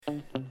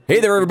Hey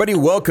there, everybody.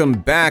 Welcome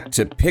back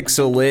to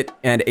Pixel Lit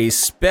and a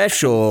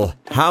special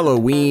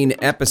Halloween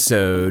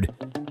episode.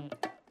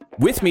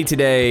 With me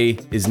today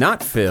is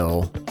not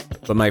Phil,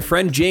 but my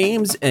friend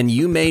James, and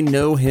you may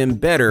know him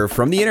better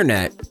from the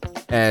internet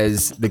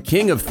as the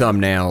king of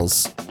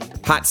thumbnails,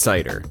 Hot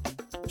Cider.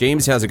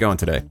 James, how's it going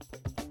today?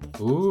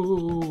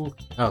 Ooh.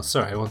 Oh,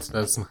 sorry. I wanted to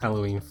add some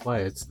Halloween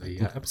flair to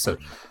the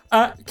episode.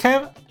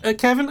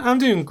 Kevin, I'm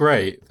doing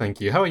great. Thank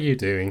you. How are you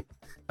doing?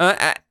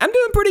 I'm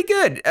doing pretty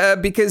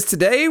good because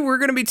today we're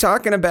going to be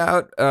talking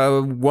about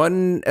a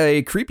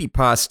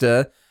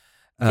creepypasta,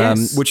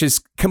 Yes. which is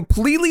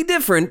completely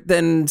different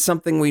than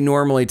something we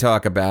normally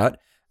talk about.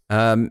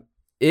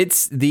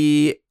 It's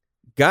the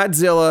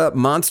Godzilla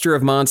Monster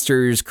of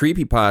Monsters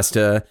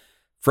creepypasta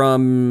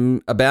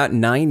from about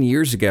 9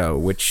 years ago,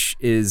 which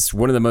is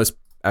one of the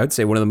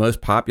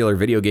most popular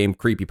video game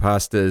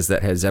creepypastas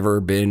that has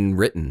ever been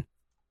written.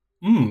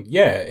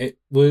 Yeah, it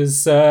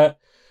was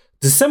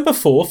December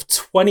 4th,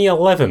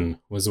 2011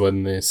 was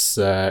when this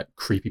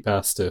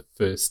creepypasta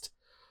first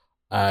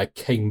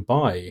came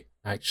by,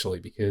 actually,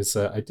 because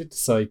I did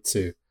decide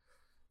to,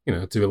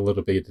 do a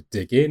little bit of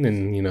dig in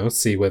and,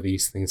 see where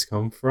these things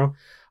come from.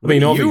 I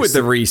mean, obviously, you with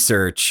the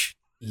research.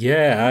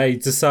 Yeah, I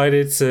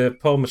decided to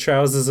pull my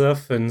trousers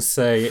up and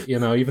say,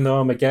 even though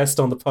I'm a guest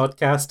on the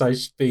podcast,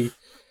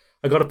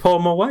 I got to pull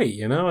my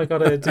weight, I got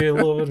to do a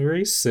little bit of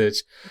research.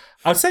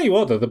 I'll tell you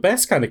what, though, the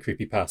best kind of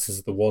creepypastas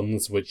are the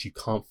ones which you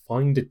can't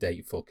find a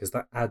date for, because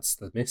that adds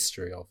the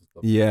mystery of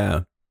them.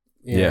 Yeah.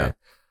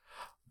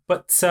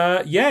 But,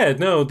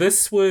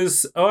 this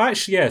was... Oh,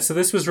 actually, yeah, so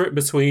this was written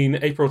between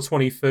April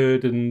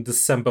 23rd and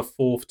December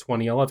 4th,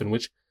 2011,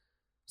 which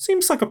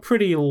seems like a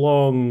pretty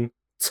long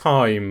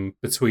time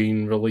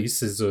between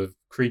releases of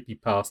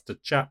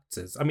creepypasta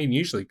chapters. I mean,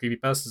 usually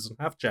creepypastas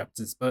don't have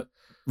chapters, but...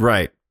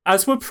 Right.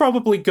 As we're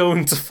probably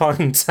going to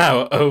find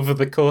out over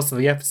the course of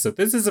the episode,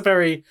 this is a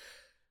very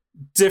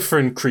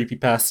different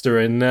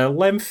creepypasta, and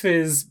length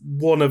is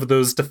one of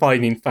those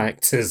defining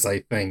factors,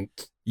 I think.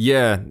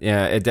 Yeah,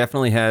 it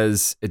definitely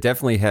has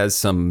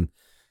some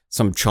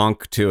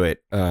chunk to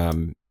it.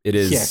 It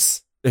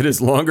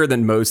is longer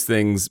than most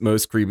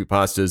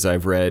creepypastas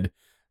I've read.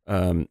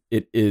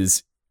 It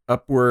is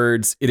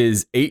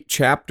 8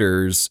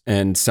 chapters,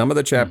 and some of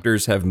the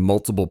chapters have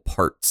multiple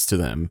parts to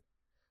them.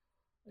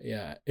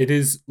 Yeah, it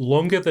is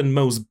longer than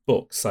most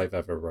books I've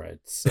ever read.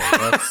 So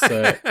that's,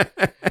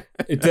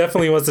 it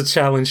definitely was a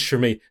challenge for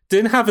me.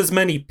 Didn't have as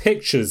many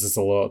pictures as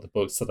a lot of the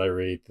books that I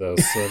read, though.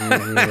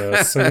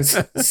 So,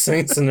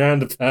 swings and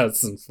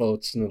roundabouts,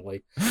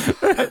 unfortunately.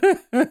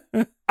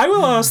 I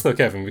will ask, though,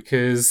 Kevin,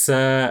 because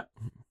I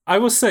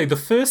will say the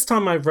first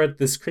time I read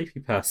this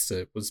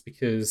creepypasta was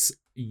because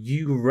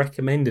you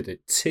recommended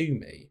it to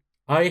me.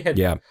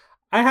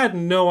 I had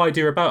no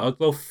idea about it,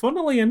 though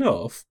funnily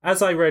enough,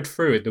 as I read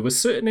through it, there were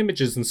certain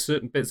images and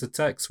certain bits of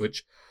text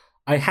which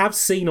I have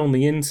seen on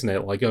the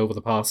internet, like, over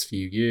the past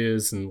few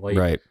years, and,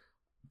 like,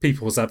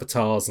 people's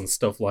avatars and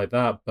stuff like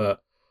that,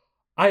 but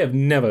I have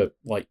never,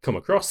 like, come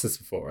across this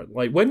before.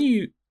 Like,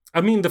 the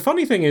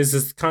funny thing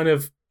is kind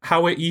of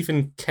how it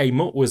even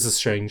came up was a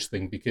strange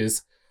thing,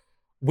 because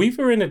we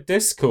were in a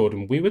Discord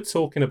and we were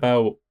talking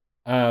about,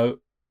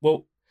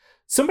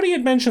 somebody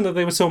had mentioned that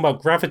they were talking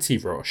about Gravity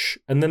Rush,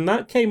 and then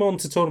that came on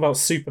to talk about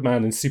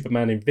Superman and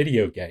Superman in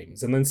video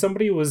games. And then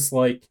somebody was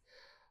like,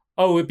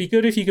 oh, it'd be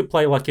good if you could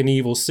play like an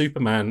evil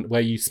Superman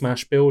where you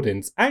smash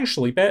buildings.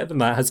 Actually, better than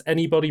that, has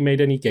anybody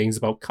made any games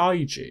about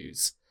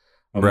kaijus?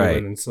 Right.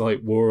 And into like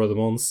War of the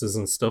Monsters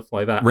and stuff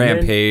like that.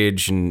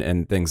 Rampage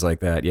and things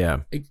like that, yeah.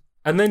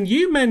 And then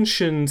you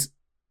mentioned,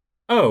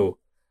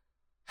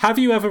 have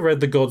you ever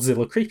read the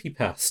Godzilla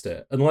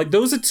creepypasta? And, like,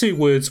 those are two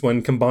words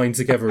when combined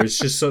together is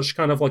just such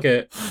kind of like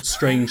a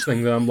strange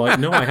thing that I'm like,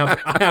 no, I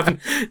have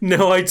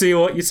no idea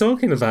what you're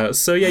talking about.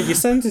 So, yeah, you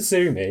sent it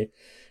to me.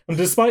 And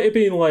despite it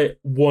being, like,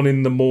 1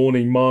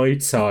 a.m. my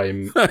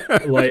time,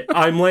 like,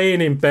 I'm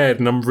laying in bed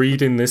and I'm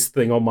reading this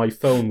thing on my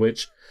phone,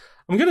 which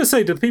I'm going to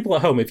say to the people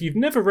at home, if you've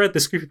never read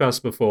this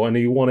creepypasta before and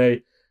you want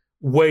a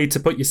way to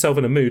put yourself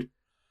in a mood,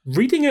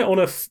 reading it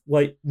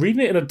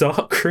in a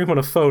dark room on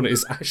a phone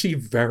is actually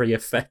very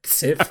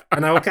effective.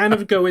 And I'll kind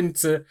of go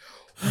into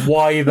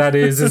why that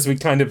is as we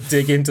kind of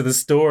dig into the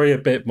story a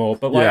bit more.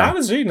 But I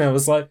was reading, I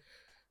was like,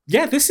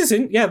 this is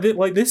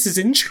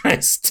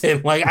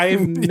interesting. Like,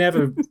 I've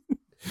never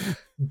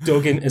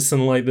dug into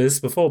something like this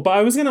before. But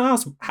I was going to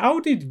ask, how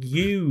did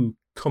you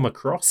come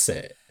across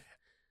it?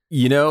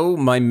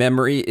 My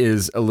memory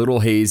is a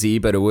little hazy,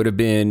 but it would have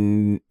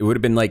been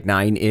like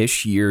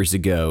 9-ish years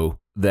ago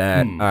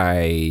that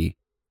I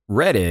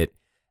read it,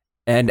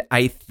 and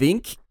I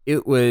think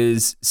it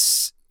was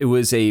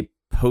a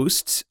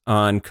post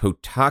on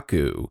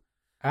Kotaku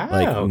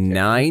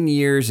 9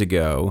 years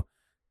ago.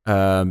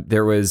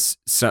 There was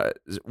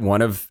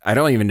I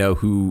don't even know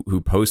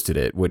who posted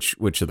it,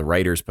 which of the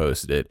writers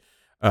posted it,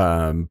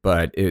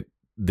 but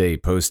they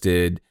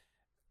posted,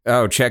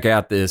 oh, check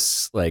out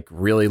this like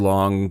really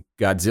long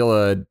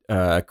Godzilla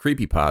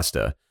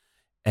creepypasta,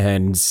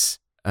 and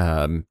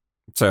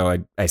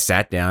so I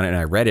sat down and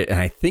I read it, and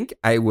I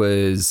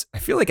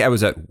feel like I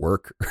was at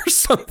work or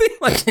something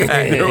like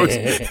that.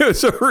 It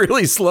was a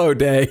really slow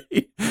day.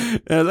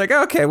 And I was like,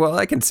 okay, well,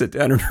 I can sit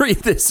down and read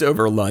this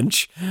over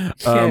lunch. I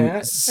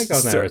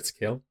got an hour to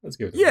kill. That's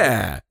good.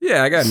 Yeah,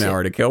 I got an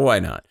hour to kill. Why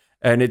not?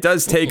 And it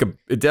does take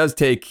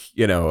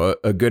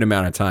a good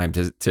amount of time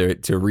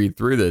to read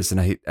through this.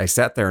 And I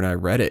sat there and I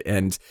read it.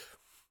 And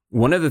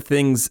one of the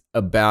things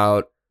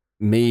about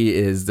me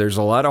is there's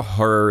a lot of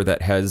horror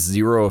that has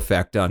zero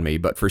effect on me,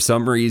 but for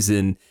some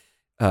reason,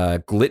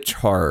 glitch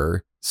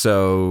horror.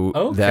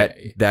 So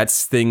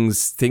that's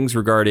things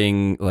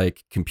regarding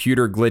like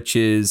computer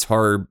glitches,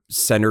 horror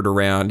centered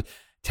around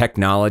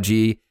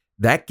technology,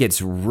 that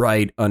gets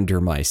right under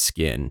my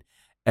skin.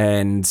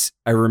 And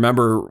I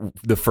remember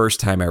the first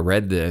time I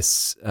read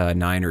this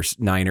 9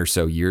 or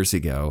so years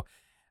ago,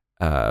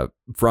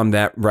 from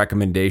that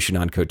recommendation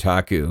on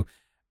Kotaku,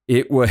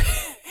 it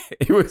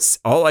was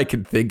all I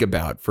could think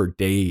about for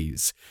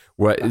days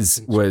was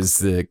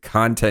the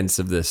contents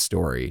of this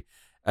story.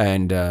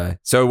 And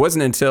so it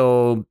wasn't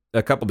until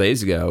a couple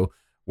days ago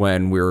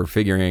when we were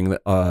figuring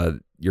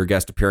your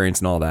guest appearance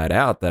and all that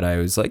out that I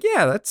was like,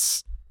 yeah,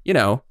 let's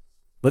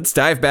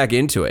dive back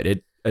into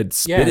it.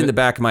 It's been in the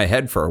back of my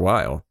head for a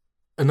while.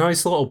 A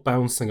nice little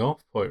bouncing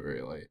off point,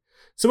 really.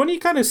 So when you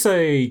kind of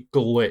say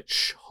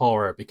glitch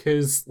horror,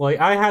 because like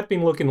I had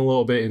been looking a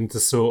little bit into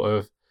sort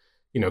of,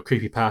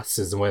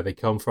 creepypastas and where they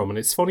come from, and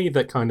it's funny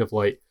that kind of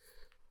like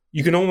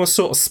you can almost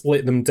sort of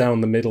split them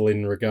down the middle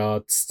in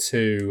regards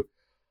to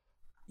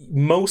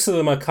most of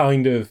them are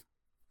kind of,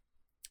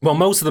 well,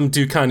 most of them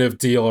do kind of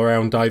deal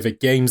around either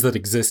games that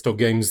exist or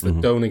games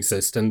that don't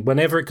exist, and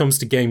whenever it comes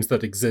to games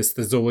that exist,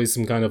 there's always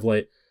some kind of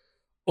like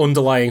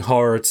underlying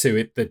horror to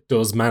it that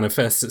does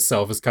manifest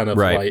itself as kind of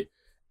like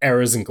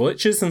errors and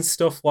glitches and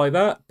stuff like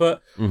that.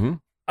 But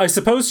I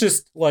suppose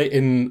just like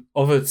in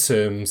other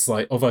terms,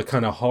 like other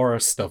kind of horror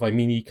stuff, I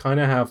mean, you kind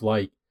of have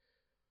like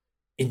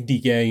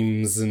indie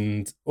games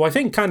and I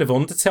think kind of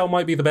Undertale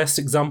might be the best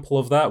example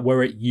of that,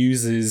 where it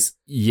uses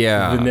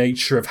the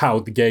nature of how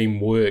the game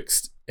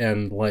works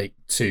and like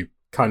to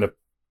kind of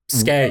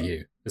scare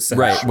you.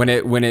 Right.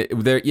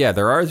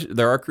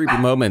 There are creepy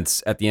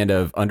moments at the end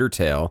of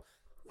Undertale.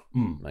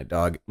 My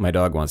dog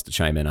wants to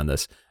chime in on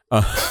this.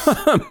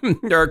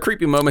 There are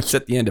creepy moments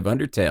at the end of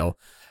Undertale.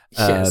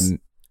 Yes.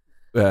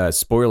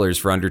 Spoilers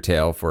for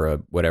Undertale, for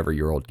a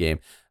whatever-year-old game,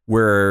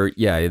 where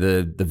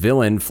the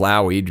villain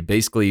Flowey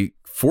basically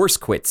force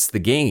quits the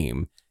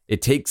game.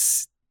 It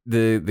takes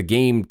the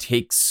game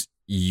takes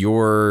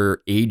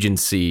your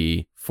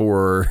agency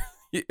for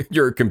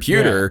your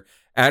computer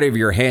out of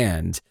your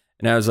hand,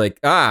 and I was like,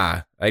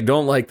 I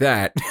don't like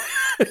that.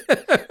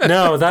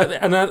 No,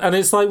 and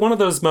it's like one of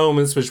those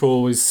moments which will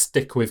always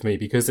stick with me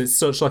because it's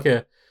such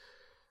like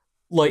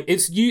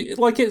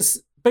it's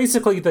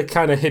basically the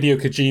kind of Hideo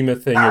Kojima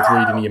thing of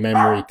reading your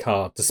memory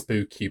card to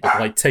spook you, but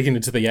like taking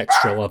it to the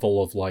extra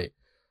level of like,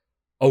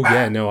 oh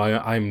yeah, no,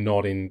 I'm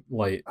not in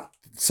like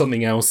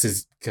something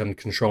else can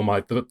control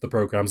the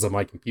programs on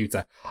my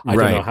computer. I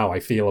don't know how I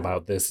feel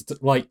about this.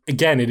 It's, like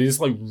again, it is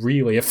like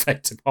really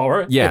effective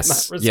horror.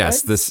 Yes.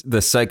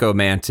 The Psycho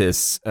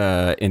Mantis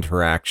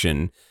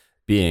interaction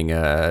being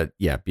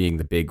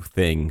the big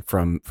thing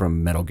from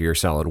Metal Gear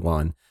Solid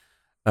 1.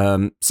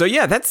 So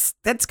yeah,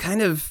 that's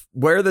kind of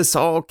where this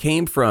all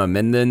came from.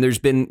 And then there's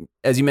been,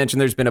 as you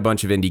mentioned, there's been a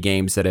bunch of indie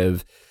games that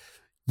have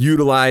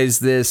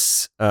utilized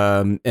this.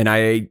 And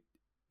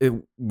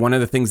one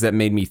of the things that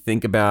made me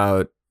think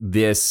about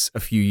this a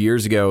few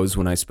years ago is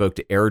when I spoke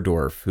to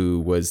Erdorf, who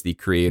was the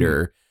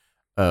creator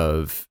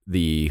of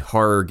the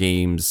horror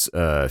games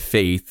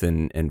Faith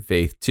and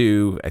Faith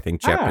 2. I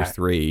think Chapter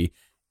 3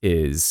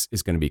 is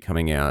going to be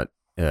coming out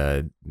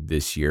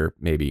this year,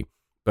 maybe.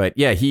 But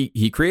yeah,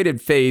 he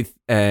created Faith,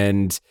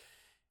 and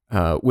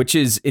which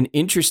is an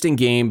interesting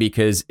game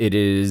because it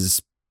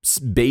is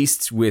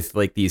based with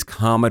like these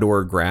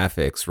Commodore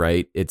graphics,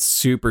 right? It's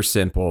super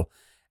simple.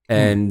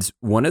 And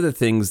one of the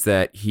things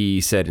that he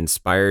said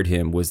inspired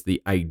him was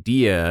the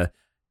idea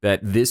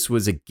that this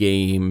was a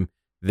game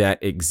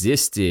that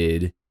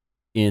existed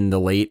in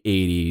the late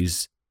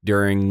 80s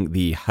during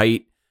the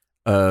height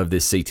of the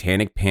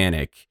Satanic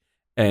Panic.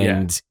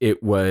 And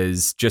it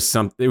was just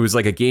it was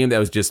like a game that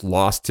was just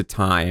lost to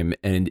time,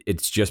 and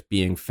it's just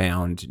being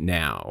found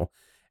now.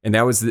 And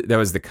that was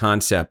the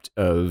concept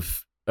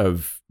of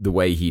the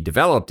way he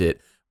developed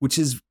it, which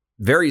is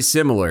very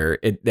similar.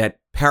 That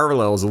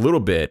parallels a little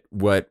bit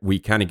what we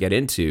kind of get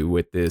into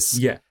with this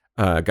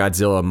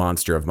Godzilla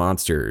Monster of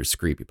Monsters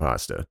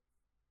creepypasta.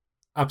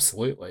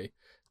 Absolutely.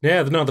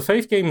 Yeah, no, the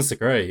Faith games are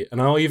great.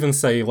 And I'll even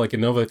say like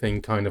another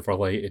thing kind of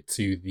related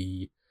to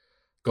the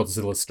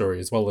Godzilla story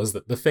as well, is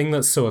that the thing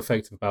that's so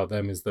effective about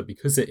them is that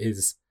because it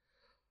is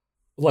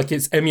like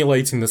it's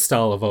emulating the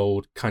style of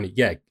old kind of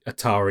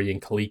Atari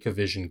and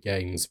ColecoVision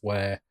games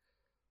where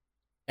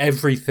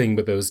everything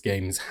with those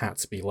games had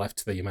to be left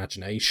to the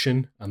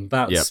imagination, and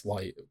that's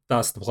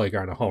that's the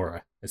playground of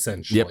horror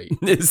essentially.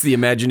 It's the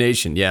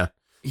imagination.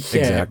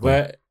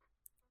 Exactly.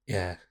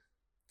 Yeah.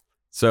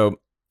 So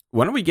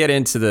why don't we get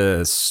into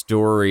the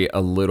story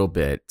a little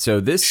bit? So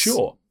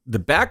the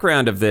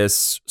background of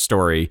this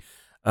story,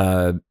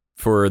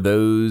 for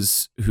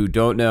those who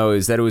don't know,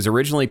 is that it was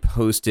originally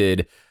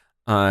posted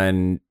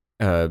on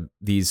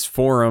these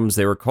forums.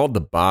 They were called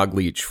the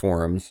Bogleach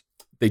forums.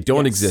 They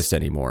don't exist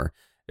anymore.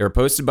 They were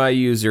posted by a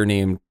user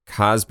named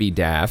Cosby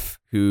Daff,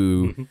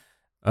 who,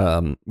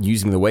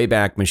 using the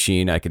Wayback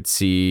Machine, I could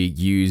see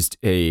used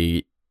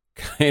a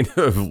kind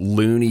of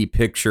loony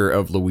picture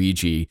of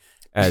Luigi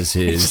as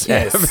his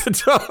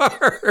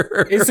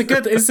avatar.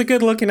 It's a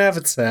good looking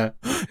avatar.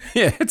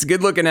 Yeah, it's a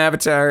good looking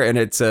avatar, and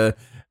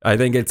I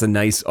think it's a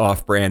nice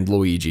off-brand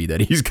Luigi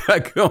that he's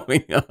got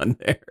going on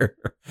there.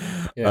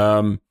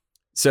 Yeah.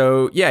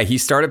 So yeah, he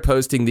started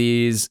posting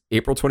these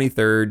April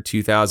 23rd,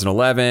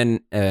 2011,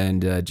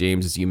 and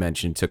James, as you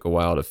mentioned, took a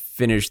while to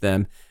finish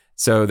them.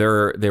 So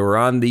they were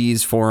on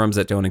these forums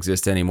that don't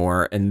exist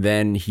anymore, and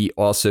then he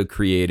also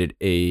created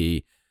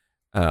a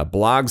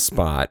blog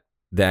spot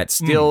that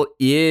still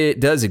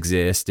does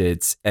exist.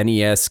 It's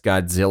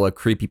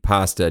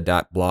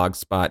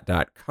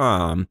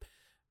nesgodzillacreepypasta.blogspot.com.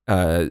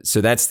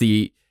 So that's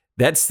the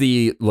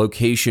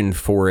location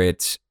for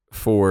it,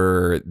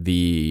 for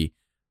the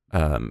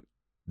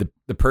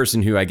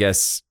person who, I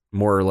guess,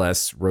 more or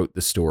less wrote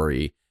the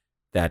story.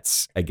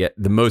 That's, I get,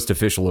 the most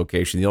official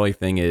location. The only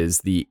thing is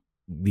the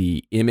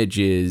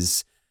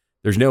images.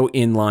 There's no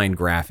inline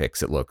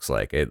graphics, it looks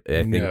like. I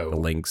think the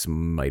links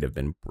might have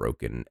been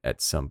broken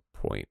at some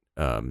point.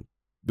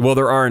 Well,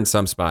 there are in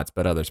some spots,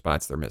 but other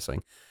spots they're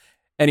missing.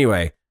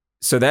 Anyway,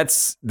 so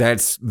that's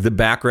the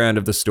background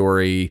of the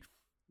story.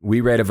 We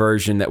read a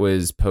version that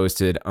was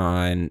posted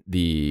on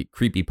the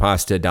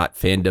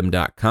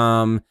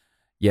creepypasta.fandom.com.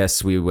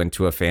 Yes, we went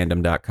to a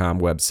fandom.com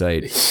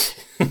website.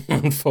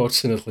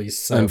 Unfortunately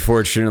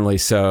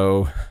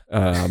so.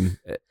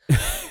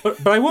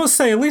 But I will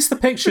say, at least the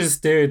pictures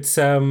did.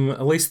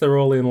 At least they're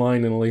all in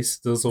line, and at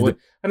least there's a.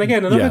 And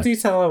again, another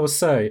detail I will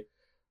say: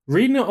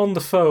 reading it on the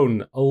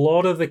phone, a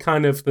lot of the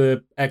kind of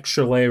the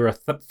extra layer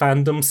of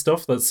fandom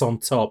stuff that's on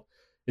top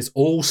is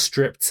all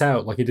stripped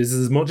out. Like, it is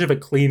as much of a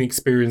clean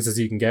experience as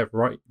you can get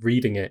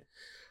reading it.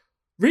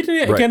 Reading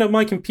it again on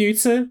my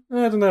computer,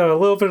 I don't know, a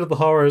little bit of the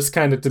horror is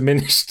kind of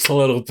diminished a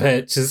little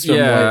bit. Just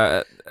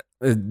from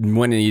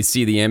when you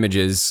see the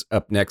images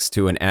up next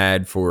to an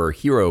ad for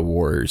Hero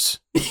Wars.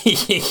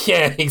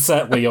 Yeah,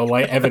 exactly. Or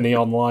like Ebony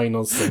Online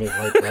or something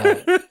like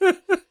that.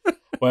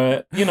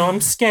 Where,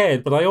 I'm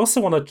scared, but I also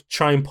want to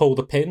try and pull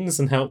the pins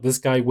and help this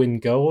guy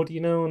win gold,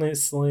 and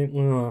it's like,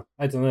 I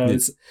don't know,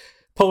 it's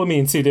pulling me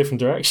in two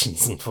different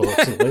directions,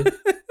 unfortunately.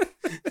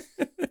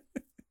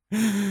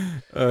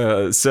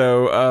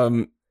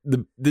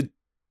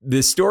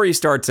 The story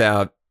starts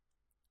out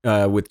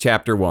with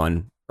Chapter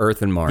 1,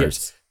 Earth and Mars.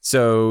 Yes.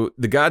 So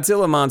the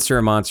Godzilla Monster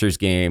and Monsters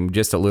game,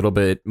 just a little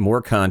bit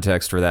more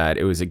context for that.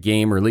 It was a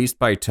game released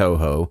by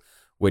Toho,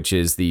 which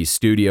is the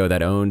studio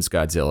that owns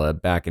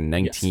Godzilla, back in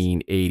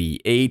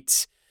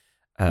 1988.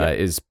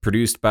 Is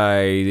produced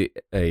by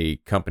a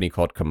company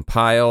called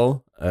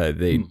Compile.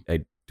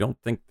 I don't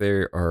think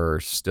they are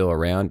still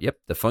around. Yep,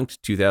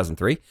 defunct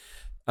 2003.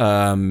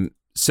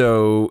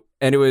 So,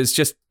 and it was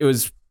just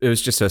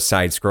a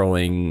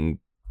side-scrolling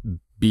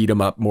beat 'em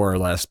up, more or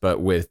less, but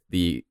with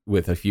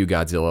a few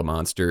Godzilla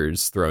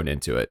monsters thrown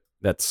into it.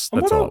 That's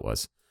all it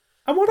was.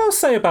 And what I'll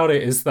say about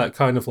it is that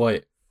kind of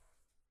like,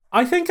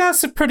 I think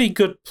that's a pretty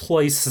good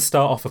place to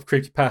start off of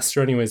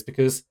Creepypasta anyways,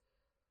 because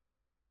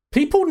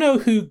people know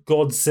who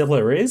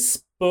Godzilla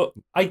is, but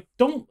I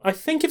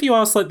think if you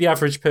ask like the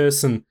average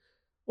person,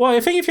 oh,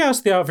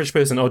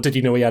 did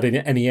you know he had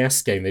an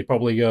NES game? They'd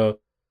probably go,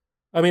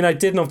 I mean, I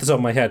didn't off the top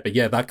of my head, but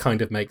yeah, that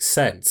kind of makes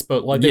sense.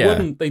 But like,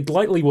 they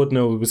likely would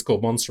know it was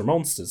called Monster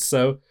Monsters.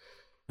 So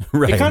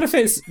it kind of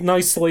fits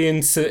nicely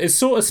into, it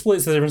sort of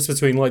splits the difference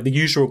between like the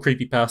usual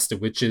creepypasta,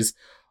 which is,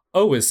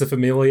 it's a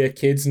familiar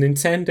kids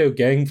Nintendo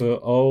game, but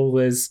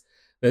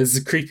there's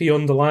a creepy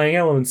underlying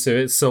element to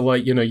it. So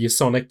like, your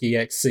Sonic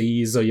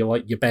EXEs or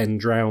your Ben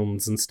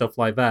Drowns and stuff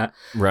like that.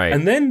 Right.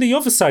 And then the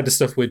other side of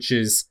stuff, which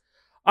is,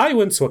 I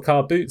went to a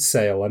car boot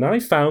sale and I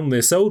found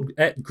this old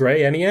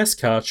grey NES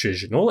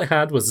cartridge, and all it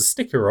had was a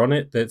sticker on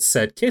it that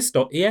said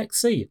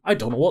Kiss.exe. I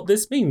don't know what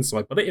this means, so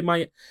I put it in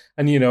my...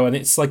 And, and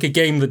it's like a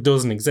game that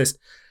doesn't exist.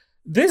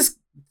 This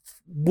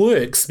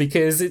works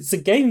because it's a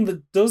game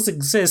that does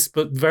exist,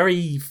 but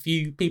very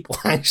few people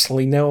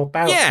actually know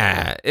about it.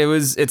 Yeah,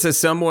 it's a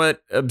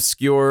somewhat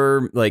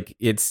obscure, like,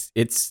 it's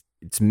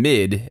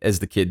mid, as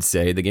the kids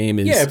say. The game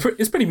is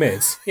it's pretty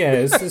mid. Yeah,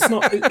 it's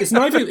not.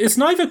 It's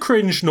neither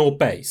cringe nor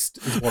based,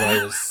 is what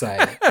I will say.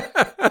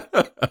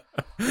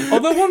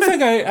 Although one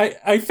thing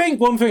I think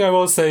I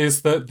will say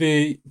is that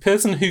the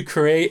person who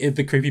created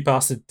the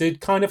creepypasta did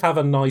kind of have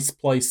a nice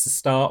place to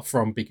start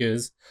from,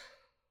 because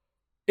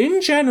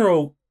in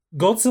general,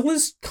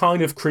 Godzilla's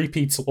kind of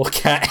creepy to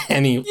look at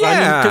anyway.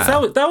 Yeah.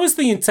 Because that was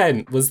the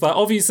intent. Was that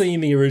obviously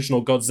in the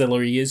original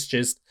Godzilla he is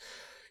just.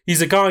 He's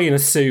a guy in a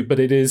suit, but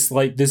it is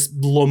like this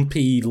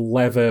lumpy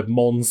leather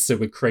monster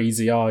with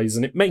crazy eyes.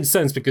 And it makes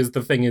sense because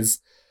the thing is,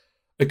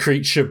 a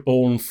creature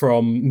born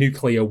from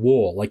nuclear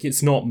war. Like,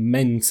 it's not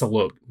meant to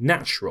look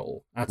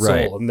natural at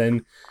all. And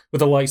then with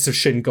the likes of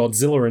Shin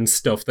Godzilla and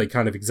stuff, they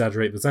kind of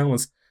exaggerate those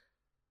elements.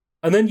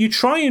 And then you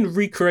try and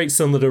recreate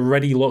something that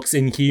already looks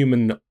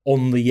inhuman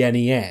on the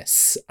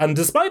NES. And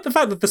despite the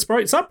fact that the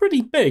sprites are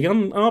pretty big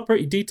and are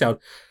pretty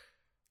detailed,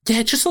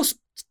 yeah, it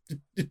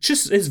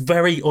just is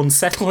very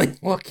unsettling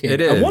looking. It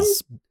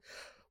is. And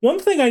one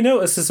thing I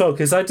noticed as well,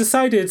 because I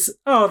decided,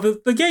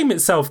 the game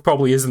itself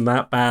probably isn't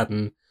that bad.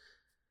 And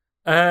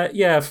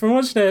from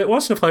watching a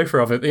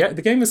playthrough of it,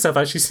 the game itself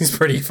actually seems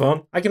pretty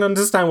fun. I can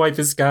understand why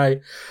this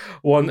guy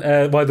why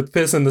the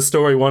person in the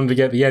story wanted to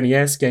get the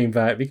NES game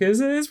back,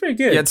 because it's pretty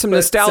good. You had some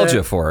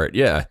nostalgia for it,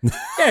 yeah.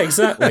 Yeah,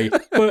 exactly.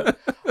 But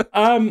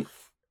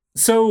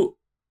so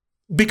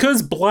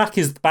because black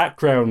is the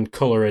background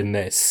color in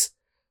this,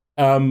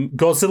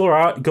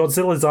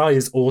 Godzilla's eye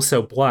is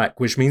also black,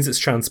 which means it's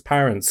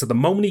transparent. So the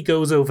moment he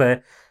goes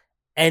over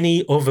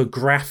any other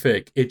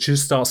graphic, it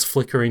just starts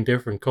flickering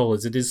different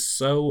colors. It is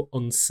so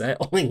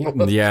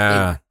unsettling.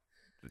 Yeah,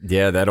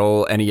 that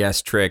old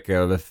NES trick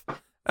of,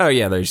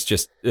 there's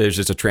just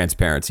a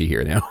transparency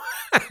here now.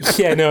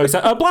 Yeah, no,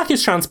 exactly. Black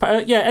is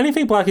transparent. Yeah,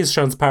 anything black is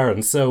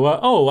transparent. So,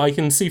 I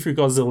can see through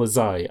Godzilla's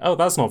eye. Oh,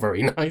 that's not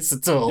very nice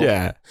at all.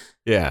 Yeah,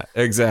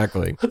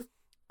 exactly.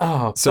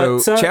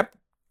 Chapter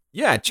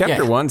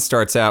Chapter 1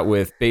 starts out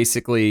with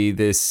basically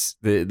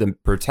the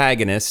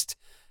protagonist.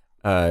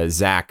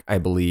 Zach, I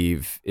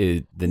believe,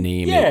 is the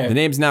name. Yeah. The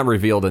name's not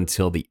revealed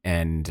until the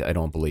end, I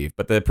don't believe.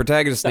 But the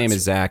protagonist's name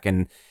is Zach,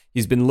 and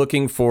he's been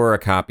looking for a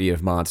copy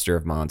of Monster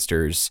of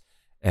Monsters.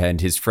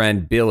 And his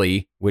friend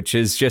Billy, which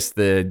is just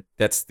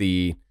that's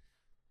the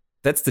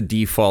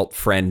default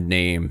friend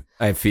name,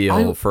 I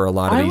feel, for a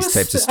lot of these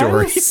types of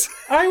stories.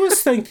 I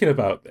was thinking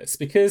about this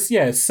because,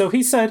 so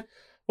he said,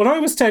 when I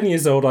was 10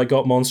 years old, I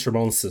got Monster of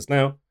Monsters.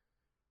 Now,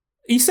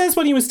 he says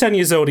when he was 10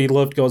 years old, he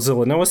loved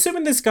Godzilla. Now,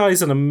 assuming this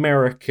guy's an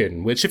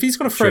American, which if he's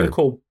got a friend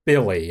called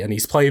Billy and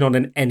he's playing on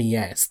an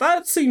NES,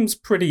 that seems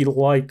pretty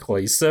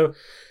likely. So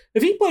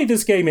if he played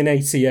this game in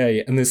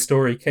 88 and this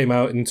story came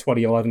out in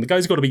 2011, the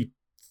guy's got to be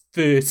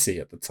 30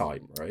 at the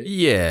time, right?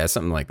 Yeah,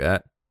 something like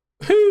that.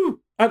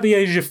 Who, at the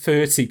age of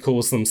 30,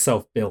 calls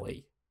themselves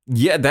Billy?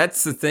 Yeah,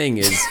 that's the thing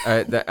is,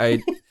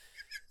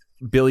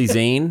 Billy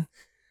Zane?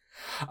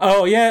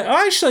 Oh, yeah.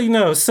 Actually,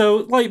 no.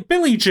 So, like,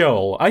 Billy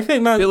Joel. I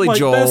think that... Billy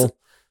Joel.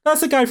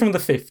 That's a guy from the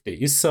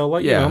 50s. So,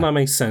 that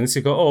makes sense.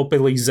 You go,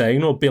 Billy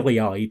Zane or Billy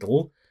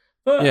Idol.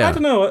 But I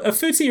don't know. A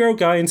 30-year-old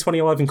guy in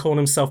 2011 calling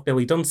himself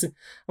Billy Dunson,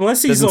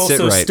 unless he's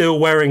also still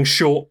wearing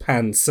short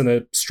pants and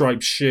a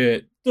striped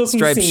shirt, doesn't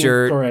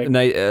seem correct.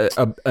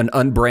 An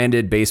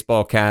unbranded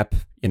baseball cap,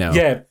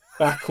 Yeah,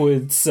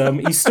 backwards.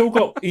 He's still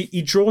got...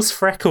 He draws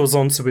freckles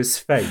onto his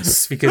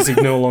face because he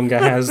no longer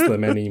has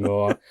them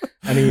anymore.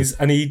 And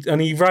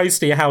he rides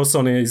to your house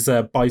on his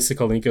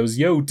bicycle and he goes,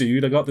 "Yo,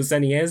 dude, I got this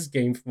NES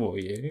game for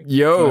you.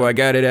 Yo, I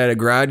got it at a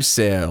garage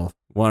sale.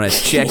 Want to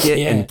check it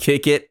and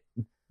kick it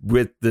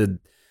with the..."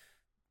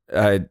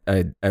 I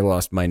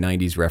lost my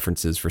 90s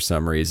references for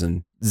some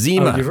reason.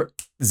 Zima.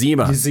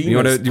 Zima. You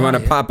want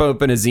to pop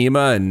open a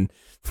Zima and...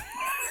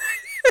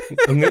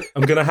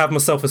 I'm gonna have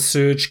myself a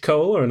Surge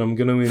Cola and I'm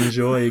gonna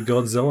enjoy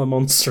Godzilla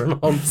Monster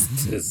and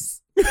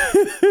Monsters.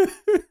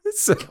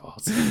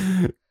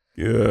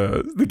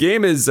 The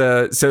game is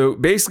so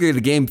basically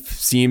the game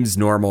seems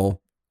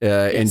normal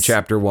in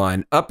Chapter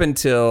 1 up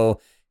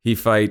until he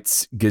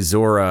fights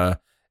Gazora,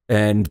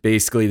 and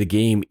basically the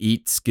game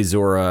eats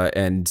Gazora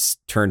and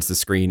turns the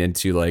screen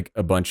into like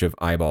a bunch of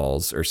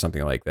eyeballs or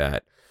something like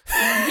that.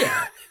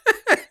 Yeah.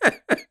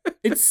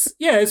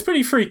 It's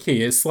pretty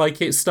freaky. It's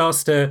like it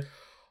starts to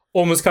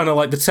almost kind of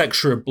like the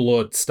texture of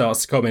blood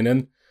starts to come in.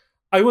 And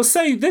I will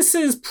say this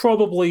is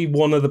probably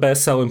one of the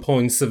best selling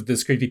points of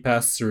this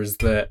creepypasta is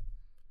that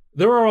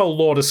there are a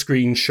lot of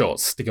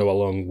screenshots to go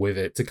along with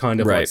it to kind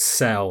of like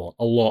sell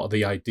a lot of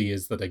the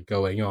ideas that are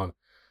going on.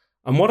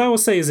 And what I will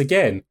say is,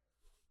 again,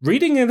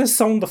 reading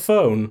this on the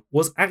phone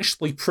was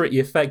actually pretty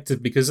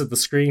effective because of the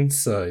screen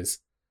size.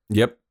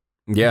 Yep.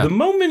 Yeah. The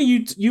moment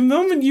you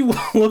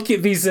look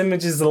at these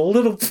images a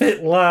little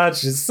bit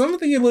larger, some of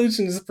the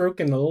illusion is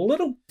broken a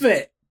little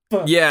bit.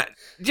 But yeah,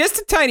 just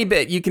a tiny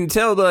bit. You can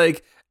tell,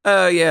 like,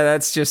 oh yeah,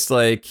 that's just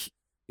like,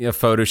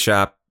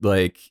 Photoshop,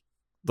 like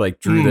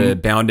drew the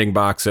bounding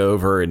box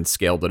over and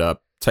scaled it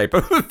up type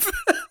of.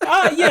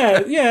 Yeah,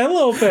 a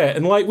little bit.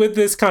 And like with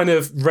this kind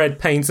of red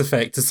paint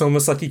effect, it's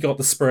almost like he got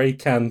the spray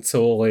can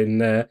tool in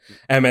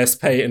MS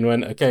Paint and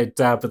went, okay,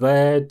 dab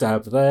there.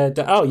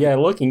 Oh yeah,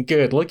 looking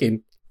good,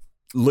 looking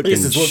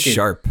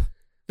sharp.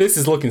 This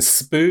is looking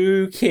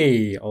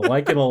spooky. I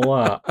like it a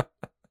lot.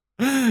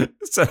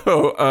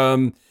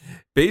 So,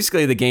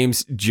 basically, the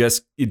game's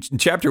just in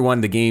Chapter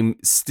 1. The game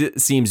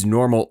seems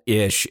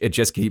normal-ish. It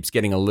just keeps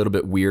getting a little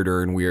bit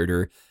weirder and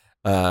weirder.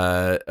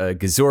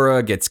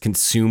 Gazora gets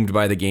consumed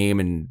by the game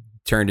and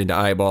turned into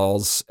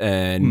eyeballs,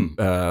 and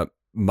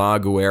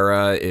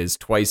Maguera is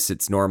twice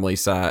its normal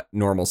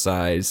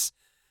size.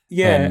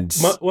 Yeah, and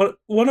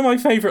one of my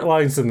favorite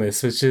lines in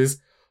this, which is,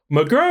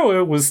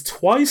 Maguera was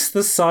twice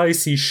the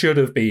size he should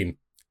have been.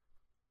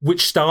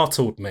 which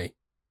startled me.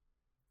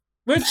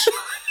 Which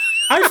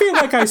I feel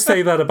like I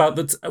say that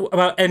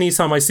about any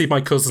time I see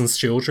my cousin's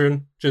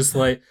children, just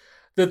like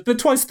they're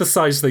twice the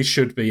size they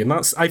should be, and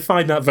I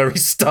find that very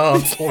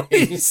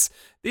startling.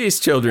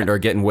 These children are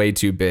getting way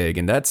too big,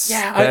 and that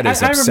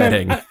is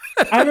upsetting.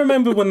 I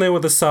remember when they were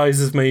the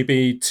size of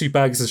maybe 2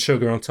 bags of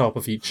sugar on top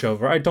of each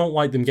other. I don't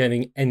like them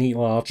getting any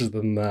larger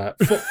than that.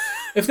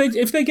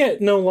 If they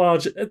get no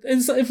larger,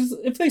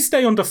 if they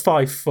stay under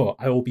 5 foot,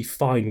 I will be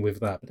fine with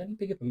that. But any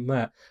bigger than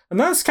that, and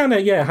that's kind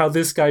of how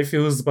this guy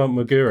feels about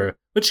Magura.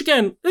 Which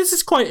again, this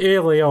is quite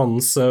early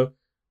on, so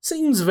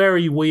seems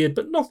very weird,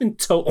 but nothing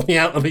totally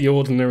out of the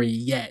ordinary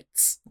yet.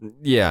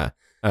 Yeah.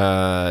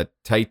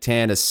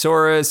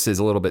 Titanosaurus is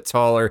a little bit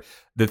taller.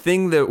 The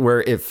thing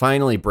where it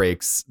finally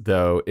breaks,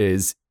 though,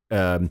 is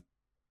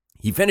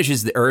he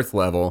finishes the Earth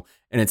level,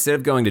 and instead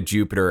of going to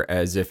Jupiter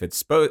as if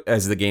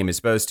as the game is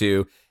supposed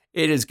to,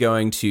 it is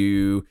going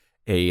to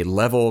a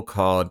level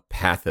called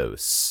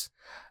Pathos.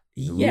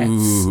 Yes.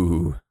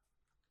 Ooh.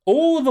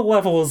 All the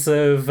levels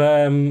of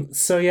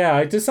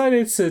I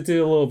decided to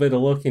do a little bit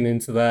of looking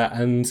into that,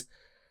 and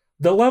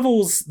the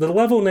level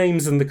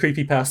names and the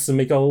creepypasta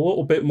make a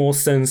little bit more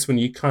sense when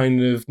you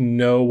kind of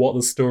know what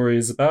the story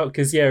is about.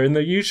 Because in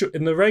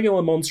the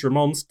regular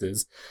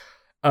Monsters,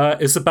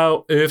 it's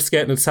about Earth's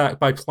getting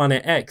attacked by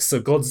Planet X.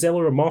 So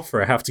Godzilla and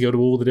Mothra have to go to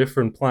all the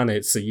different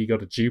planets. So you go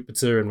to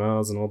Jupiter and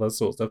Mars and all that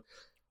sort of stuff.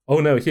 Oh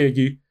no, here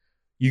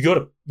you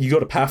go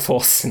to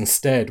Paphos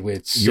instead,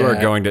 which you are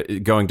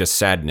going to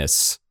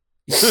Sadness.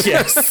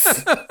 Yes.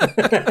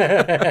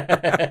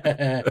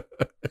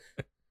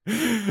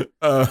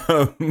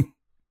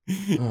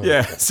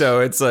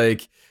 So it's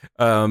like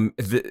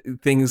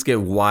things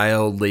get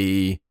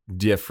wildly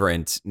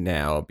different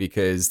now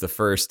because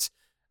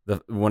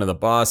one of the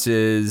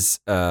bosses,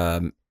 how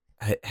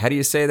do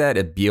you say that?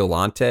 A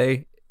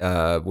Biolante,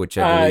 which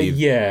I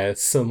believe,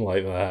 something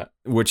like that.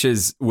 Which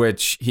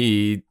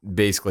he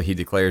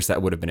declares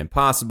that would have been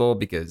impossible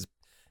because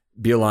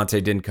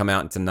Biolante didn't come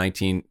out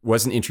until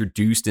wasn't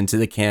introduced into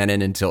the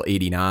canon until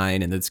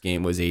 89, and this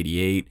game was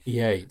 88.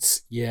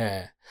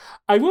 Yeah.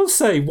 I will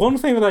say, one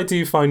thing that I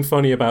do find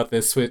funny about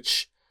this,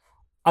 which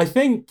I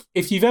think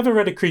if you've ever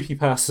read a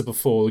creepypasta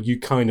before, you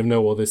kind of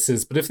know what this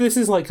is, but if this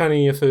is like kind of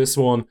your first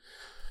one,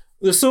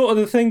 the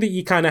thing that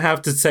you kind of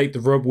have to take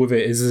the rub with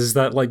it is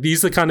that like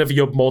these are kind of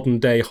your modern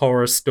day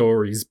horror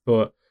stories,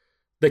 but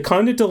they're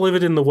kind of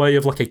delivered in the way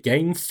of like a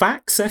game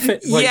facts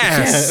effort. Like,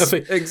 yes,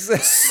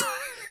 exactly.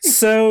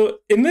 So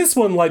in this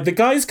one, like the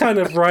guy's kind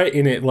of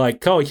writing it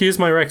like, oh, here's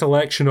my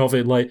recollection of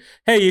it. Like,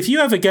 hey, if you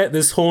ever get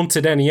this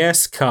haunted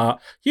NES cart,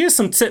 here's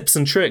some tips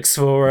and tricks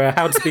for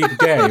how to beat the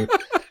game.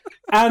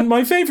 And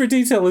my favorite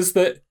detail is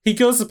that he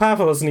goes to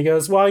Paphos and he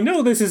goes, well, I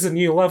know this is a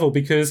new level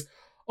because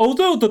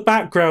although the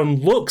background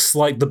looks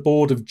like the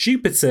board of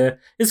Jupiter,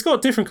 it's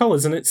got different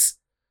colors. And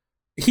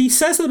he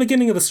says at the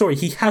beginning of the story,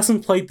 he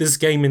hasn't played this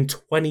game in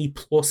 20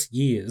 plus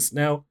years.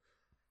 Now,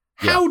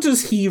 how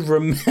does he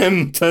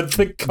remember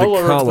the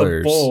color of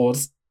the board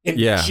in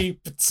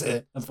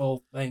Jupiter, of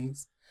all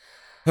things?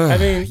 I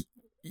mean,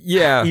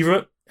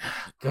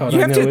 God,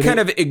 you have to kind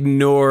of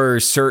ignore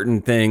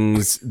certain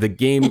things. The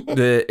game,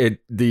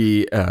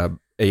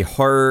 a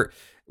horror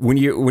when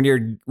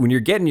you're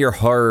getting your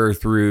horror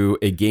through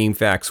a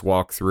GameFAQs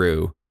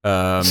walkthrough.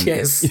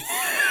 Yes.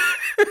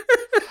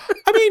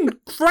 I mean,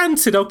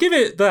 granted, I'll give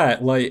it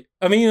that. Like,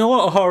 I mean, a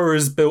lot of horror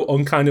is built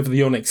on kind of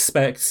the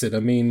unexpected. I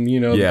mean,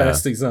 the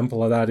best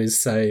example of that is,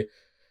 say,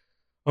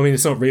 I mean,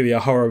 it's not really a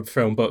horror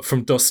film, but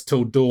From Dusk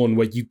Till Dawn,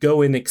 where you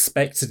go in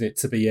expecting it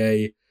to be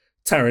a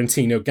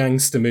Tarantino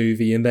gangster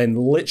movie, and then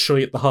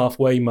literally at the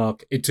halfway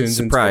mark, it turns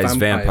into a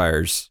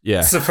vampires.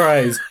 Yeah.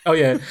 Surprise. Oh,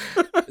 yeah.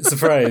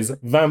 Surprise.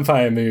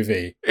 Vampire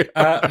movie.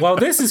 Well,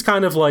 this is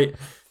kind of like,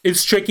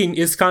 it's tricking,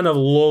 it's kind of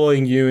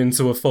lulling you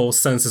into a false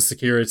sense of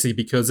security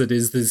because it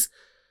is this,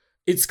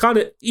 it's kind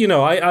of,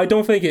 I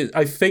don't think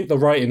I think the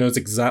writer knows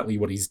exactly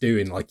what he's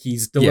doing. Like,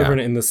 he's delivering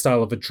it in the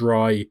style of a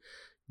dry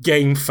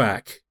game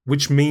fact,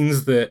 which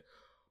means that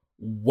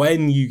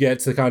when you get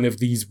to kind of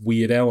these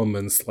weird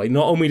elements, like,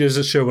 not only does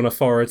it show an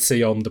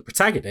authority on the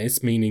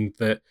protagonist, meaning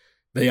that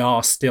they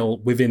are still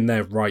within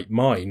their right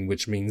mind,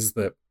 which means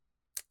that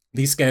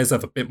these scares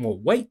have a bit more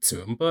weight to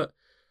them, but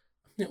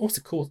it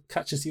also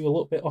catches you a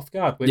little bit off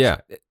guard, which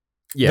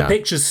the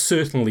pictures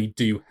certainly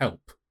do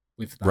help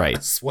with that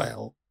as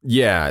well.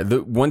 Yeah,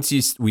 once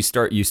you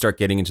start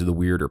getting into the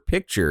weirder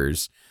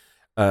pictures,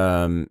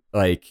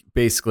 like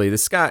basically the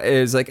sky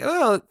is like,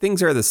 oh,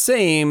 things are the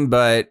same,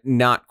 but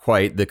not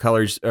quite. The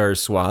colors are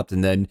swapped,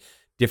 and then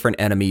different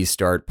enemies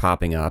start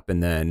popping up,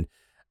 and then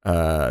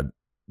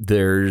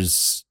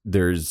there's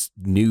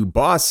new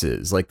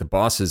bosses. Like the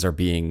bosses are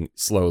being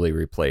slowly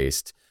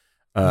replaced.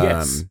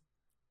 Yes.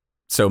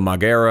 So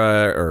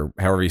Magera, or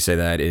however you say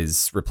that,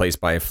 is replaced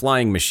by a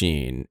flying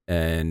machine,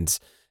 and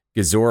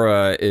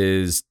Gazora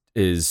is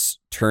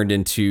turned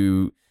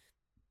into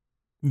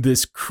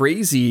this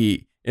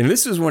crazy. And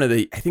this was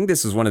I think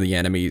this was one of the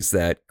enemies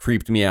that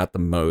creeped me out the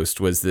most,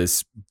 was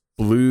this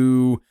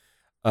blue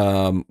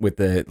with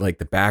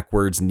the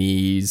backwards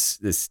knees,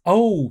 this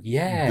Oh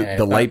yeah,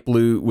 the light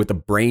blue with the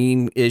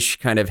brain-ish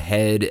kind of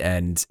head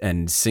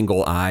and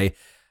single eye.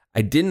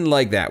 I didn't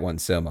like that one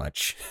so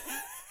much.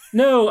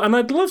 No, and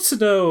I'd love to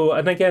know,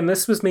 and again,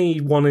 this was me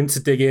wanting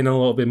to dig in a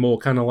little bit more,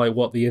 kind of like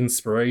what the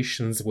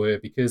inspirations were,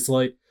 because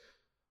like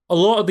a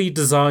lot of the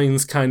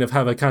designs kind of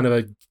have a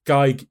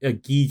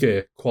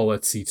Giga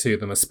quality to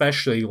them,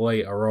 especially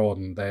later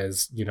on.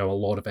 There's, a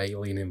lot of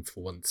alien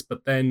influence.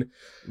 But then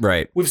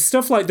right with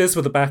stuff like this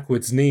with the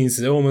backwards knees,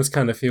 it almost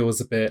kind of feels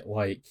a bit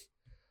like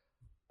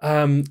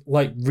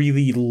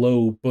really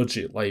low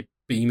budget, like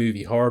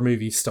B-movie, horror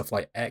movie stuff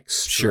like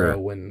Extra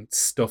and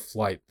stuff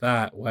like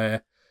that,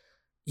 where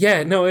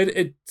yeah, no,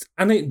 it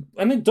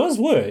does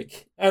work.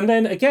 And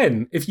then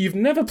again, if you've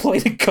never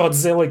played a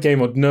Godzilla game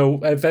or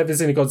have ever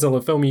seen a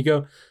Godzilla film, you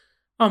go,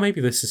 oh,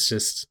 maybe this is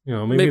just,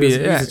 maybe these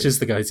are just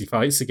the guys he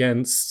fights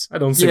against. I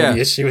don't see what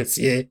the issue is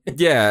here.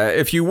 Yeah,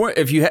 if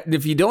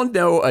you don't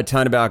know a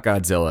ton about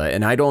Godzilla,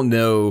 and I don't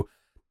know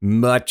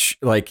much,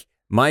 like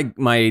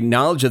my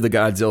knowledge of the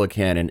Godzilla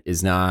canon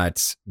is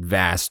not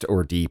vast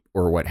or deep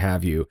or what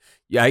have you.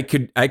 Yeah, I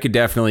could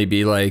definitely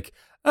be like,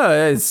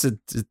 oh,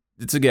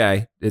 it's a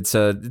guy.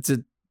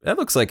 That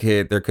looks like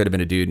there could have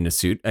been a dude in a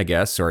suit, I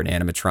guess, or an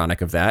animatronic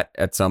of that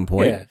at some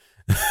point.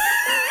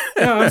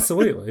 Yeah,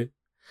 absolutely.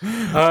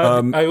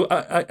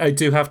 I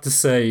do have to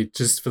say,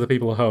 just for the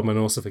people at home and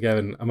also for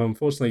Gavin,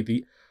 unfortunately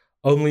the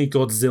only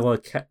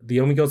Godzilla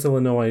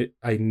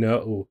I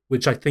know,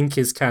 which I think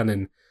is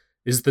canon,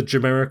 is the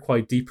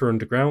Jamiroquai Deeper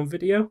Underground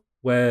video,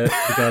 where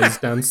the guy's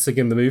dancing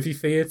in the movie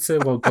theater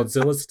while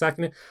Godzilla's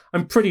attacking it.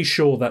 I'm pretty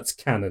sure that's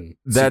canon.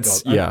 That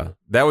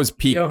was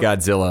peak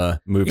Godzilla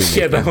movie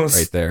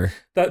right there.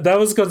 That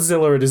was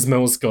Godzilla at his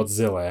most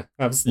Godzilla.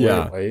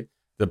 Absolutely. Yeah.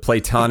 The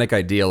platonic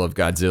ideal of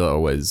Godzilla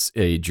was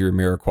a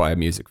Jamiroquai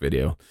music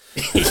video.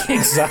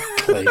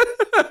 Exactly.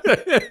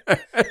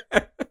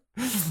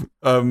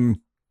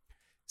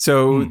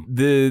 So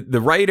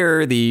the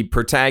writer, the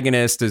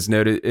protagonist,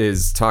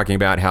 is talking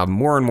about how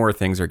more and more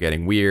things are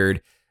getting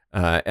weird.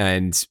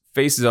 And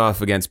faces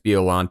off against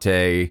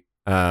Biollante.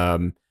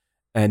 And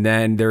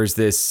then there's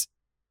this,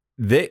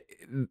 the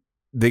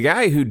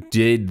guy who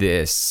did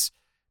this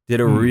did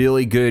a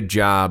really good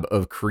job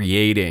of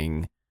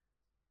creating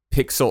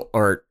pixel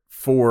art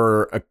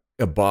for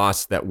a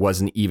boss that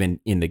wasn't even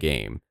in the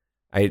game.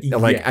 I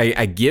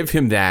give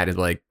him that, and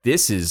like,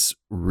 this is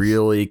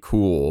really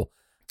cool.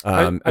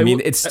 I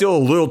mean, it's still a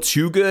little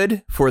too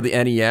good for the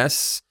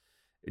NES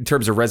in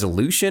terms of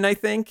resolution, I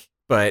think,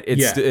 but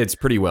it's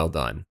pretty well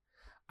done.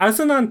 As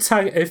an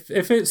antagonist,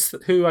 if it's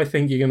who I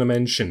think you're going to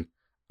mention,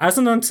 as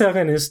an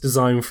antagonist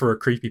designed for a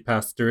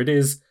creepypasta, it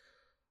is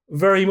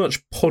very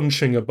much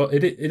punching above.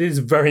 It is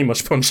very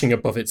much punching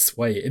above its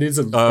weight. It is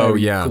a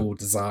very cool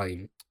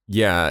design.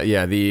 Yeah.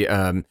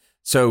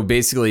 So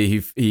basically,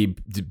 he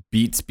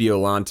beats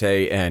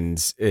Biollante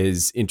and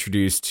is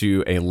introduced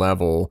to a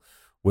level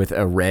with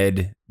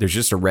there's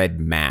just a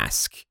red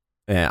mask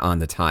on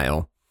the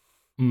tile,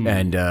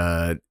 and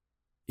the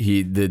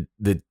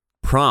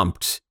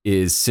prompt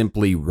is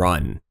simply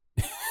run.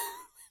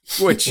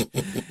 Which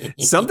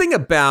something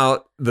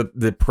about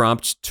the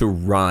prompt to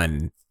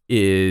run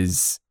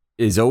is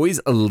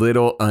always a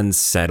little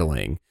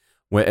unsettling,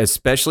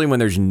 especially when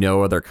there's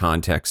no other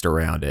context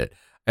around it.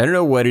 I don't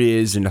know what it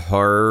is in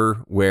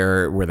horror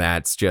where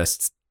that's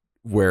just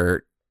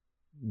where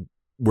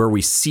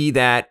we see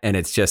that and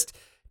it's just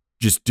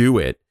do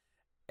it.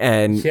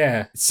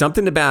 And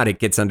something about it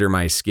gets under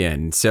my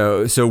skin.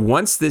 So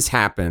once this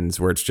happens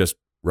where it's just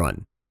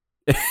run,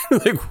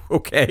 like,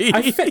 okay.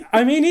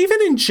 I mean,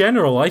 even in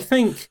general, I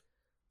think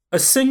a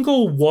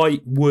single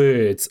white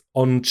word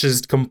on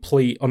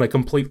a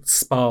complete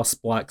sparse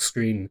black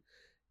screen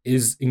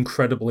is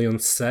incredibly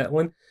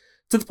unsettling.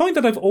 To the point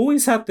that I've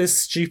always had this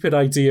stupid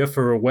idea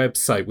for a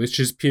website, which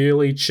is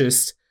purely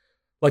just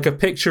like a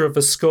picture of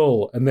a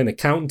skull and then a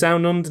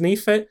countdown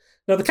underneath it.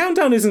 Now, the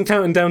countdown isn't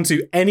counting down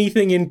to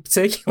anything in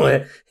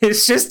particular.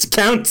 It's just a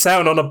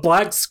countdown on a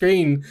black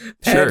screen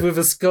paired with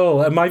a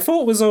skull. And my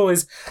thought was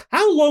always,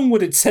 how long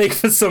would it take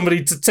for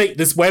somebody to take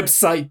this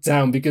website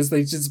down because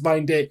they just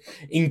find it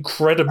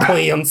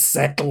incredibly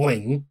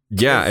unsettling?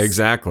 Yeah,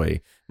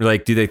 exactly.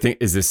 Like, do they think,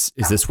 is this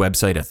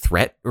website a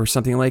threat or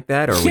something like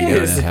that? Or are we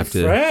going to have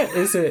to... threat?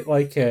 Is it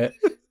like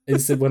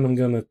is it when I'm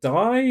going to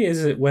die?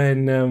 Is it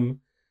when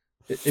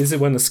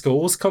the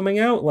skull's coming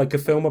out? Like a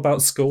film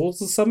about skulls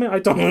or something? I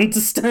don't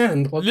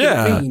understand. What do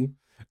you mean?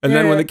 And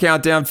then when the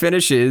countdown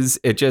finishes,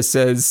 it just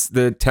says,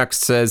 the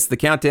text says, the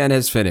countdown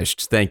has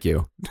finished. Thank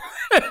you.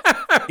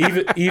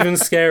 even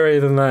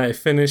scarier than that, it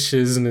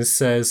finishes and it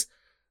says,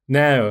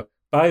 now,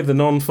 buy the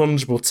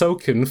non-fungible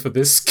token for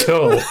this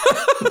skull.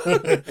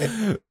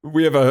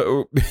 We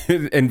have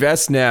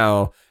invest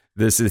now,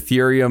 this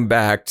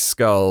Ethereum-backed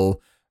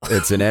skull.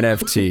 It's an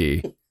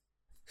NFT.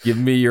 Give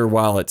me your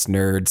wallets,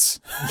 nerds.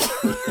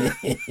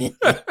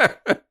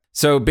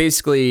 So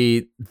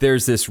basically,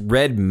 there's this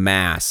red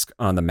mask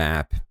on the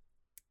map,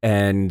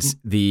 and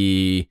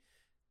the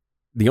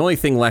only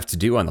thing left to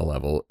do on the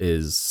level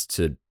is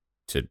to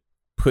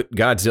put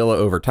Godzilla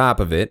over top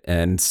of it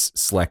and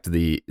select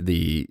the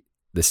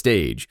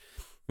stage.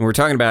 And we're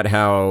talking about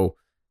how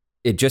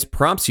it just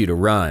prompts you to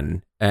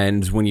run,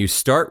 and when you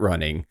start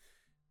running,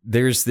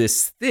 there's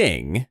this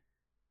thing,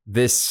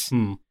 this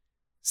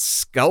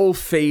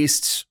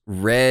skull-faced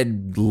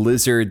red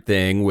lizard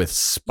thing with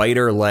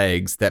spider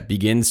legs that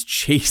begins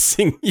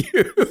chasing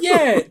you.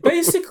 Yeah,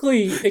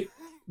 basically,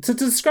 to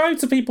describe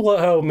to people at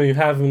home who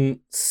haven't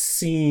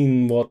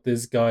seen what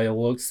this guy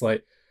looks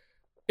like,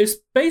 it's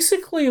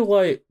basically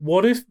like,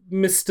 what if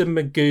Mr.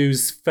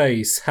 Magoo's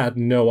face had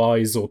no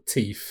eyes or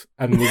teeth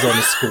and was on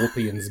a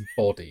scorpion's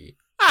body,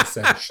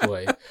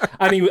 essentially,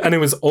 and it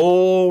was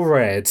all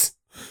red.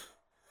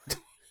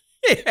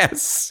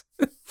 Yes.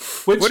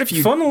 Which, what if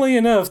funnily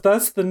enough,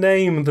 that's the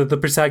name that the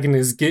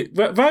protagonist get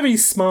very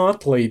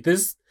smartly.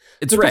 The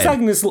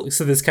protagonist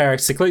looks at this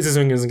character, clicks his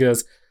fingers, and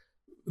goes,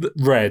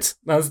 "Red.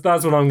 That's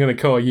what I'm going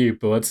to call you,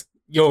 bud.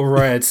 You're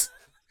red."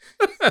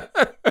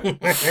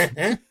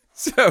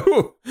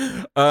 So,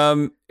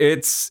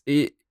 it's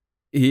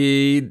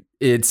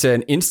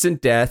an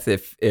instant death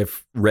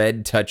if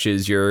red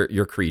touches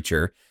your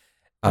creature,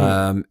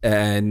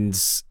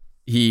 and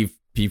he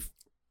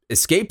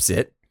escapes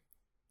it.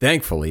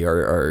 Thankfully,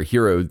 our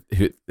hero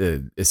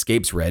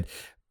escapes red,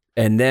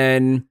 and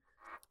then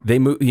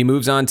he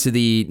moves on to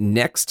the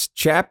next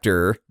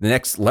chapter, the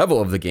next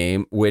level of the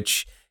game,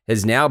 which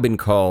has now been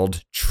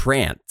called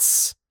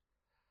Trance.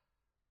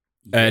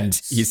 Yes.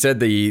 And he said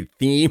the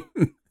theme.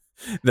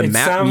 It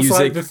map sounds music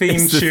like the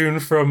theme tune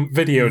from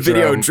Videodrome.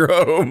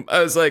 Videodrome.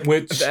 I was like,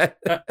 which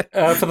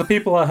for the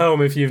people at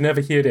home, if you've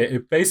never heard it,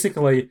 it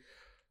basically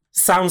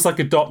sounds like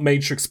a dot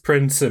matrix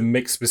printer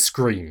mixed with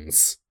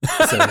screams,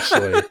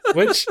 essentially.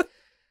 Which,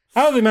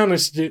 how they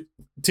managed to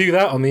do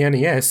that on the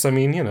NES? I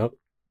mean,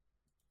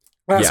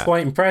 that's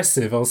quite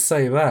impressive. I'll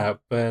say that.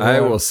 But I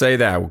will say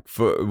that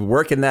for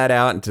working that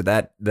out into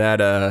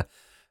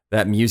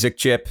that music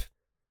chip.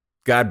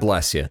 God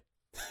bless you.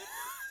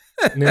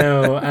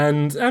 No,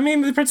 and I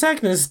mean the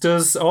protagonist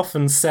does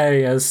often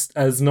say, as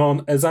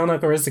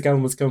Anachronistic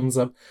Elements comes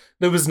up,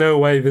 there was no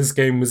way this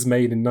game was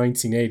made in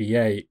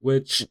 1988.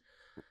 Which,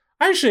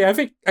 actually, I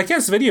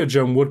guess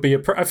Videodrome would be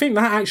I think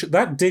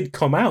that did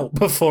come out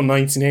before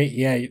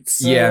 1988.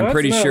 So yeah, I'm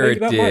pretty sure it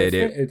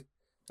did.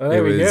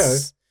 There we go.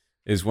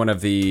 Is one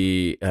of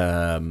the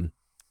I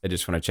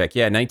just want to check.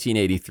 Yeah,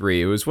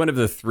 1983. It was one of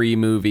the 3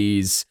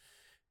 movies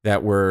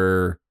that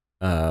were.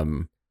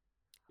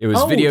 It was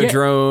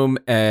Videodrome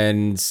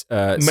and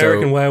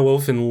American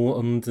Werewolf in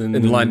London.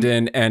 In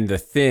London, and The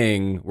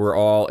Thing were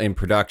all in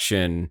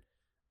production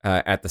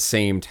at the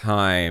same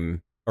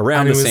time,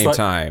 around the same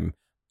time.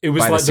 It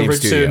was like the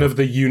return of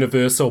the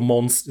Universal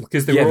Monster,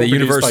 because they were all the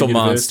Universal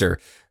Monster.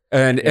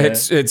 And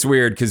it's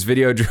weird because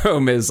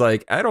Videodrome is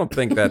like, I don't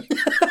think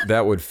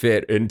that would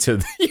fit into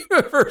the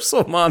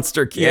Universal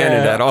Monster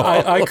canon at all.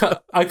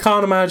 I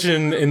can't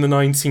imagine in the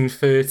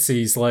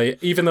 1930s,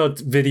 like, even though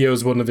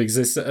videos wouldn't have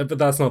existed, but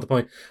that's not the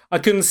point. I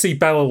couldn't see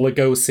Bela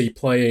Lugosi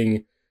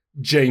playing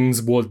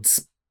James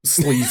Wood's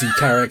sleazy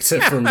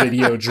character from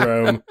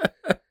Videodrome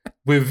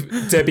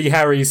with Debbie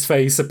Harry's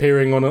face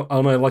appearing on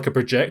a like a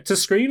projector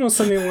screen or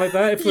something like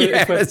that. If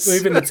we're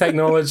moving the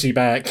technology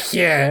back,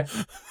 yeah.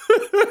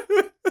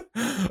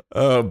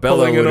 Oh,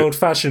 Bella pulling an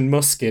old-fashioned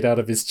musket out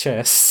of his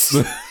chest.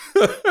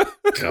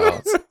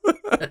 God.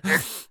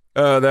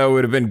 Oh, that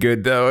would have been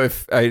good though.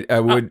 If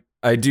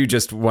I do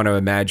just want to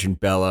imagine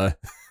Bella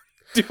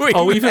doing.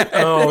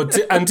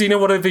 And do you know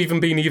what would have even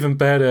been even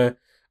better?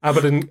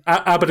 Abbott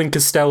and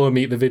Costello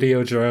meet the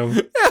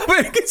Videodrome.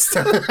 Abbott and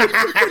Costello.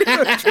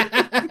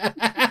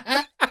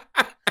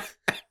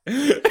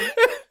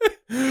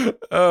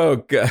 Oh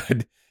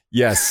God.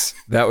 Yes,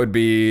 that would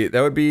be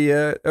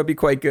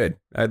quite good.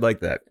 I'd like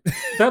that.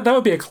 That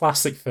would be a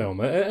classic film.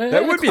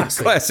 That would be a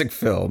classic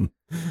film.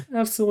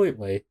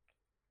 Absolutely.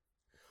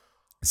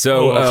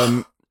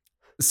 So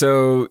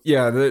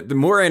yeah, the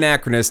more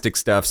anachronistic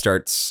stuff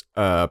starts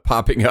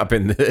popping up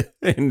in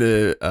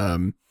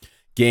the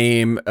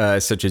game,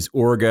 such as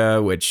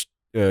Orga, which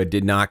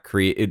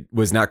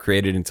was not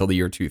created until the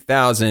year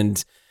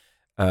 2000.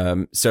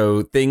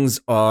 So things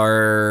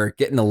are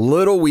getting a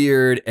little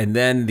weird, and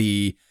then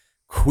the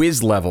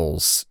quiz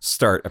levels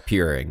start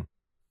appearing.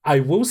 I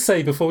will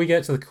say, before we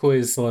get to the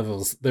quiz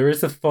levels, there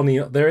is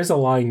a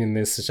line in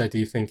this which I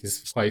do think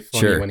is quite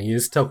funny when he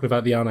is talking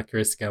about the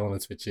anachronistic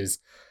elements, which is,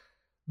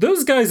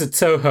 those guys at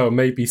Toho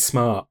may be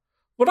smart,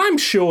 but I'm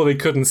sure they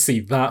couldn't see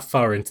that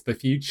far into the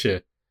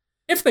future.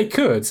 If they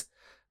could,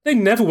 they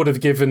never would have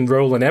given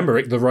Roland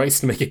Emmerich the rights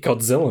to make a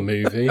Godzilla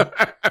movie.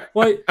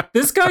 Like,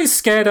 this guy's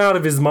scared out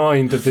of his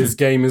mind that this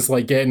game is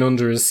like getting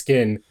under his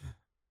skin.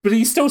 But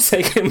he's still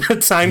taking the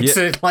time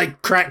to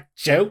like crack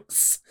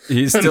jokes.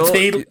 He's still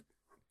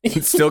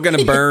going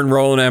to burn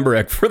Roland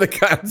Emmerich for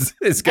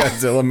his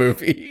Godzilla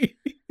movie.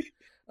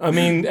 I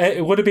mean,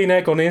 it would have been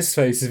egg on his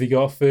face if he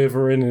got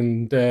further in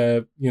and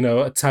a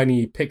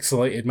tiny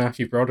pixelated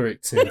Matthew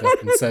Broderick turned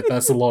up and said,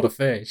 "That's a lot of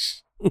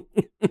fish."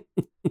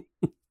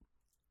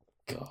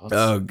 God.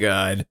 Oh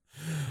God.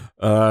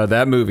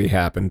 That movie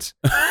happened.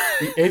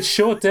 It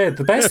sure did.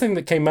 The best thing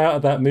that came out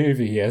of that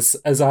movie, as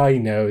I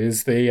know,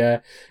 is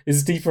the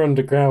is Deeper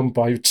Underground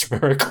by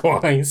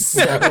Jamiroquai.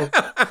 So.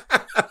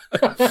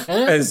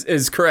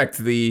 Is correct.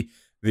 The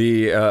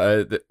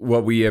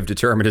what we have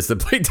determined is the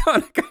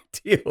Platonic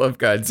ideal of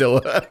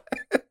Godzilla.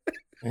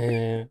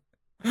 Yeah.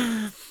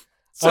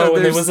 So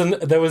and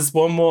there was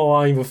one more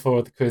line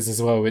before the quiz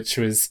as well, which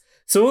was,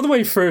 so all the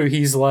way through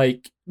he's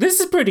like, this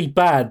is pretty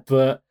bad,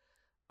 but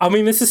I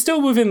mean this is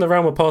still within the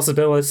realm of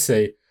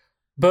possibility.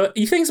 But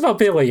he thinks about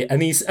Billy,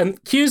 and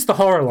here's the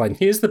horror line.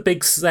 Here's the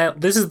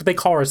this is the big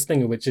horror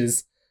stinger, which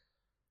is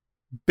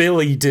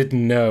Billy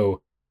didn't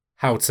know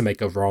how to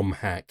make a ROM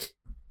hack.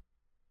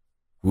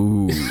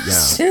 Ooh, yeah.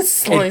 It's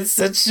just like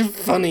such a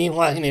funny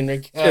line in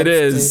regards. It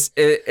is.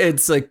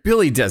 It's like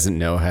Billy doesn't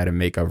know how to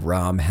make a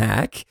ROM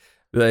hack.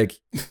 Like,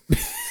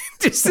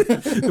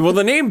 well,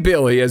 the name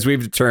Billy, as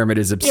we've determined,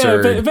 is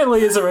absurd. Yeah,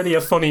 Billy is already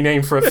a funny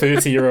name for a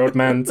 30-year-old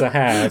man to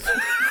have.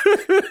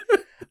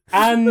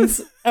 And,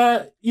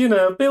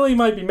 Billy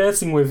might be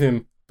messing with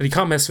him, but he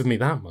can't mess with me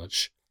that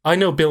much. I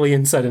know Billy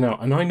inside and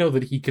out, and I know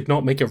that he could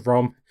not make a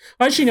ROM.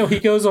 Actually, no, he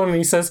goes on and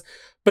he says,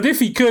 but if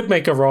he could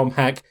make a ROM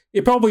hack,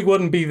 it probably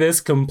wouldn't be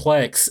this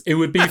complex. It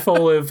would be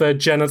full of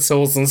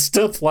genitals and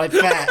stuff like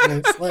that.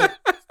 And it's like,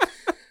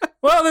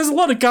 well, there's a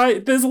lot of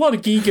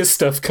Giga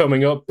stuff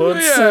coming up, but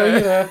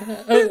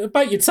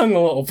bite your tongue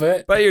a little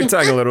bit. Bite your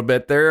tongue a little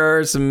bit. There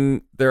are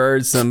some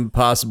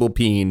possible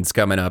peens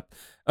coming up.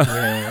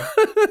 Yeah.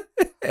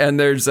 And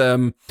there's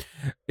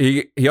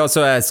he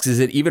also asks, is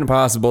it even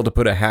possible to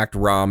put a hacked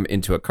ROM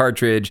into a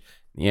cartridge?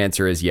 The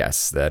answer is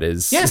yes. That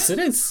is yes, it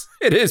is.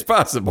 It is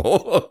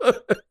possible.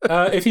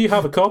 If you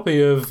have a copy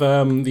of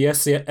the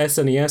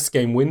SNES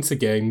game Winter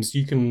Games,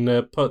 you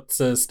can put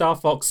Star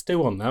Fox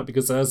 2 on that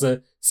because it has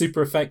a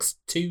Super FX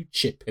 2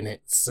 chip in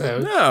it. So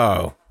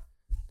no.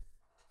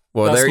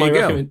 Well, there you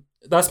go.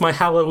 That's my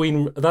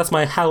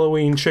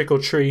Halloween trick or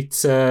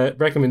treat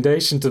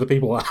recommendation to the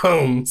people at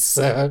home.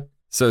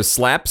 So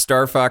slap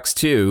Star Fox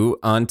 2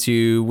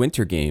 onto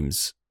Winter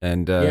Games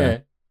and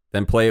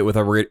then play it with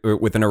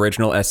an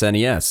original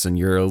SNES, and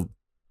you'll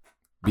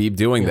be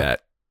doing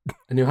that.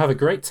 And you'll have a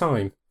great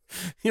time.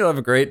 You'll have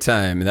a great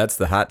time, and that's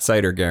the hot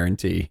cider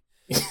guarantee.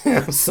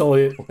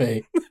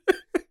 Absolutely.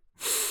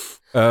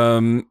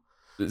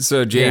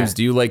 So, James,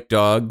 do you like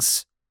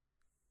dogs?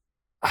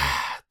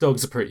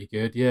 Dogs are pretty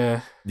good,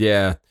 yeah.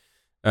 Yeah.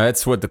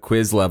 That's what the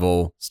quiz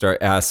level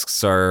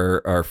asks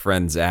our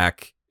friend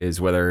Zach, is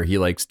whether he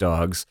likes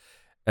dogs.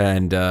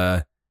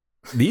 And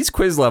these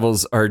quiz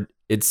levels are...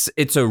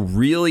 It's a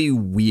really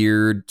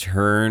weird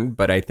turn,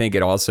 but I think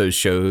it also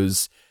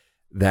shows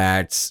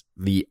that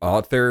the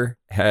author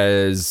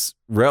has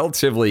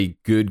relatively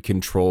good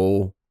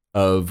control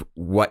of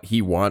what he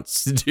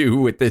wants to do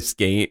with this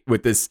game,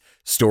 with this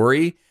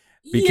story,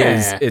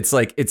 because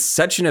it's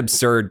such an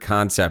absurd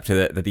concept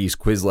that these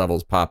quiz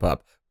levels pop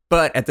up.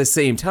 But at the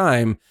same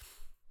time,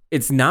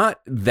 it's not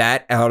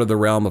that out of the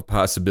realm of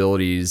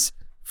possibilities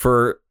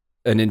for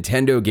a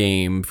Nintendo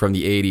game from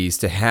the 80s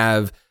to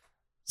have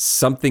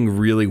something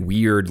really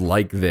weird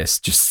like this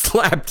just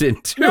slapped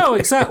into No,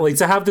 exactly.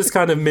 To have this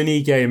kind of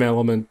mini game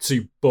element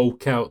to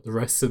bulk out the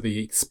rest of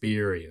the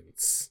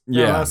experience.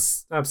 Yeah. No,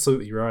 that's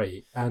absolutely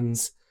right. And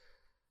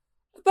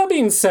that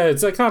being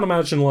said, I can't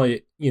imagine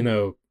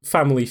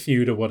Family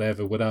Feud or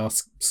whatever would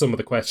ask some of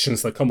the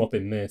questions that come up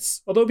in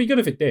this. Although it'd be good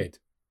if it did.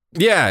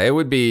 Yeah, it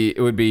would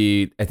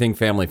be. I think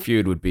Family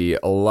Feud would be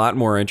a lot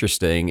more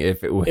interesting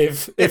if it would.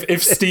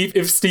 If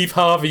Steve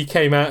Harvey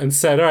came out and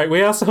said, "All right,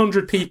 we asked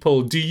 100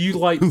 people. Do you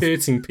like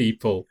hurting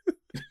people?"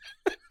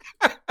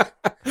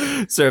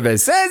 Survey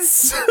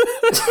says,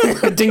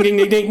 "Ding ding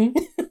ding ding."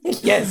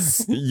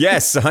 Yes.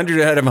 Yes, 100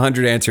 out of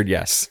 100 answered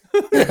yes.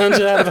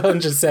 100 out of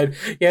 100 said,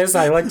 "Yes,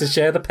 I like to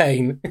share the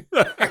pain."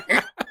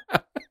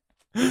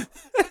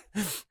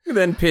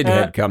 Then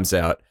Pinhead comes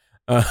out.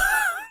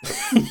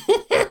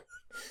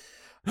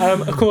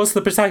 Of course,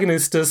 the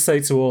protagonist does say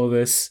to all of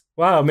this,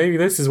 wow, maybe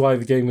this is why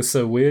the game was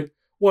so weird.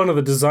 One of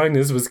the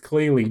designers was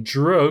clearly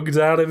drugged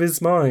out of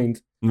his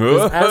mind.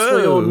 As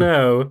we all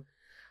know,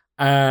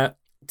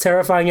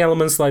 terrifying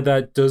elements like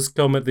that does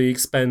come at the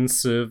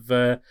expense of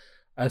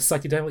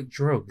psychedelic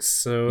drugs.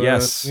 So,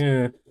 yes.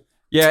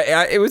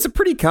 Yeah, it was a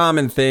pretty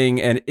common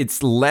thing, and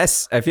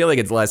I feel like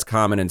it's less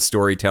common in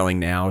storytelling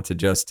now to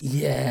just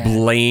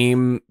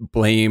blame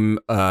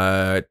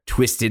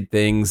twisted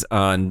things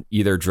on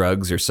either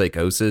drugs or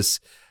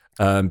psychosis.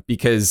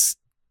 Because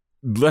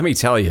let me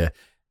tell you,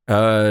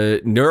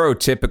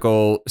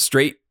 neurotypical,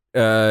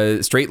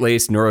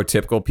 straight-laced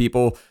neurotypical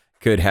people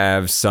could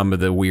have some of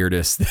the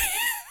weirdest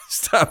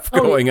stuff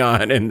going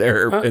on in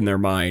their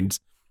minds.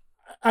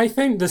 I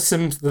think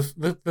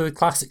the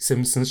classic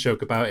Simpsons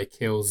joke about it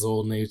kills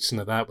all notion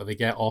of that, where they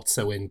get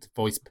Otto in to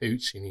voice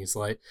Poochie, and he's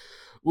like,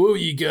 "What were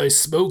you guys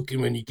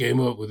smoking when you came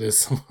up with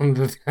this?" And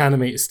the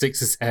animator sticks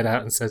his head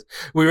out and says,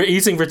 "We were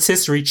eating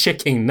rotisserie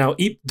chicken. Now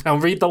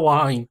read the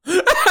line."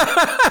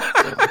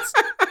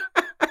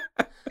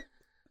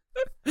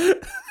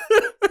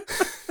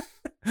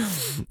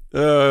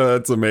 Oh,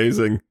 that's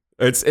amazing.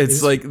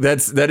 It's like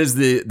that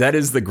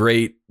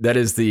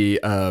is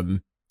the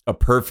a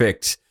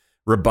perfect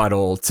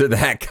rebuttal to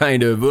that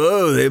kind of,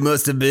 oh, they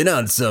must have been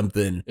on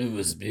something. It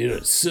was been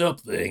on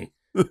something.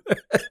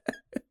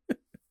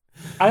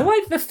 I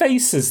like the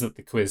faces that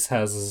the quiz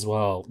has as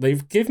well. They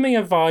give me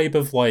a vibe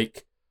of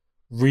like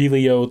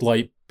really old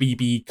like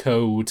BB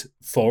code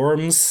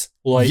forums.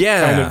 Like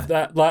kind of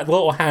that like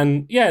little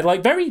hand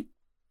like very.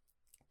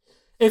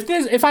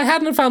 If I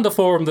hadn't found the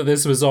forum that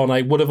this was on,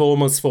 I would have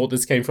almost thought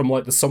this came from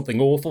like the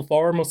Something Awful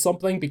forum or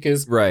something,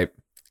 because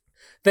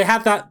they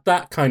had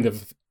that kind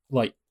of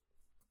like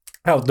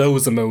how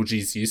those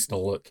emojis used to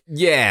look.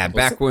 Yeah,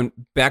 back when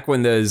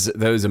those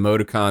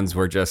emoticons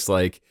were just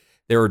like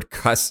they were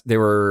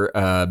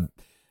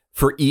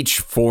for each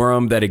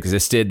forum that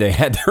existed, they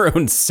had their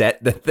own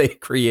set that they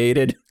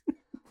created.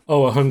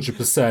 Oh,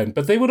 100%.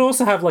 But they would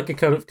also have like a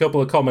couple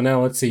of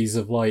commonalities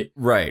of like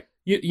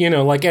you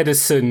know, like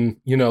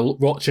Edison, you know,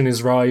 watching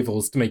his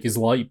rivals to make his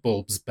light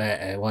bulbs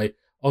better. Like,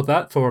 oh,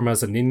 that forum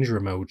has a ninja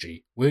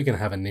emoji. We're going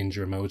to have a ninja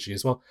emoji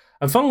as well.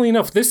 And funnily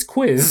enough, this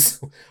quiz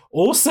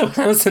also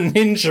has a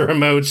ninja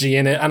emoji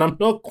in it, and I'm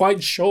not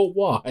quite sure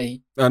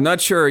why. I'm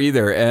not sure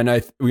either.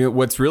 And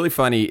what's really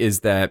funny is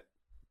that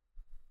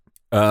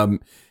the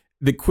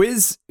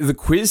quiz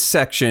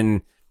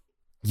section,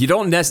 you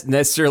don't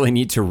necessarily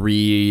need to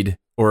read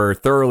or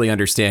thoroughly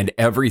understand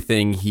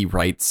everything he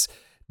writes.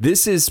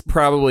 This is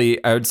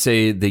probably, I would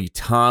say, the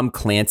Tom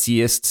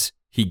Clancyest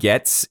he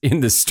gets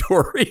in the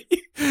story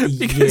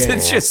because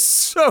it's just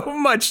so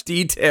much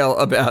detail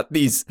about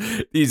these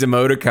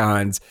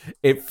emoticons.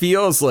 It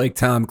feels like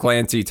Tom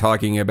Clancy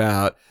talking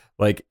about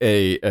like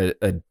a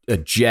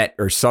jet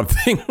or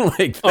something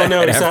like that. Oh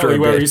no, exactly.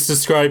 Where he's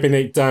describing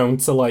it down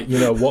to like, you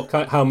know,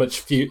 how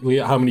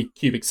many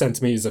cubic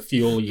centimeters of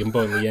fuel you can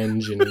put in the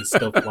engine and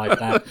stuff like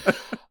that.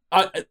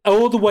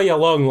 All the way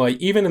along, like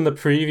even in the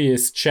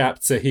previous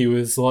chapter, he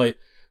was like,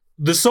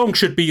 the song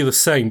should be the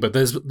same, but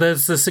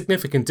there's a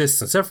significant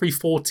distance. Every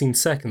 14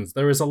 seconds,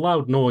 there is a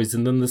loud noise,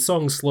 and then the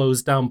song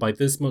slows down by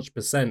this much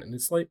percent. And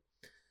it's like,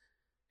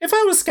 if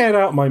I was scared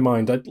out of my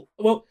mind,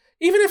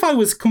 even if I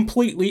was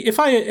completely, if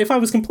I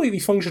was completely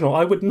functional,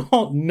 I would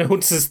not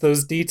notice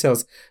those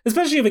details,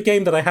 especially of a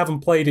game that I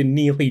haven't played in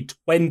nearly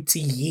 20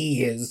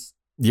 years.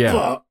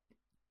 Yeah,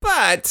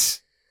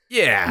 but.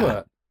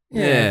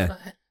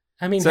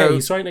 I mean, hey,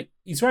 he's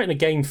writing a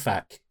game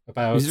fac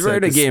about. He's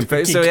writing a game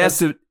fac, so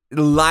a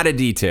lot of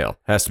detail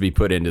has to be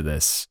put into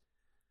this.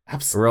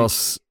 Absolutely. Or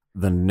else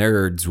the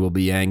nerds will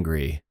be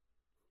angry.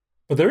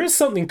 But there is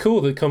something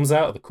cool that comes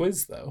out of the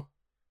quiz, though.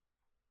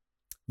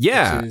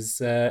 Yeah. Which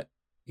is,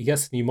 he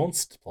gets a new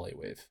monster to play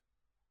with.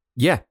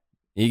 Yeah.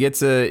 He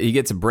gets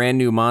a brand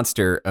new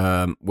monster.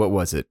 What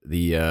was it?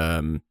 The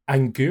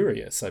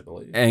Angurius, I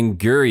believe.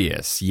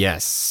 Angurius,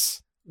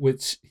 yes.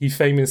 Which he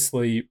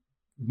famously,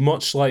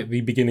 much like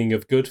the beginning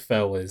of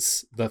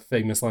Goodfellas, the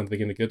famous line at the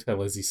beginning of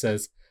Goodfellas, he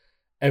says,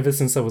 "Ever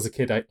since I was a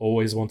kid, I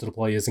always wanted to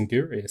play as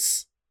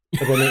Angurius."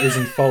 But then it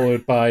isn't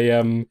followed by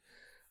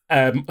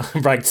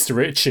Rags to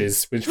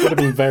Riches, which would have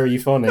been very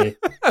funny.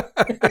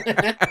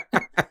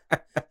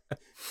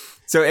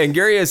 So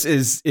Angurius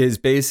is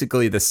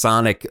basically the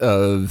Sonic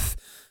of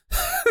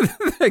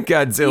the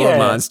Godzilla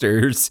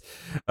monsters.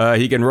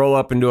 He can roll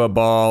up into a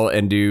ball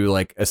and do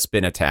like a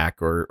spin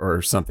attack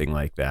or something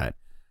like that.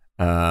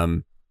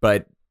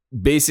 But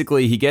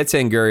basically, he gets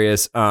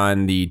Angurius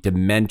on the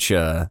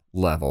dementia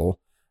level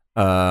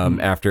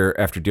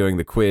after doing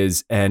the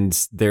quiz,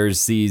 and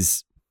there's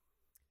these.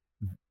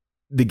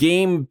 The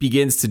game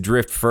begins to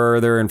drift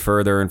further and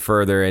further and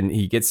further, and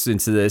he gets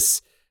into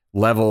this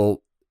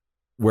level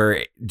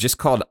where just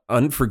called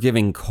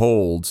Unforgiving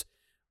Cold,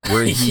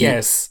 where he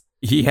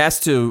he has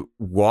to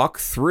walk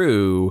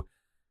through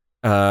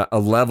a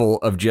level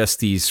of just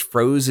these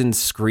frozen,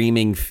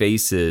 screaming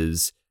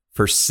faces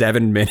for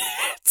 7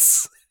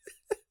 minutes.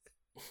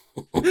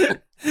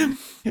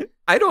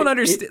 I don't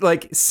understand.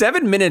 Like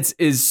 7 minutes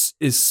is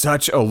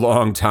such a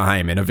long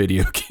time in a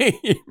video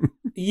game.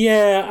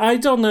 Yeah, I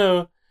don't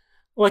know.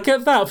 Like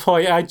at that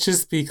point, I'd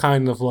just be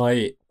kind of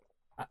like,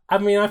 I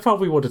mean, I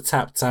probably would have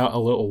tapped out a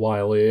little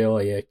while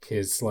earlier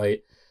because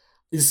like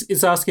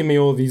it's asking me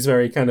all these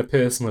very kind of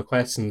personal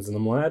questions, and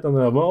I'm like, I don't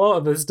know, a lot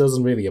of this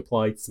doesn't really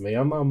apply to me.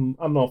 I'm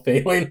not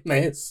feeling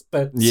this,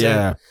 but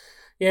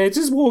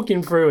just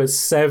walking through a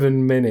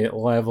 7 minute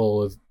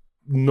level of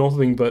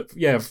nothing but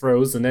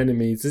frozen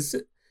enemies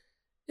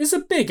is a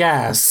big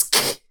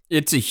ask.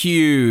 It's a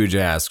huge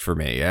ask for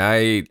me.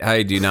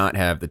 I do not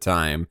have the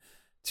time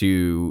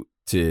to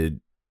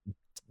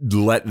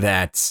let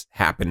that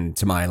happen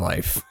to my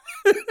life.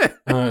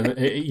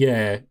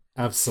 Yeah,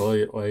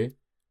 absolutely.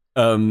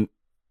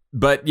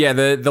 But yeah,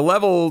 the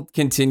level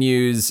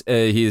continues.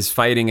 He is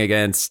fighting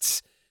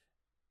against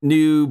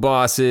new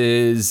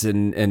bosses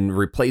and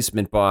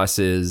replacement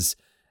bosses.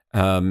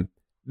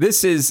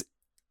 This is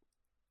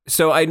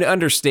so I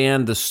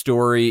understand the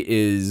story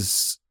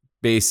is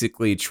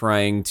basically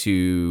trying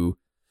to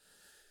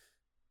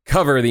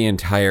cover the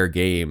entire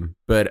game,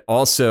 but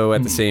also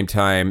at the same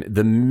time,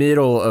 the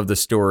middle of the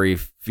story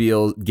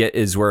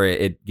is where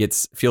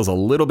it feels a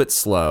little bit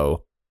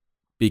slow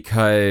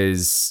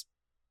because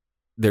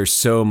there's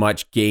so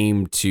much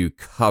game to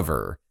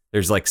cover.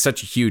 There's like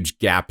such a huge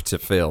gap to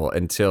fill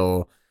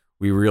until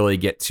we really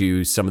get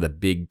to some of the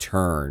big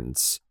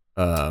turns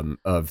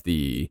of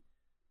the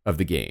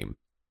game.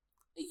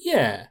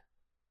 Yeah.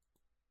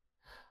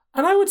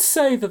 And I would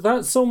say that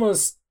that's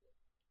almost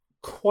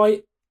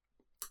quite...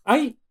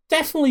 I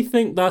definitely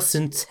think that's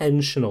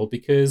intentional,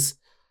 because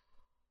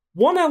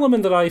one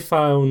element that I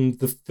found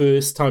the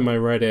first time I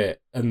read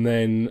it, and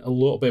then a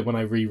little bit when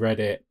I reread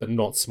it, but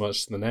not so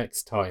much the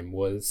next time,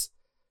 was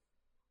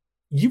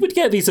you would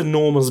get these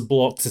enormous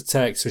blocks of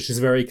text, which is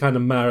very kind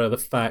of matter of the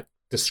fact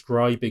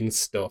describing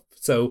stuff.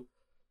 So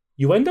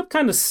you end up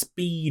kind of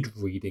speed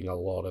reading a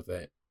lot of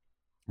it.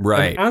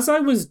 Right. And as I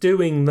was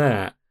doing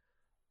that,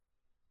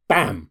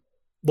 bam,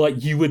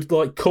 like you would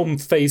like come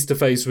face to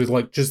face with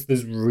like just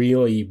this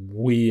really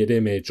weird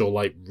image or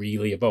like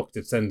really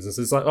evocative sentence.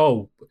 It's like,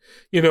 oh,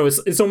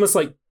 it's almost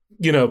like,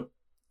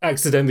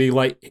 accidentally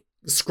like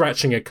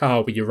scratching a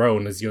car with your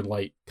own as you're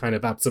like kind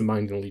of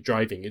absentmindedly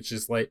driving. It's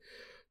just like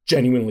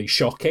genuinely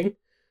shocking.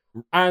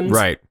 And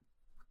right.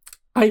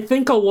 I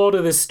think a lot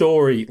of this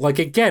story, like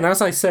again,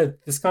 as I said,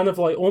 this kind of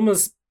like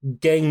almost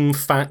game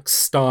facts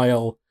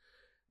style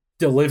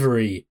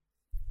delivery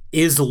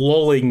is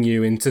lulling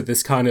you into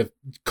this kind of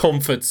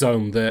comfort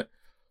zone that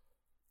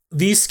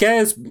these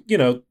scares,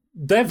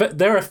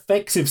 they're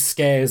effective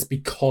scares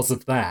because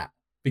of that.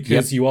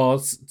 Because you are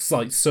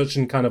like such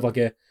in kind of like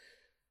a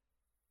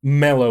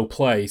mellow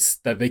place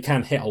that they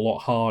can hit a lot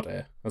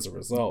harder as a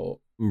result.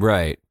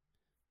 Right.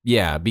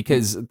 Yeah,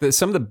 because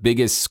some of the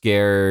biggest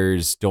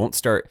scares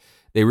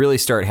they really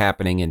start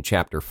happening in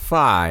chapter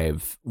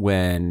 5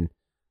 when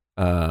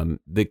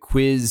the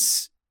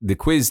quiz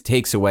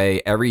takes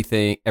away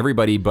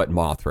everybody but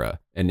Mothra,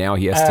 and now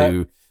he has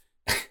to...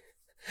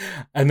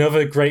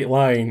 Another great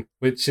line,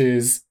 which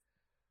is,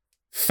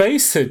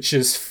 Face had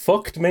just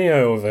fucked me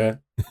over.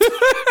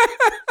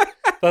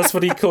 That's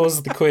what he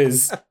calls the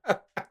quiz.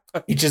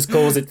 He just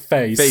calls it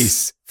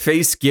Face.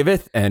 Face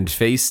giveth and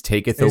Face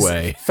taketh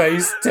away.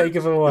 Face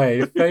taketh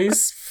away.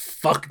 Face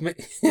fuck me.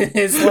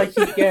 It's like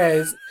he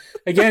cares.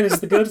 Again, it's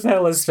the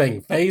Goodfellas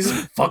thing. Face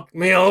fucked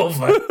me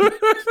over.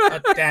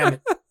 God damn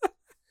it.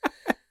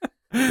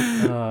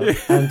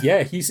 And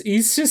yeah,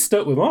 he's just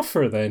stuck with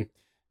Mothra then.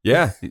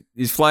 Yeah,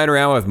 he's flying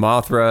around with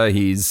Mothra.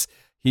 He's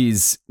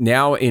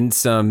now in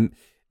some,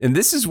 and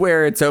this is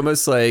where it's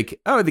almost like,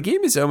 oh, the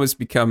game is almost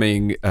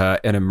becoming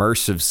an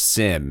immersive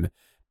sim,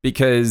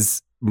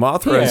 because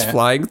Mothra is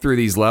flying through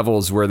these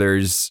levels where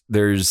there's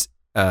very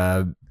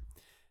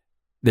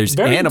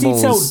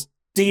animals, detailed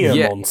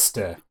deer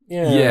monster.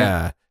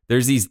 Yeah,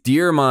 there's these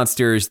deer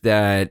monsters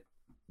that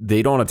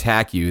they don't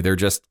attack you. They're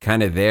just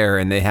kind of there,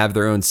 and they have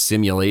their own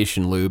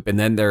simulation loop. And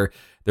then they're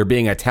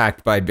being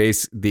attacked by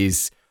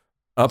these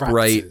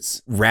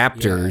upright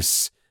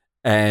raptors. Yeah.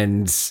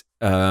 And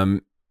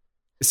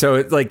so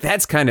it's like,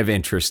 that's kind of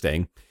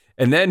interesting.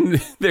 And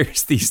then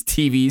there's these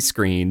TV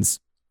screen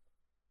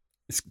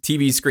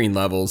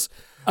levels.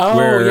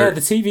 Oh yeah, the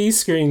TV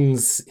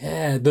screens.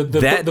 Yeah,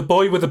 the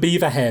boy with the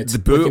beaver head. The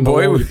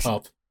boy with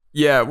lollipop.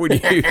 Yeah, when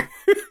you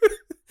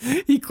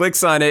he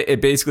clicks on it,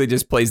 it basically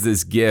just plays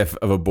this GIF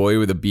of a boy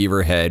with a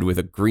beaver head with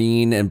a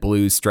green and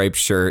blue striped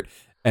shirt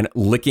and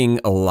licking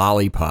a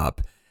lollipop,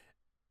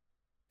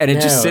 and it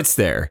just sits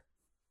there.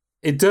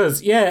 It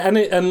does, yeah.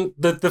 And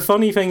the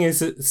funny thing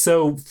is,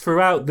 so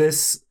throughout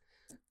this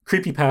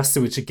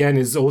creepypasta, which again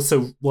is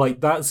also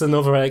like, that's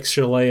another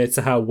extra layer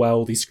to how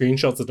well these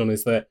screenshots are done,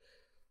 is that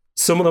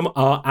some of them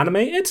are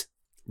animated,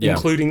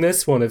 including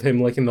this one of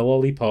him licking the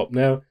lollipop.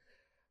 Now,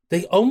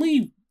 they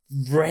only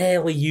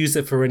rarely use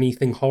it for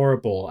anything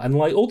horrible, and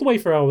like all the way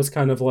through I was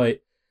kind of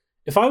like,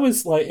 if I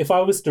was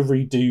to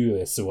redo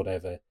this or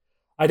whatever,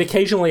 I'd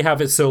occasionally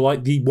have it so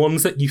like the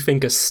ones that you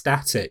think are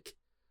static,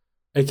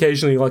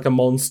 occasionally like a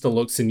monster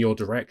looks in your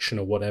direction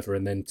or whatever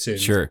and then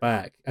turns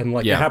back, and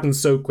like it happens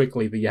so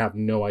quickly that you have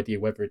no idea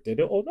whether it did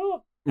it or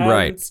not. And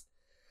right,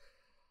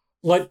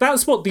 like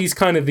that's what these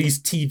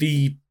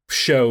TV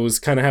shows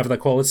kind of have the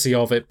quality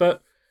of it.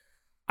 But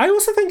I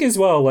also think as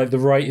well, like the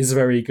writer is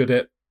very good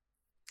at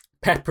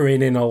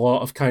peppering in a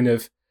lot of kind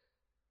of,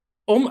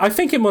 I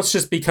think it must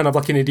just be kind of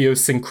like an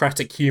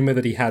idiosyncratic humor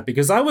that he had,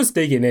 because I was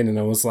digging in and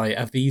I was like,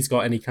 have these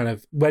got any kind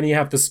of, when you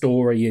have the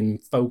story in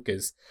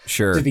focus,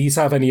 do these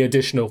have any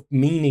additional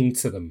meaning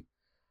to them?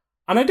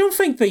 And I don't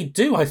think they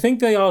do. I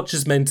think they are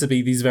just meant to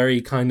be these very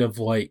kind of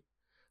like,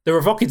 they're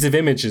evocative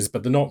images,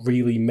 but they're not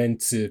really meant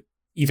to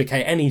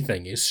evocate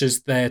anything. It's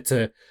just there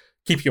to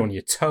keep you on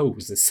your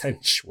toes,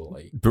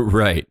 essentially.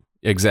 Right,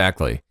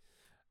 exactly.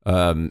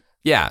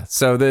 Yeah,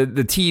 so the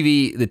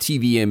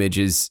TV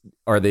images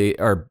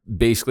are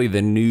basically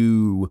the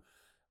new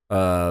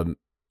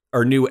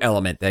new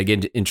element that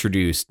get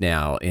introduced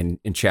now in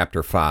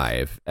chapter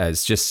 5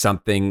 as just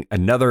something,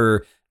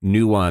 another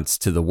nuance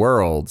to the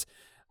world.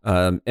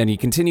 And he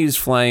continues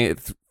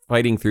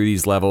fighting through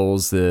these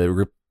levels.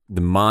 The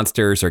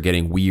monsters are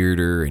getting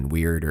weirder and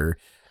weirder.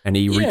 And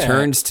he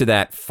returns to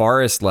that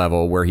forest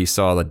level where he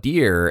saw the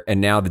deer, and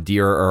now the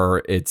deer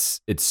are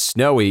it's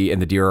snowy and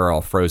the deer are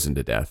all frozen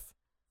to death.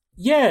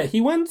 Yeah,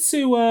 he went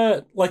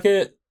to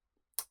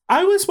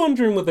I was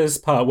wondering with this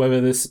part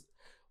whether this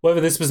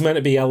was meant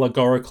to be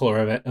allegorical or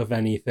of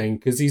anything,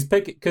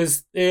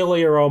 because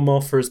earlier on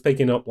Mothra is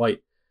picking up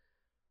like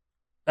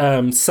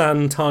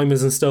sand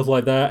timers and stuff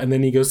like that, and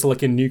then he goes to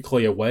like a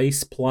nuclear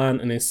waste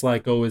plant, and it's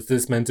like, oh, is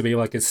this meant to be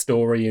like a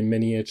story in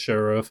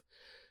miniature of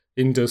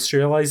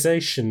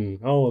industrialization?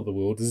 Oh, the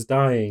world is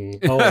dying.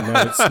 Oh no,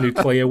 it's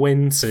nuclear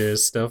winter,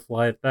 stuff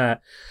like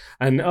that.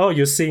 And oh,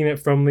 you're seeing it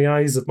from the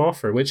eyes of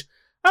Mothra, which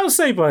I'll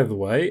say, by the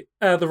way,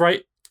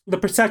 the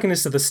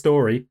protagonist of the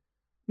story,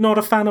 not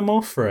a fan of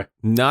Mothra.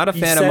 Not a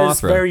fan of Mothra. He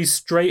says Mothra. very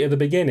straight at the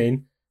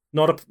beginning,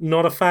 not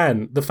a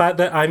fan. The fact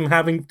that I'm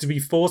having to be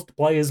forced to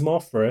play as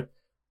Mothra,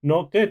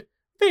 not good.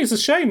 I think it's a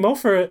shame.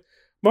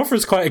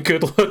 Mothra's quite a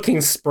good-looking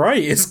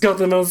sprite. It's got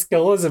the most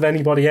colours of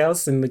anybody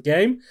else in the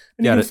game,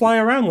 and you can fly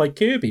around like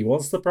Kirby.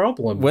 What's the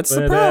problem? What's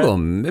the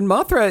problem? And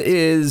Mothra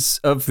is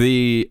of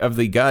the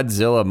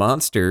Godzilla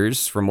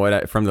monsters. From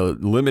the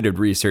limited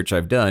research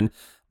I've done,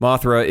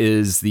 Mothra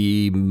is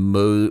the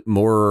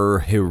more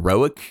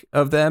heroic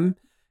of them.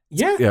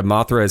 Yeah,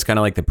 Mothra is kind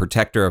of like the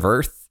protector of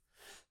Earth.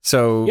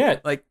 So,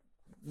 like,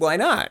 why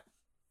not?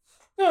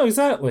 No,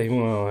 exactly.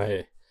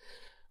 Well,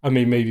 I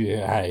mean, maybe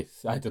I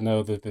don't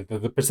know.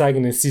 The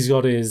protagonist, he's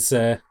got his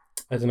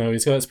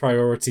he's got his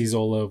priorities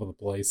all over the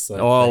place.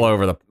 All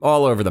over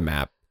the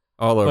map.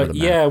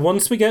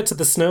 Once we get to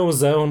the snow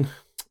zone,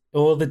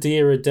 all the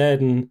deer are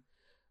dead, and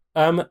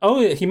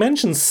he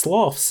mentions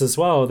sloths as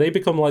well. They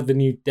become like the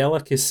new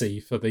delicacy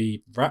for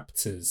the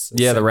raptors.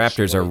 Yeah, the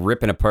raptors are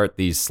ripping apart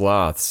these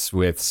sloths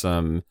with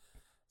some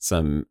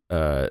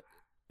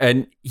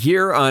and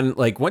here on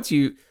like when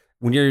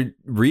you're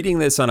reading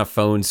this on a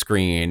phone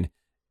screen,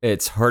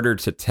 it's harder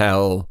to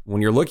tell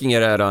when you're looking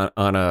at it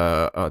on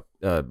a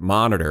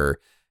monitor.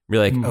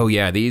 You're like, oh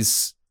yeah,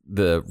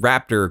 the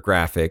raptor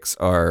graphics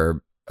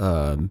are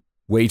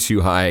way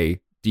too high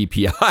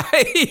DPI.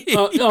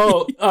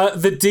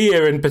 The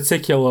deer in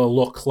particular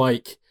look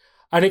like,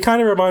 and it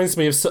kind of reminds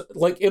me of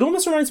it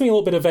almost reminds me a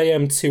little bit of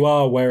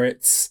AM2R, where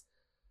it's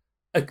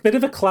a bit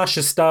of a clash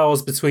of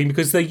styles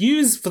because they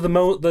use for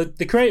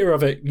the creator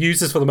of it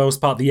uses for the most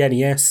part the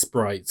NES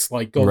sprites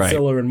like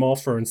Godzilla and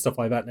Mothra and stuff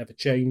like that, never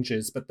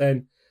changes. But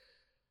then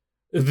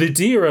the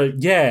deer are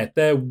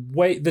they're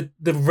way the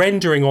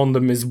rendering on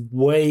them is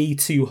way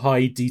too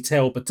high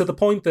detail, but to the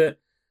point that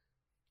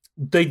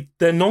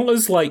they're not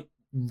as like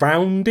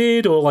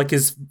rounded or like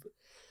as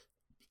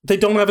they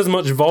don't have as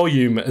much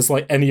volume as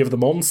like any of the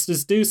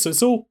monsters do.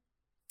 So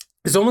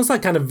it's almost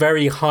like kind of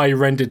very high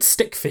rendered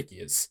stick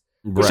figures.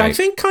 Which I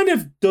think kind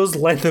of does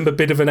lend them a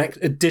bit of an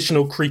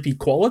additional creepy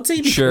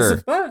quality because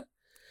of that.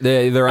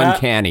 They're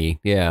uncanny,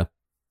 yeah.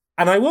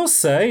 And I will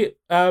say,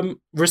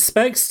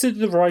 respects to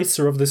the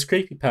writer of this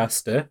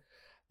creepypasta,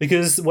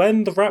 because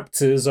when the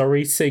raptors are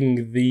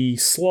eating the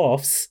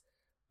sloths,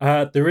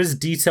 there is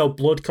detailed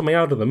blood coming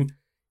out of them.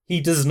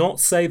 He does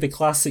not say the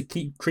classic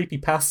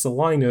creepypasta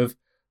line of,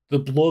 the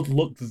blood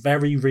looked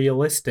very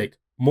realistic.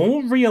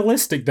 More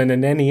realistic than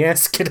an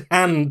NES could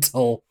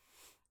handle.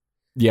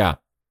 Yeah.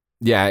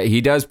 Yeah, he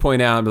does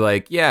point out,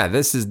 like,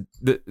 this is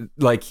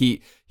like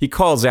he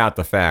calls out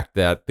the fact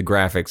that the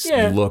graphics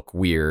look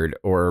weird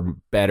or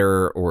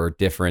better or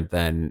different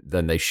than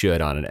they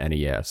should on an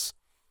NES.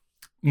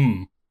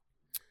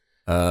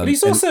 But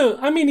he's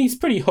also, he's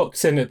pretty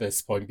hooked in at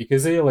this point,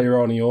 because earlier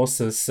on he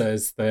also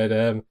says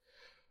that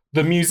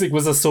the music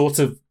was a sort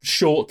of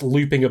short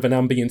looping of an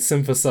ambient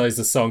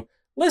synthesizer song.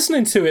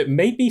 Listening to it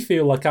made me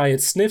feel like I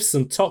had sniffed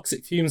some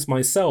toxic fumes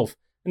myself,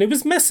 and it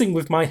was messing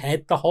with my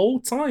head the whole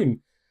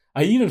time.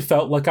 I even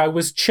felt like I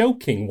was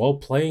choking while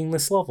playing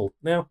this level.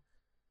 Now,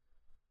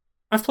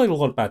 I've played a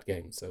lot of bad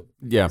games over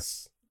the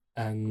years,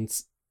 and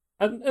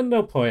at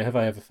no point have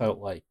I ever felt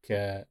like,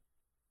 I've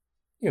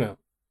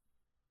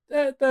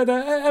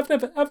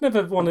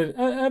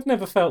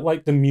never felt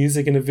like the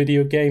music in a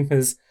video game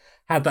has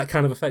had that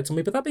kind of effect on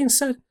me. But that being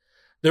said,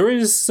 there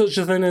is such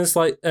a thing as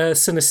like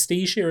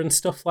synesthesia and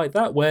stuff like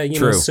that, where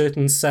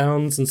certain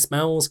sounds and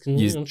smells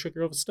can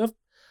trigger other stuff,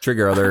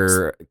 trigger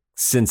other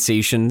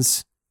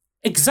sensations.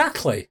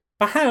 Exactly.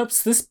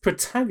 Perhaps this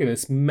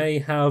protagonist may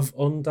have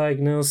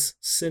undiagnosed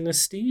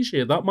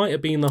synesthesia. That might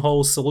have been the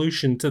whole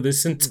solution to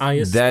this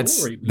entire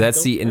story.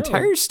 That's the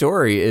entire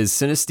story is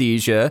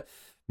synesthesia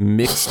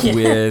mixed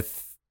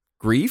with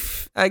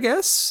grief, I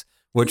guess,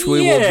 which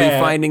we will be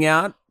finding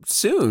out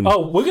soon.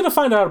 Oh, we're going to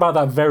find out about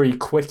that very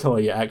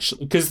quickly,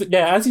 actually. Because,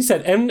 as you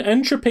said,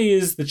 Entropy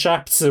is the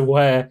chapter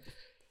where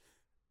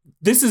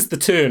this is the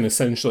turn,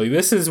 essentially.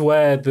 This is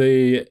where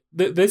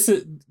this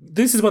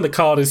is when the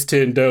card is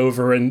turned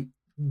over and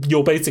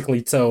you're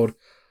basically told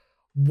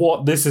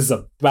what this is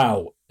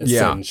about,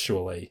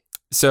 essentially.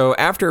 So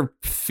after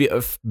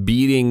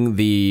beating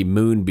the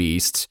Moon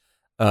Beast,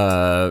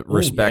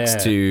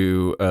 respects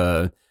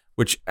to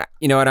which,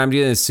 you know what, I'm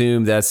going to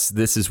assume this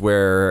is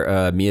where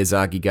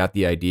Miyazaki got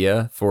the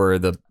idea for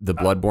the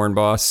Bloodborne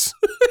boss.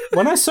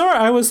 when I saw it,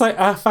 I was like,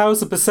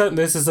 1,000%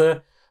 this is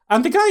a...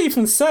 And the guy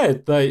even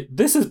said, like,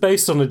 this is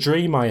based on a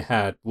dream I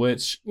had,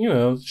 which, you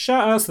know,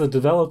 shout out to the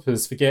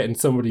developers for getting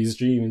somebody's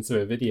dream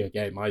into a video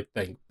game, I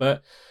think.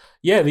 But,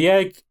 yeah, the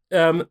egg,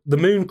 the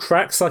moon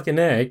cracks like an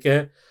egg,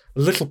 a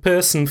little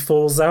person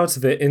falls out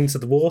of it into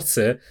the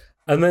water,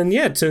 and then,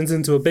 yeah, it turns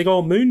into a big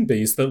old moon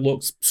beast that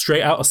looks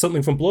straight out of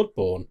something from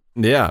Bloodborne.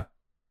 Yeah.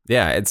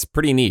 Yeah, it's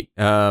pretty neat.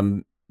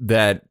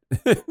 That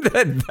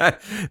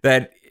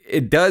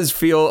it does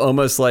feel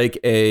almost like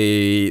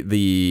a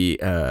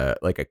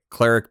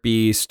cleric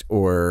beast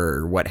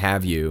or what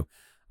have you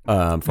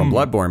from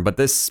Bloodborne, but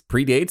this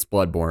predates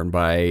Bloodborne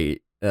by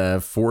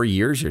 4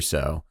 years or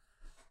so.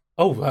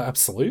 Oh,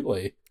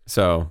 absolutely.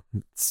 So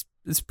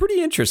it's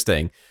pretty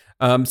interesting.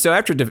 So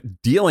after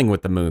dealing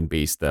with the moon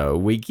beast, though,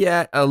 we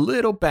get a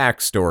little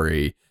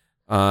backstory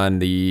on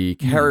the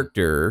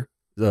character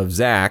of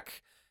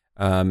Zack.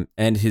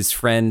 And his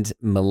friend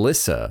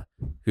Melissa,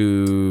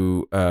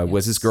 who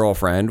was his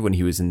girlfriend when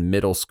he was in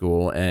middle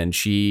school, and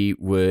she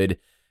would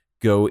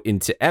go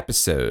into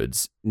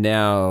episodes.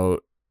 Now,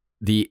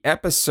 the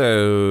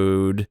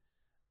episodes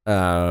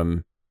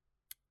that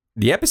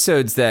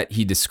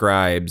he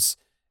describes,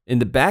 in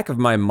the back of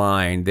my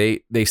mind,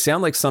 they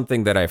sound like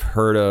something that I've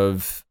heard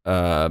of.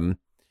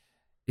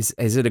 Is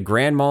it a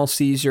grand mal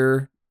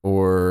seizure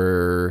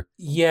or?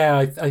 Yeah,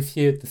 I've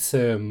heard the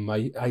term.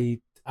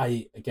 I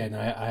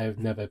have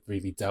never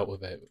really dealt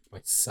with it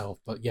myself,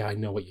 but yeah, I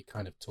know what you're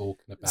kind of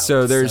talking about.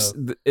 So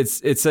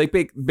it's like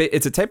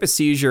it's a type of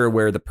seizure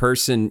where the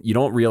person, you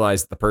don't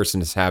realize that the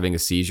person is having a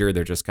seizure.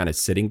 They're just kind of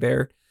sitting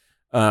there.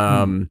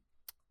 But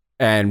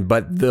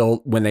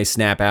when they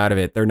snap out of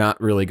it, they're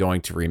not really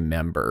going to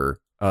remember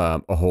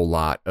a whole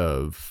lot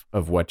of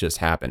what just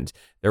happened.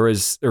 There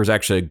was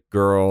actually a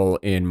girl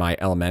in my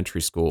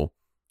elementary school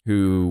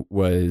who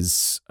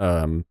was,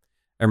 I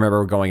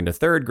remember going into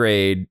third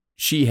grade.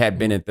 She had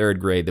been in third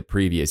grade the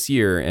previous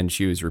year, and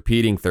she was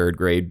repeating third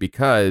grade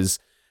because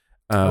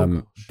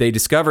they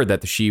discovered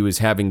that she was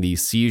having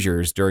these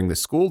seizures during the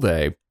school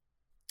day.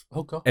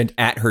 Oh, God. And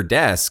at her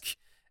desk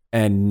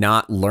and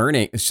not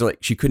learning.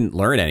 She couldn't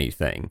learn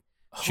anything.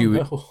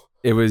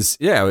 It's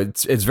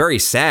very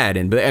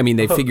sad. But I mean,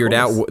 they figured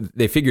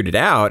it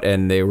out,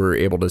 and they were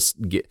able to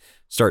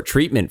start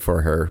treatment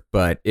for her.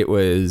 But it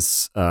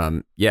was,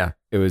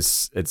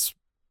 it's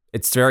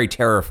very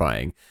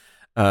terrifying.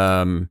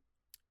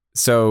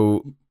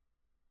 So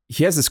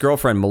he has this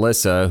girlfriend,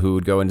 Melissa, who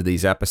would go into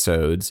these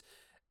episodes,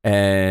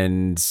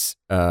 and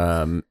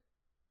during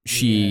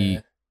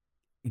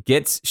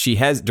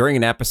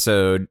an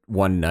episode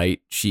one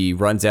night, she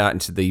runs out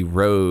into the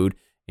road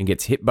and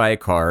gets hit by a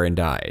car and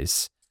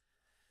dies.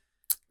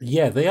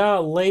 Yeah, they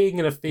are laying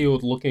in a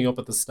field looking up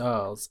at the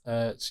stars.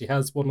 She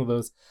has one of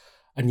those,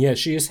 and yeah,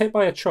 she is hit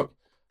by a truck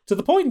to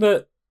the point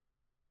that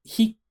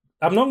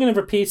I'm not going to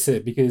repeat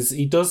it because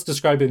he does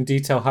describe in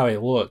detail how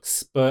it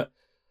looks, but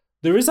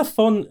there is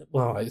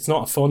it's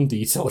not a fun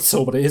detail at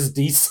all, but it is a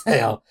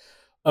detail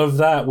of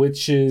that,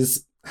 which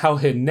is how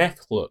her neck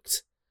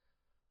looked,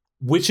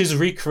 which is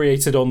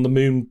recreated on the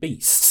Moon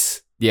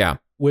Beast. Yeah.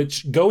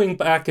 Which, going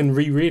back and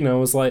rereading, I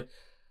was like,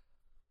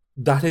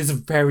 that is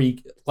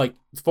very, like,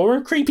 for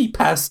a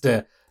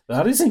creepypasta,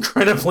 that is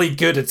incredibly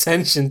good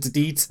attention to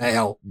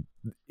detail.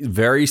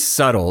 Very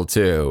subtle,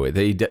 too.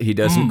 He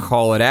doesn't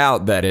call it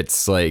out that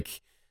it's,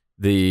 like,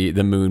 the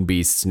Moon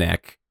Beast's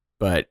neck.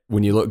 But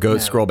when you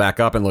scroll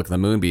back up and look at the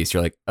Moon Beast,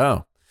 you're like,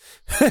 oh.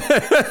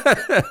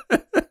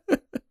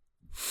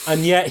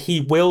 And yet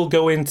he will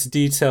go into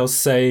details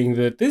saying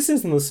that this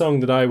isn't the song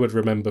that I would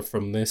remember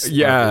from this.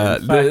 Yeah.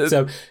 In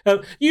fact,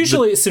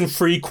 usually it's in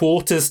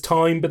 3/4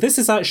 time, but this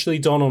is actually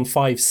done on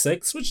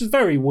 5/6, which is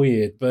very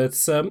weird.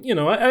 But,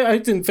 I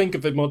didn't think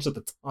of it much at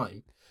the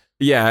time.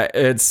 Yeah,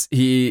 it's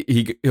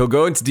he'll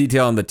go into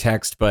detail on the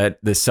text, but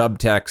the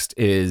subtext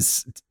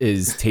is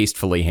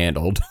tastefully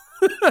handled.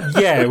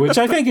 Yeah, which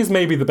I think is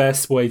maybe the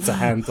best way to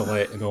handle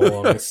it, in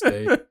all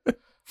honesty.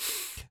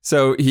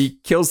 So he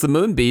kills the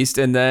Moon Beast,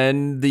 and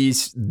then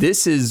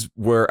this is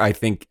where I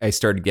think I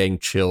started getting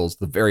chills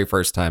the very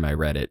first time I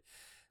read it.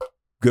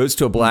 Goes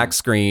to a black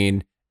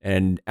screen,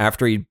 and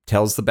after he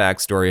tells the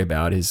backstory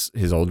about his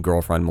old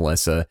girlfriend,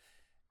 Melissa,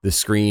 the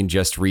screen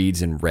just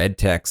reads in red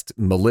text,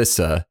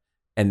 Melissa,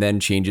 and then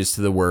changes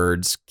to the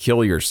words,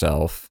 kill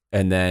yourself,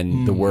 and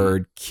then the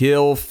word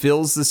kill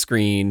fills the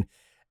screen.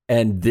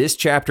 And this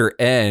chapter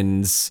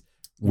ends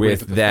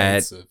with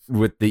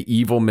the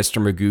evil Mr.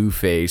 Magoo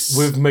face.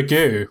 With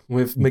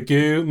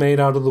Magoo made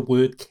out of the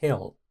word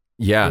kill.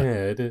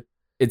 Yeah.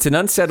 It's an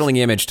unsettling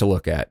image to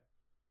look at.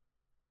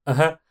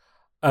 Uh-huh.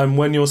 And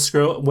when you're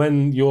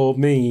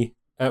me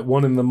at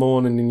 1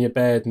 a.m. in your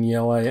bed and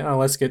you're like, oh,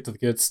 let's get to the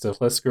good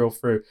stuff. Let's scroll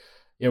through.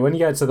 Yeah, when you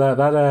get to that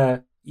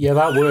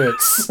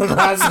works.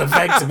 That's an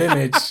effective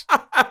image.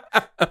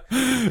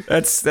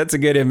 That's a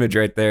good image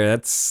right there.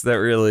 That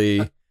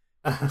really...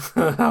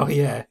 oh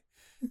yeah,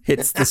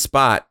 hits the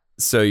spot.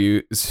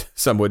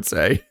 Some would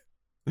say.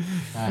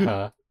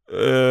 Uh-huh.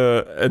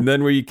 And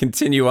then we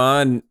continue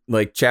on.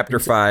 Like chapter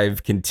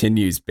 5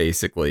 continues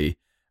basically,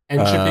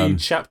 Entropy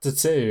Chapter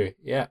 2.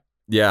 Yeah.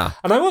 Yeah.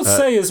 And I will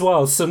say as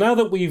well, so now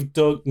that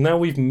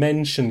we've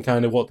mentioned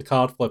kind of what the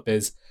card flip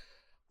is,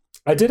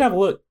 I did have a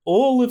look.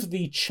 All of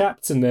the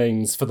chapter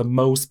names, for the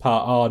most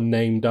part, are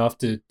named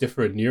after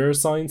different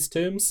neuroscience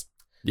terms.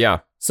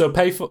 Yeah. So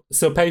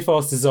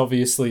Paphos is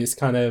obviously is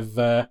kind of.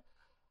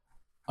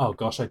 Oh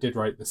gosh, I did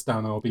write this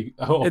down. I'll be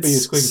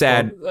as quick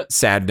as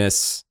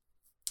sadness.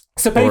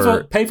 So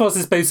Paphos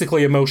is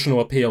basically emotional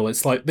appeal.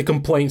 It's like the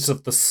complaints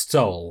of the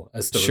soul,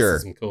 as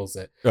Stoicism calls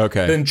it.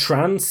 Okay. Then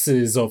trance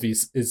is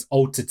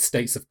altered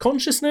states of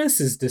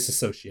consciousness, is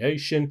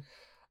disassociation.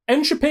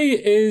 Entropy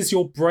is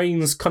your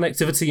brain's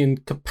connectivity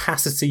and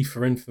capacity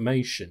for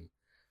information.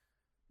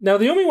 Now,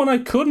 the only one I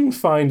couldn't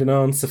find an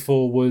answer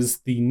for was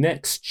the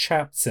next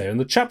chapter. And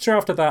the chapter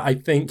after that, I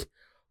think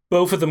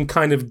both of them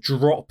kind of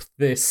drop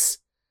this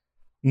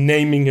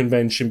naming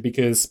convention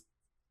because,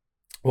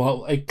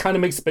 well, it kind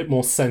of makes a bit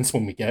more sense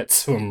when we get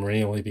to them,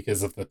 really,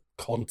 because of the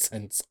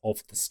contents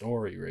of the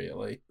story,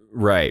 really.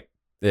 Right.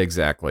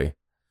 Exactly.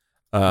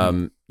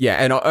 Yeah,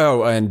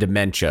 and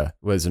dementia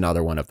was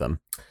another one of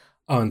them.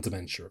 And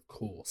dementia, of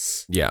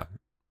course. Yeah,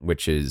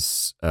 which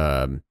is,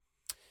 well,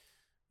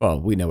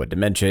 we know what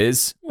dementia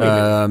is.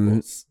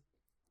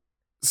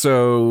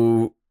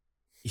 So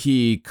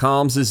he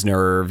calms his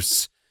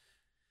nerves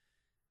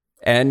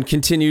and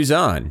continues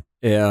on.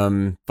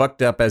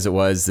 Fucked up as it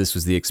was, this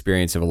was the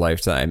experience of a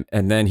lifetime.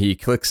 And then he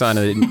clicks on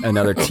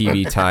another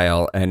TV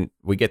tile, and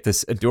we get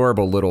this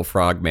adorable little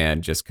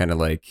frogman just kind of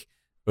like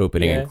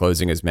opening and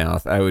closing his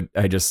mouth.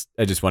 I just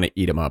want to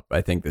eat him up.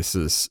 I think this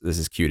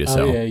is cute as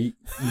hell. Oh yeah, he's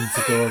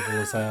adorable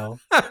as hell.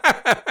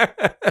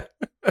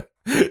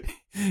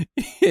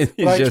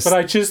 But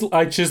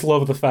I just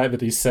love the fact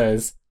that he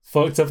says,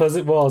 "Fucked up as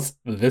it was,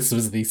 this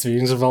was the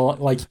experience of a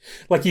like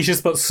he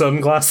just put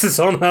sunglasses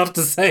on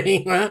after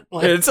saying that."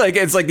 Like,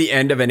 it's like the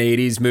end of an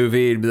 80s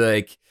movie. It'd be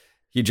like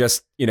he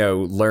just he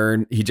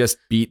just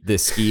beat the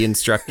ski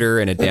instructor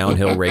in a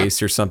downhill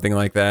race or something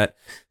like that.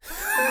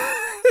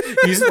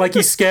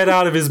 He's scared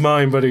out of his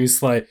mind, but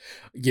he's like,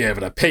 yeah,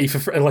 but I pay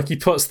for like he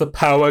puts the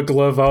power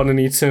glove on and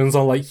he turns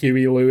on like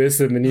Huey Lewis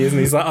in the news, and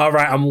he's like, all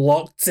right, I'm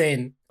locked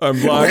in.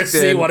 Let's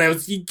see what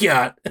else you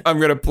got. I'm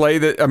gonna play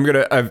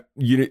that.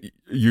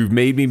 You've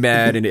made me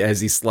mad, and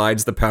as he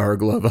slides the power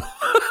glove on.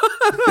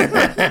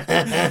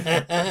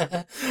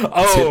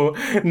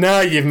 Oh,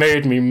 now you've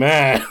made me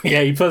mad.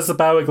 Yeah, he puts the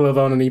power glove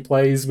on and he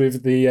plays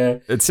with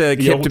the. It's like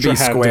Hip to Be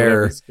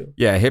Square.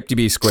 Yeah, Hip to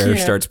Be Square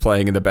starts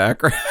playing in the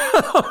background.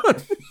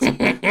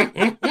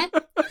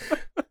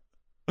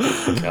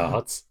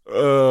 God.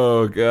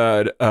 Oh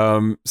God.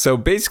 So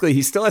basically,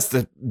 he still has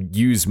to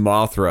use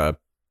Mothra,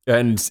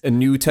 and a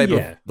new type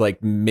of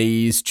like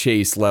maze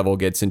chase level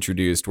gets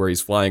introduced where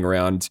he's flying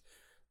around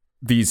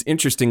these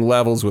interesting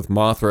levels with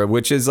Mothra,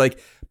 which is like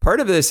part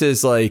of this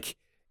is like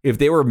if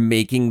they were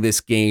making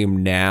this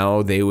game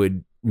now, they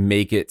would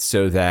make it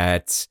so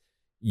that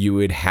you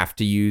would have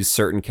to use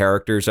certain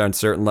characters on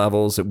certain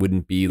levels. It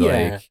wouldn't be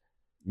like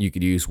you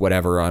could use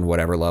whatever on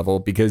whatever level,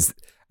 because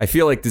I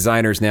feel like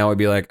designers now would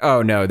be like,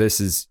 oh no, this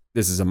is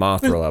a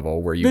Mothra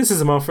level where you. This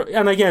is a Mothra,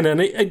 and again,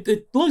 and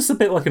it looks a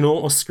bit like an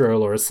auto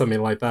scroller or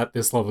something like that.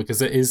 This level,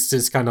 because it is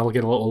just kind of like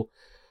a little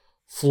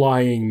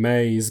flying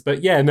maze.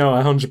 But yeah, no,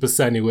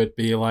 100% it would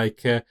be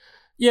like,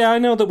 yeah, I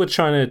know that we're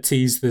trying to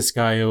tease this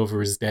guy over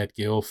his dead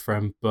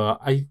girlfriend, but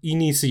he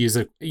needs to use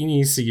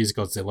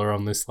Godzilla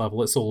on this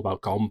level. It's all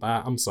about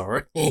combat. I'm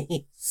sorry.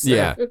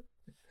 Yeah.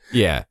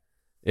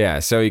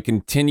 So he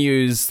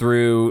continues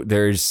through.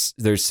 There's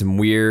some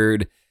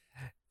weird,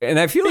 and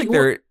I feel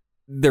like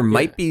there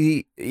might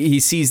be.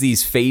 He sees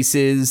these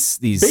faces,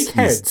 these big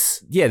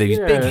heads. These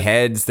big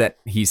heads that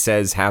he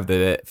says have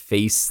the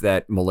face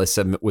that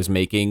Melissa was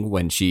making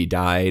when she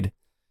died.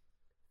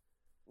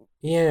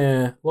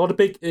 Yeah, a lot of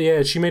big.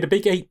 Yeah, she made a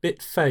big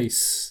 8-bit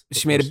face.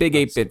 She made a big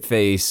 8-bit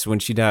face when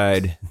she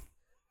died.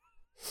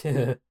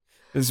 Yeah, it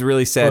was a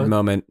really sad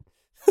moment.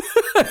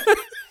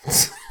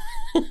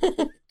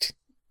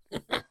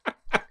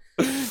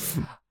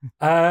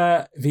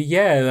 And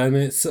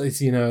it's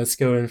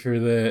going through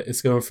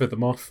the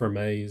Mothra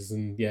maze,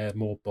 and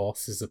more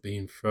bosses are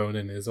being thrown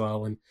in as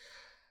well, and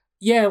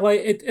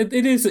like it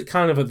is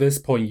kind of at this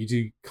point you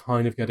do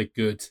kind of get a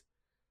good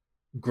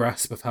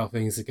grasp of how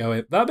things are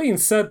going. That being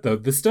said, though,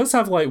 this does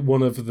have like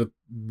one of the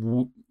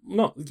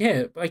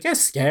I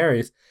guess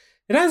scariest.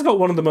 It has got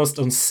one of the most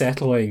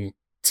unsettling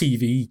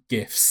TV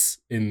gifs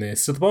in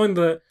this, to the point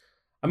that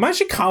I'm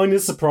actually kind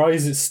of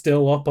surprised it's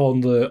still up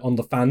on the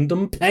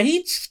fandom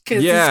page,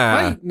 because it's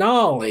quite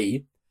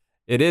gnarly.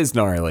 It is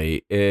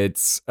gnarly.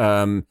 It's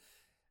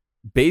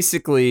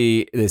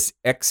basically this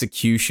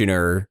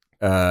executioner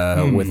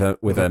with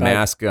a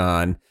mask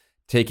on,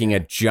 taking a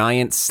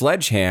giant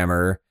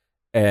sledgehammer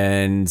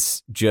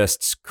and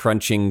just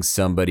crunching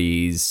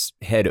somebody's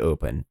head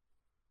open.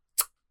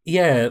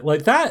 Yeah,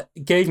 like that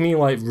gave me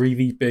like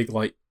really big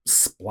like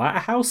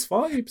Splatterhouse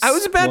vibes. I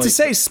was about to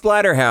say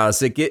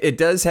Splatterhouse. It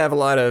does have a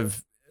lot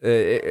of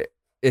it.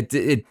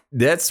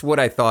 That's what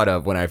I thought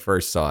of when I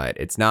first saw it.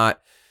 It's not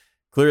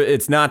clear.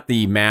 It's not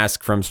the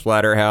mask from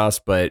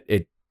Splatterhouse, but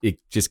it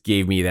just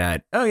gave me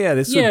that. Oh yeah,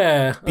 this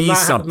Yeah, would be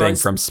something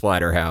from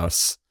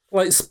Splatterhouse.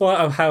 Like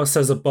Splatterhouse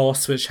has a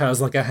boss which has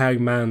like a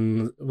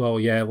hangman. Well,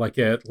 yeah, like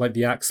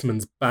the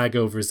axeman's bag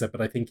over his head,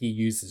 but I think he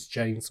uses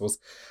chainsaws.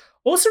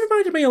 Also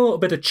reminded me a little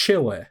bit of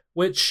Chiller,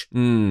 which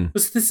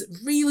was this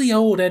really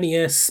old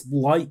NES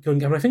light gun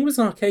game. I think it was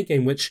an arcade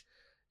game, which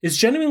is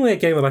genuinely a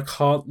game that I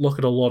can't look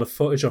at a lot of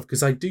footage of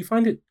because I do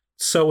find it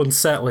so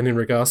unsettling in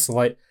regards to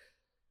like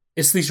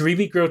it's these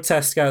really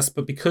grotesque ass,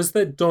 but because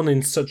they're done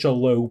in such a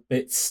low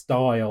bit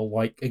style,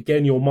 like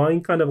again, your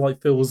mind kind of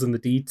like fills in the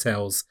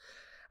details.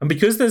 And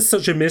because there's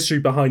such a mystery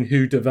behind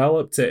who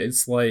developed it,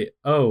 it's like,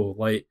 oh,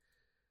 like,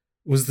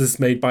 was this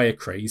made by a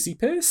crazy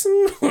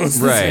person? Was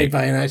this made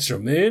by an actual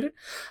murder?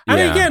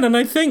 And again, and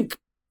I think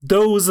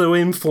those are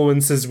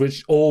influences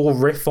which all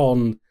riff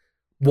on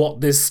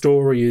what this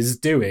story is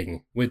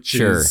doing, which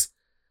is,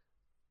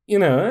 you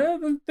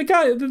know, the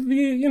guy,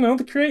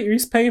 the creator,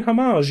 he's paying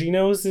homage. He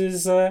knows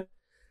his,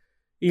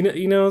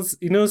 he knows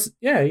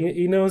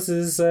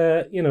his,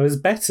 his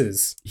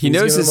betters. He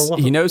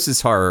knows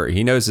his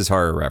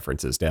horror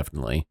references,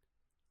 definitely.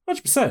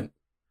 100%.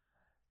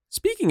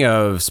 Speaking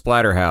of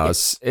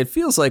Splatterhouse, it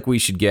feels like we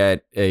should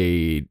get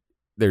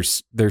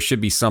there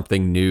should be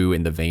something new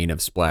in the vein of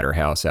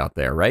Splatterhouse out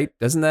there, right?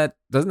 Doesn't that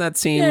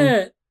seem?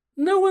 Yeah,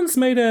 nobody's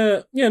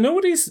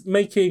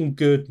making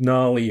good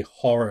gnarly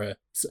horror.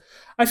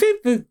 I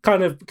think the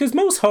kind of, because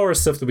most horror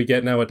stuff that we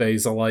get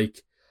nowadays are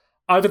like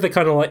either they're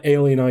kind of like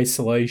Alien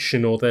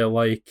Isolation or they're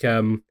like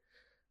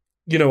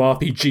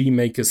RPG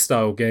Maker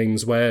style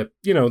games where,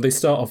 they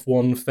start off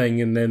one thing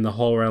and then the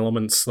horror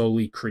element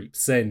slowly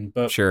creeps in.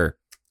 But sure.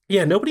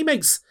 Yeah, nobody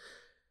makes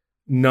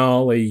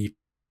gnarly,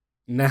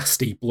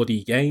 nasty,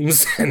 bloody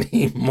games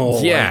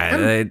anymore.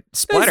 Yeah,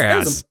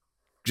 Splatterhouse,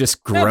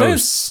 just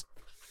gross.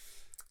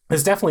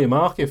 There's definitely a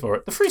market for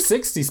it. The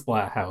 360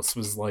 Splatterhouse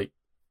was like,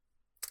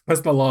 that's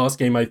the last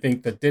game I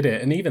think that did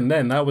it. And even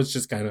then, that was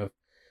just kind of,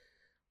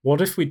 what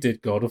if we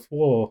did God of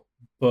War,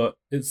 but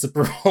it's a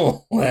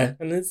brawler?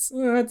 And it's, I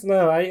don't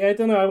know. I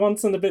don't know. I want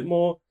something a bit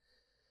more.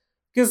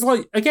 Because,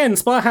 like, again,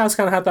 Splatterhouse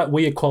kind of had that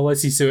weird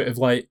quality to it of,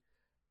 like,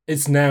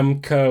 it's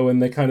Namco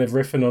and they're kind of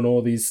riffing on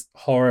all these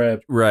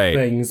horror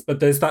things, but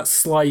there's that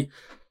slight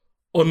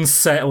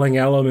unsettling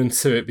element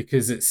to it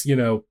because it's,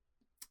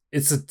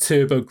 it's a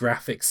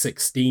TurboGrafx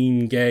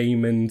 16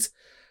 game and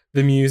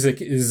the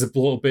music is a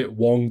little bit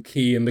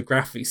wonky and the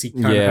graphics, you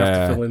kind of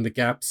have to fill in the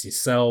gaps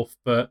yourself.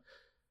 But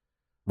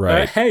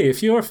hey,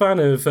 if you're a fan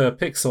of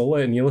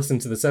Pixel and you listen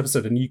to this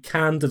episode and you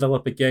can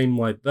develop a game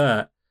like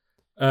that,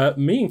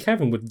 me and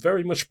Kevin would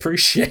very much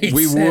appreciate it.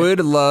 We would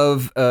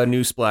love a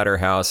new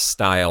Splatterhouse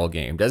style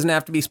game. Doesn't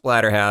have to be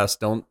Splatterhouse.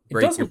 Don't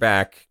break your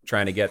back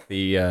trying to get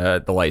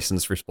the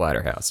license for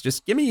Splatterhouse.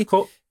 Just give me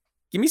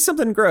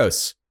something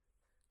gross.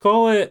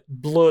 Call it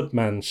Blood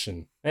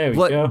Mansion. There we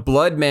go.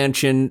 Blood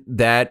Mansion.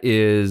 That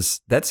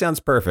sounds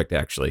perfect.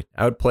 Actually,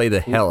 I would play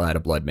the hell out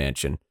of Blood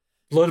Mansion.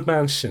 Blood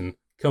Mansion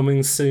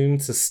coming soon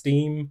to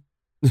Steam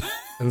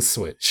and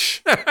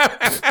Switch.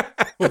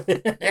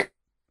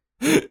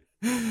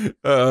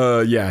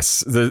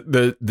 Yes,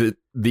 the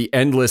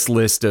endless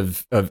list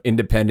of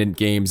independent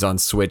games on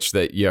Switch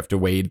that you have to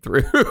wade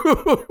through.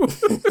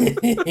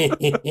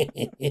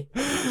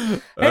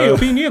 Hey, it'll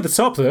be near the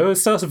top though. It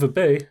starts with a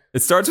B.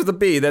 It starts with a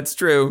B. That's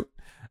true.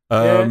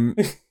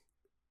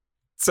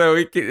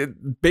 So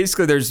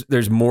basically,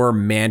 there's more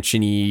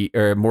mansiony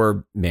or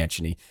more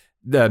mansiony,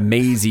 the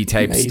mazy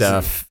type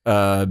stuff,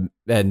 and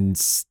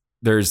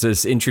there's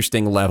this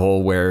interesting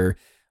level where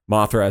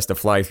Mothra has to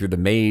fly through the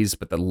maze,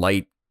 but the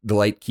light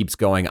keeps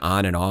going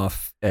on and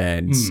off,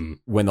 and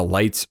when the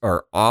lights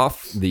are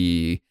off,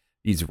 these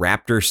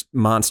raptor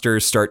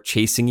monsters start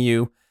chasing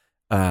you.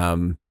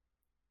 So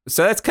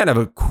that's kind of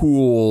a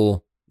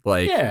cool,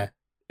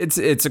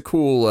 it's a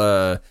cool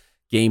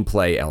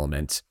gameplay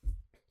element.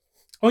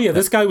 Oh yeah,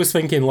 this guy was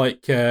thinking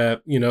like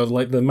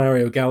like the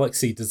Mario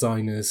Galaxy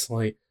designers,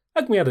 like,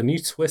 how can we add a new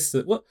twist?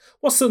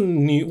 What's a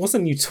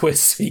new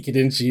twist he could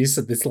introduce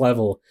at this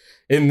level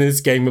in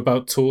this game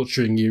about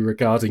torturing you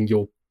regarding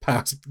your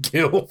past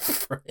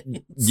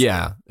girlfriends?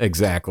 Yeah,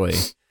 exactly.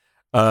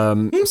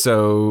 And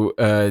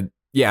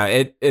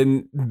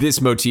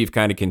this motif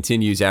kind of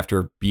continues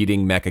after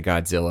beating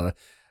Mechagodzilla.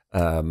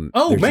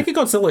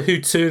 Mechagodzilla, who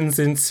turns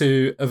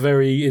into a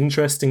very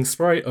interesting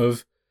sprite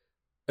of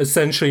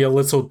essentially a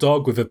little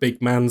dog with a big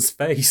man's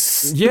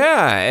face.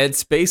 Yeah,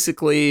 it's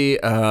basically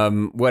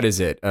what is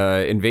it?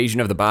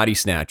 Invasion of the Body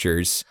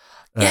Snatchers.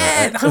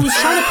 I was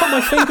trying to put my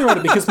finger on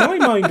it because my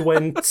mind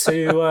went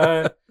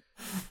to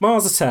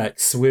Mars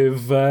Attacks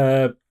with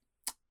God,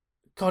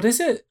 is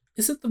it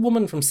the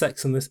woman from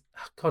Sex and the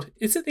God,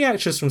 is it the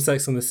actress from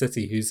Sex and the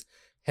City whose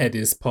head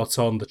is put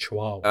on the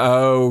chihuahua?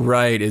 Oh,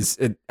 right.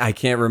 I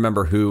can't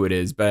remember who it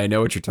is, but I know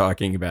what you're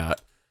talking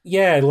about.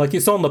 Yeah, like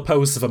it's on the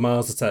poster for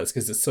Mars Attacks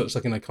because it's such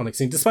like an iconic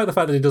scene, despite the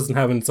fact that it doesn't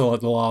have until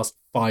like the last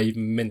 5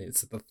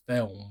 minutes of the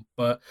film.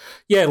 But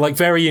yeah, like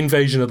very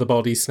Invasion of the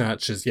Body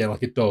Snatchers. Yeah,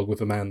 like a dog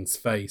with a man's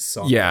face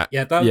on. Yeah,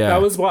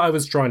 that was what I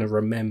was trying to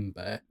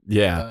remember.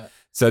 Yeah.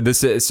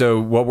 So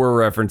what we're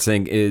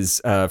referencing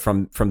is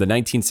from the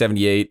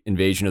 1978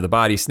 Invasion of the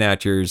Body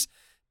Snatchers.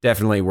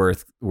 Definitely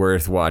worth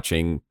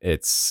watching.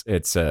 It's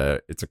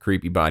a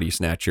creepy body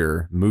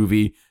snatcher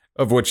movie,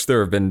 of which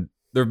there have been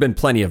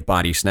plenty of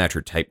body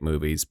snatcher type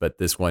movies, but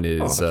this one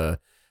is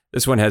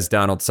this one has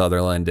Donald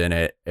Sutherland in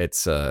it.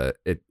 It's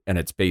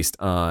based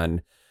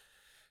on,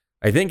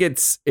 I think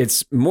it's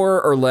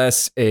more or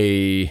less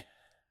because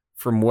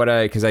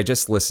I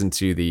just listened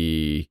to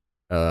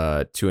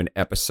to an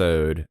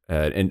episode,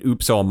 an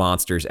Oops All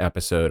Monsters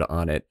episode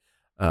on it.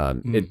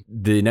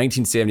 The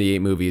 1978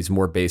 movie is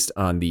more based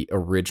on the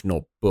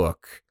original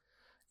book.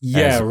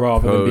 Yeah,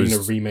 rather than being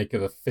a remake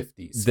of the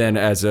 50s. Than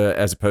as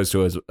opposed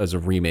to as a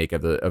remake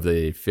of the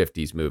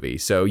 50s movie.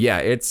 So yeah,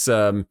 it's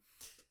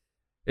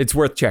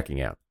worth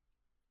checking out.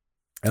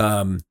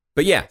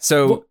 But yeah,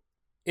 so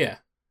it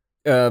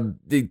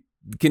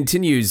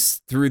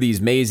continues through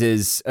these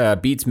mazes,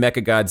 beats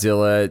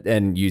Mechagodzilla,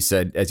 and you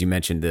said, as you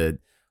mentioned, the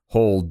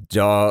whole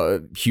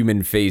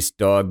human-faced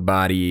dog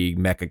body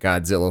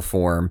Mechagodzilla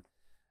form.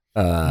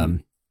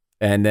 And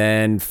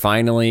then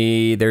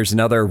finally there's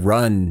another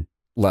run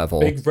level.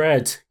 Big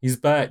Red, he's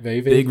back,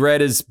 baby. Big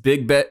Red's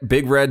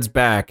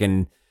back,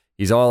 and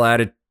he's all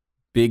out of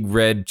Big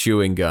Red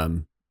chewing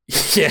gum.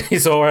 Yeah,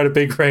 he's all out of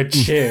Big Red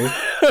chew.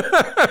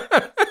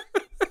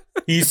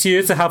 He's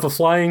here to have a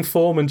flying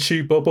form and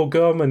chew bubble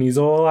gum, and he's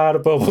all out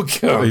of bubble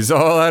gum. He's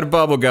all out of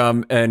bubble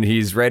gum, and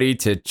he's ready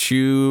to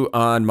chew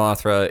on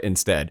Mothra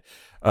instead.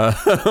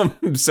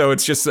 So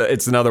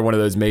it's another one of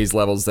those maze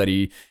levels that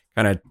he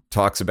kind of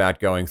talks about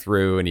going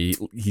through, and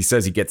he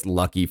says he gets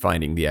lucky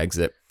finding the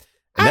exit.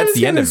 And that's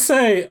the end of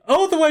say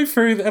all the way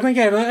through. And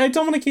again, I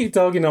don't want to keep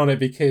dogging on it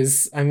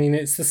because I mean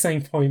it's the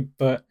same point,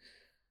 but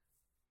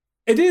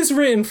it is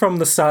written from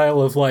the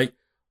style of like,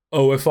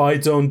 oh, if I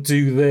don't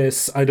do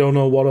this, I don't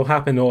know what'll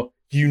happen, or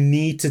you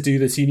need to do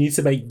this, you need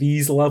to make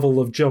these level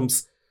of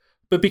jumps.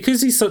 But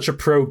because he's such a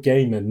pro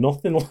gamer,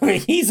 nothing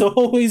like he's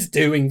always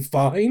doing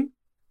fine.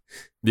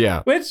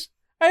 Yeah, which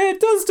it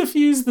does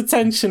diffuse the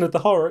tension of the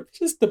horror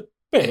just a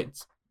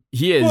bit.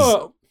 He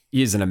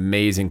is an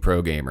amazing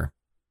pro gamer.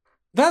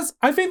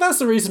 I think that's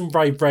the reason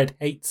why Red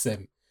hates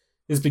him,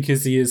 is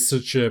because he is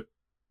such a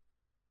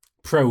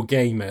pro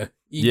gamer.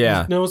 He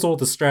knows all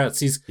the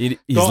strats. He's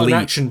got an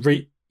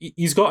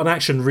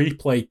action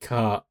replay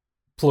cart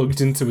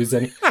plugged into his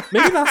Maybe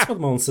that's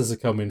what monsters are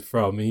coming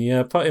from.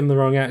 He put in the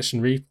wrong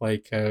action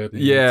replay code.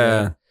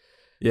 And,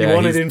 he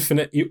wanted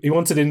infinite. He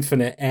wanted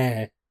infinite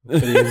air,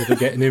 but he ended up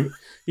getting him.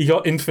 He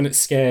got infinite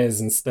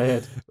scares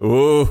instead.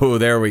 Oh,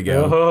 there we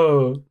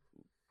go.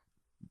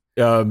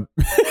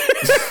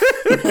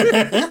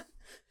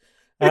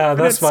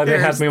 That's why they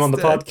had me on the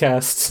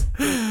podcast.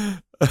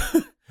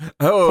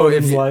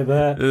 Poems like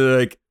that.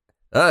 Like,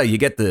 you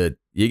get the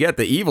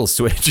evil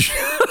switch.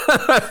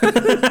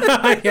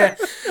 Yeah.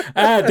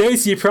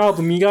 There's your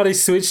problem. You got to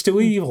switch to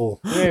evil.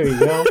 There we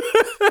go.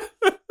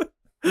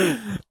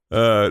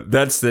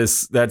 That's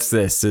this. It's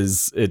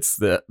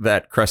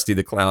that Krusty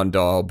the Clown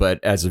doll,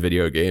 but as a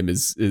video game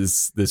is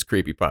this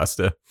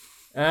creepypasta.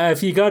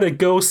 If you got a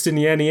ghost in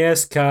the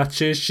NES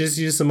cartridge, just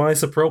use some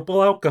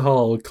isopropyl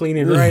alcohol. Clean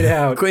it right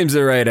out. Cleans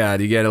it right out.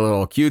 You get a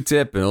little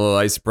Q-tip and a little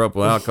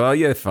isopropyl alcohol.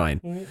 Yeah,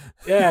 fine.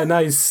 Yeah,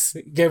 nice.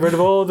 Get rid of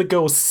all the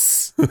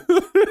ghosts.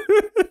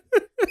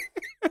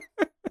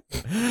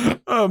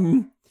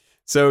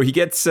 So he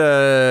gets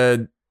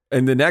in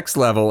the next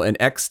level in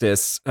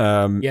Extus.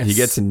 He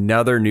gets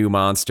another new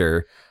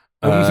monster.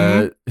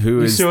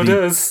 Who is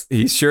does.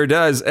 He sure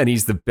does, and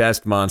he's the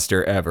best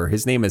monster ever.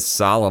 His name is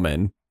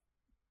Solomon.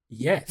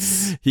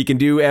 Yes. He can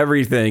do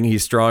everything.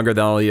 He's stronger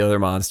than all the other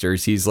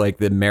monsters. He's like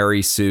the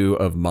Mary Sue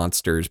of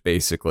monsters,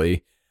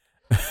 basically.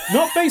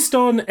 Not based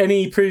on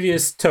any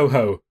previous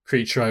Toho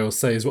creature, I will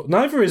say as well.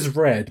 Neither is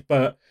Red,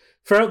 but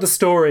throughout the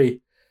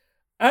story,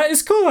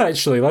 it's cool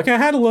actually. Like, I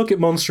had a look at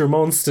Monster of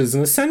Monsters,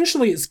 and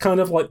essentially it's kind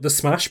of like the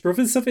Smash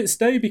Brothers of its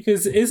day,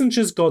 because it isn't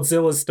just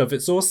Godzilla stuff,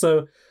 it's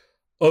also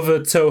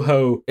other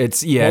Toho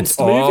It's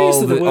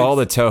all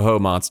the Toho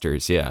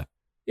monsters, yeah.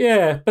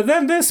 Yeah, but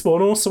then this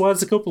one also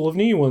adds a couple of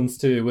new ones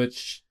too,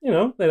 which,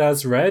 it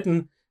adds Red,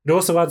 and it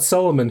also adds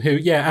Solomon, who,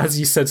 as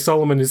you said,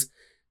 Solomon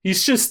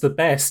he's just the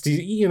best.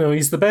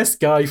 He's the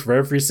best guy for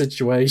every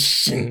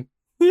situation.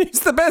 He's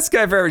the best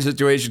guy for every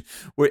situation.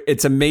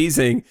 It's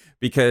amazing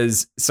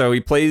because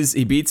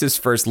he beats his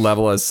first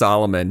level as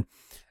Solomon,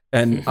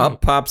 and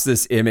up pops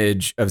this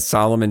image of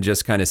Solomon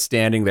just kind of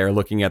standing there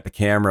looking at the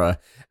camera,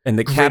 and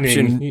the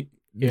caption...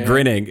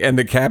 grinning, and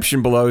the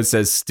caption below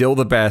says "Still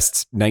the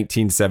best,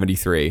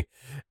 1973,"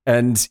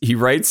 and he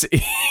writes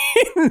in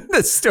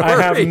the story. I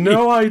have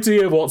no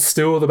idea what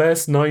 "Still the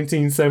best,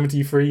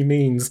 1973"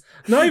 means.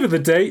 Neither the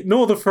date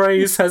nor the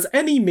phrase has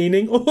any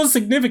meaning or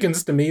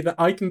significance to me that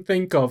I can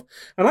think of,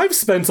 and I've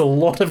spent a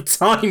lot of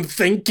time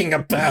thinking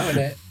about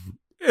it.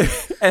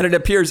 And it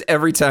appears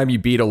every time you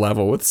beat a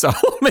level with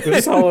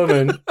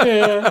Solomon.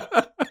 Yeah.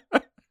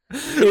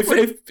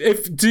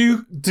 If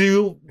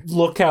do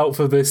look out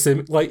for this,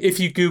 like if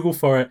you Google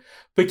for it,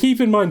 But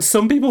keep in mind,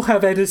 some people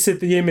have edited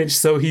the image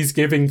so he's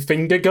giving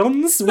finger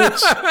guns,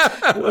 which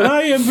when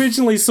I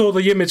originally saw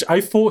the image,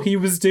 I thought he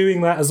was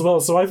doing that as well.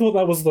 So I thought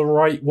that was the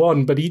right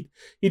one, but he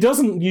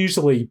doesn't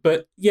usually.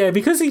 But yeah,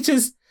 because he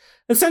just...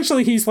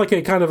 Essentially, he's like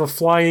a kind of a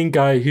flying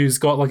guy who's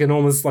got like an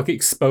almost like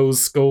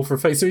exposed skull for a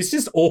face. So he's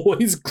just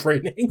always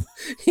grinning.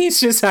 He's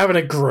just having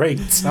a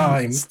great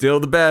time. Still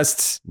the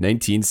best.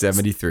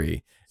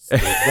 1973. Still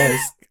the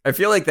best. I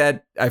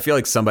feel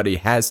like somebody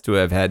has to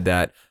have had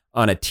that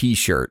on a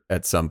t-shirt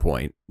at some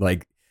point.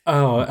 Like,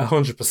 oh,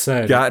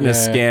 100%. Gotten a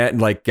scan,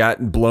 like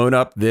gotten blown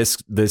up this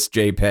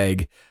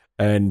JPEG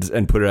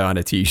and put it on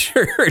a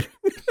t-shirt.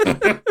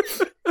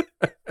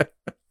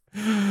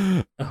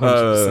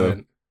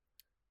 100%.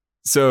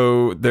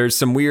 So there's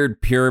some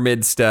weird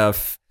pyramid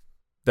stuff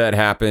that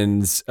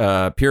happens,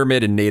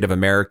 pyramid and Native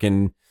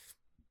American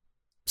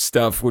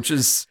stuff, which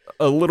is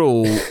a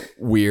little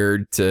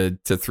weird to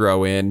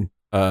throw in.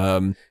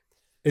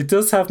 It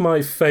does have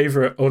my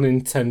favorite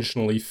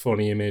unintentionally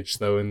funny image,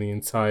 though, in the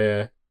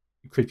entire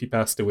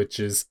creepypasta, which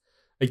is,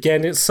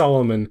 again, it's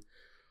Solomon,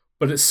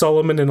 but it's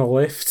Solomon in a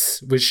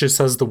lift, which just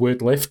has the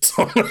word lift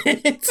on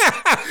it.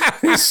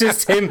 It's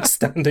just him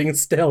standing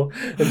still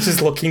and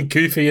just looking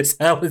goofy as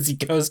hell as he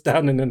goes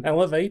down in an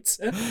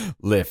elevator.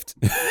 Lift.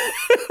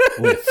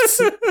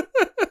 Lifts.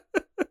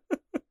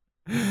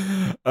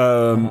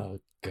 Oh,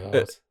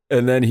 God.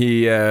 And then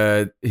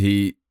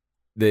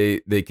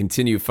they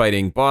continue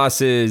fighting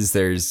bosses.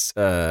 There's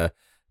Kumanga,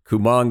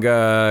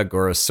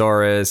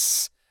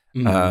 Gorosaurus.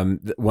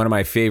 Mm-hmm. One of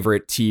my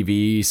favorite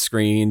TV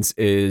screens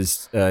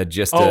is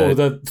just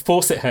the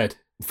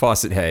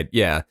faucet head.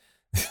 Yeah.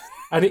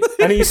 And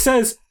he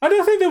says, I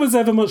don't think there was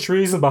ever much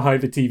reason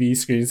behind the TV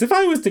screens. If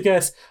I was to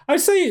guess, I'd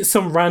say it's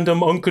some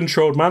random,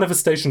 uncontrolled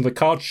manifestation of the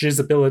cartridge's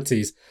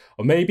abilities.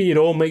 Or maybe it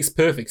all makes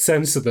perfect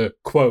sense of the,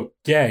 quote,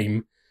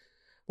 game.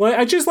 Like,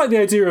 I just like the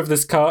idea of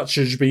this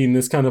cartridge being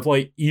this kind of,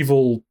 like,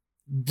 evil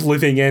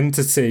living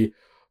entity.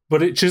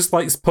 But it just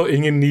likes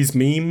putting in these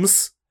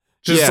memes.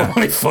 Just to,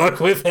 like,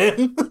 fuck with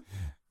him.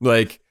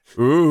 Like...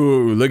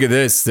 Ooh, look at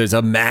this. There's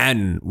a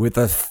man with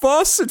a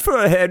faucet for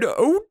a head.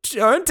 Oh,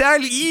 aren't I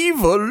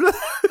evil?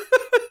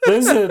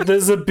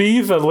 There's a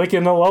beaver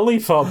licking a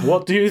lollipop.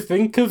 What do you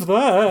think of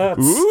that?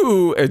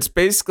 Ooh, it's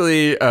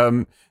basically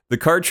the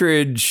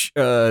cartridge,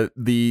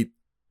 the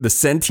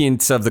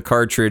sentience of the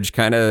cartridge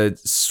kind of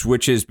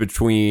switches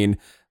between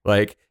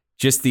like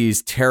just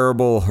these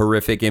terrible,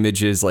 horrific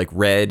images like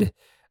Red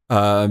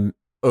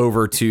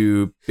over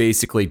to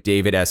basically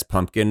David S.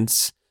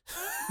 Pumpkins.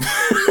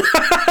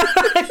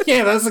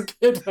 Yeah, that's a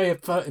good way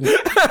of putting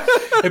it.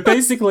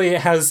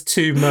 It has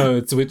two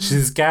modes, which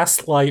is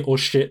gaslight or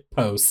shit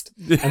post,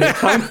 and it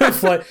kind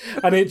of like,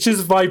 and it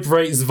just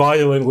vibrates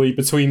violently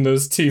between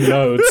those two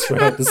modes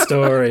throughout the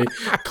story,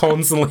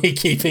 constantly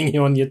keeping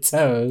you on your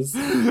toes.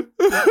 The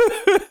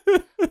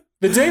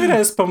David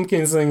S.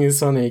 Pumpkins thing is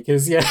funny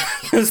because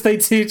they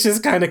do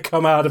just kind of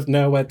come out of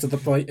nowhere to the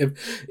point of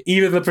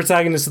even the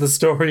protagonist of the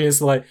story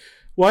is like,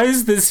 why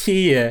is this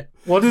here?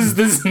 What does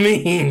this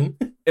mean?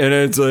 And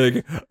it's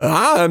like,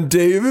 I'm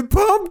David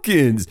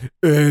Pumpkins.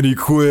 Any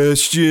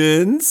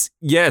questions?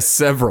 Yes,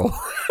 several.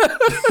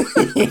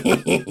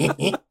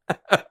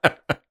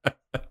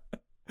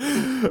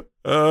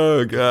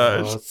 Oh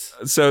gosh.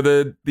 So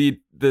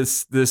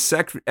this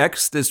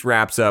Exodus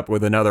wraps up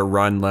with another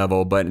run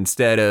level, but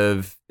instead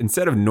of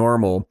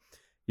normal,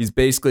 he's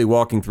basically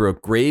walking through a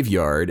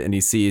graveyard and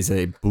he sees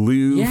a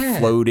blue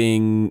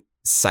floating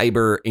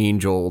cyber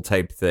angel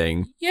type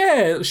thing.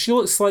 Yeah, she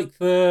looks like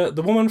the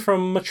woman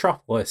from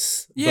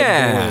Metropolis.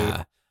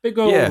 Yeah. Big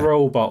old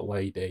robot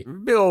lady.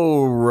 Big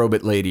old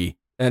robot lady.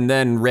 And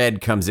then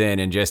Red comes in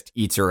and just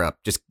eats her up.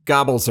 Just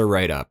gobbles her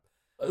right up.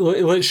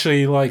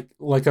 Literally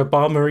like a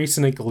bomber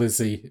eating a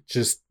glizzy.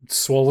 Just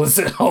swallows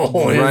it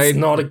whole. Right? It's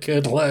not a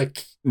good look.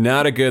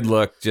 Not a good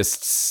look.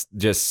 Just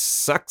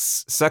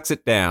sucks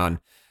it down.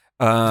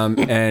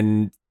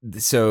 And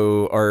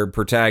so our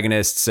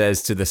protagonist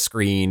says to the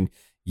screen,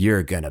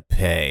 "You're gonna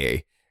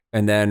pay."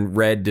 And then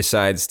Red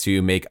decides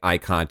to make eye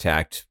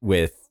contact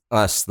with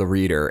us, the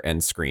reader,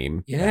 and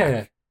scream.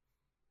 Yeah.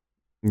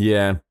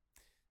 Yeah.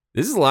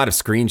 This is a lot of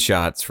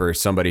screenshots for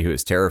somebody who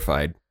is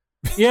terrified.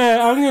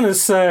 Yeah, I'm gonna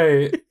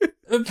say,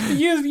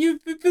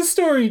 the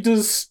story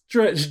does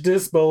stretch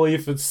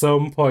disbelief at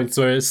some points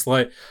where it's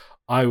like,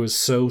 I was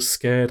so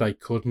scared I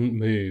couldn't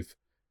move,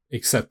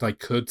 except I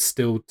could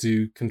still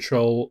do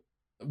Control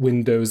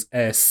Windows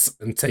S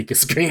and take a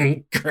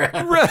screen grab.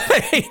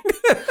 Right.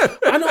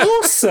 And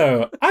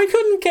also, I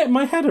couldn't get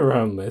my head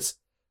around this.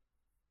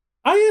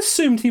 I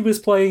assumed he was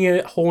playing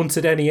a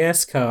Haunted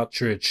NES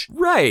cartridge.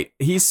 Right.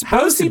 He's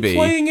supposed to be. How's he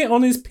playing it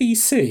on his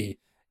PC?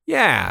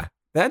 Yeah.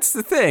 That's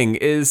the thing,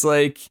 is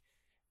like,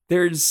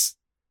 there's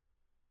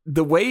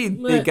the way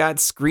they got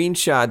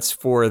screenshots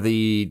for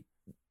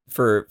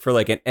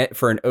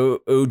an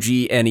OG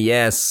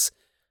NES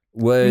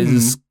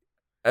was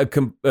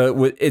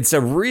it's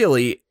a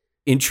really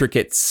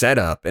intricate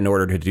setup in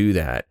order to do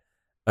that.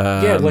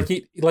 Yeah, like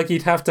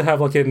he'd have to have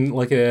like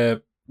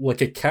a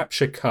like a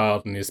capture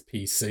card in his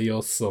PC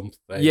or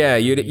something. Yeah,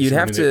 you'd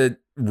have to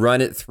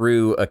run it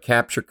through a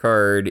capture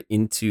card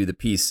into the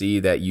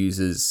PC that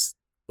uses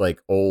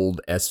like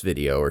old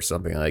S-Video or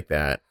something like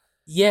that.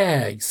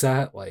 Yeah,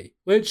 exactly.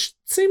 Which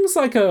seems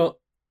like a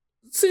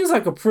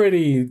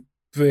pretty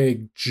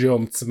big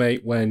jump to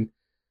make when,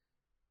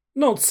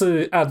 not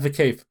to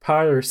advocate for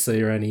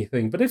piracy or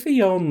anything, but if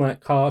he owned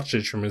that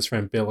cartridge from his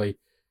friend Billy,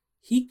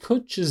 he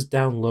could just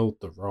download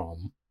the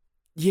ROM.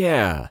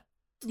 Yeah.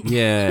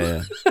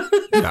 Yeah.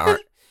 Yar.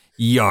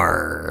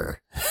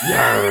 Yar.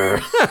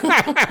 Yar.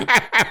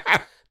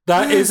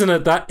 That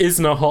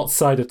isn't a hot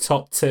cider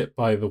top tip,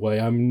 by the way.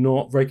 I'm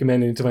not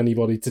recommending to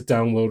anybody to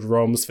download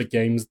ROMs for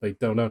games they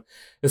don't know,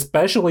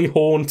 especially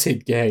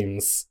haunted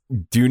games.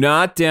 Do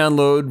not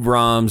download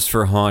ROMs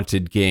for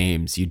haunted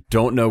games. You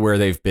don't know where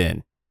they've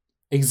been.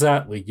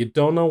 Exactly. You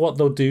don't know what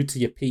they'll do to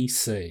your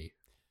PC.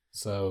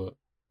 So,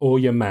 or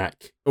your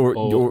Mac, or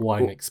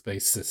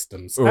Linux-based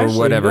systems. Or actually,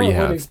 whatever you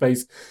have.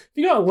 If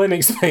you got a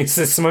Linux-based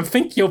system, I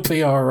think you'll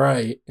be all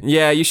right.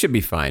 Yeah, you should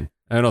be fine.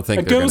 I don't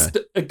think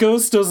a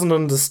ghost doesn't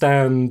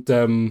understand.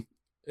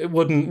 It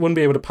wouldn't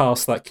be able to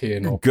pass that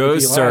kernel.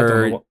 Ghosts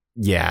are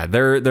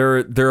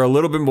they're a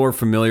little bit more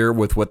familiar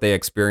with what they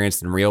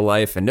experienced in real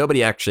life, and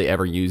nobody actually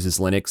ever uses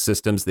Linux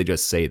systems. They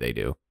just say they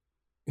do.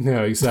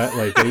 No,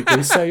 exactly.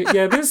 They say,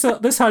 yeah, this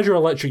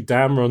hydroelectric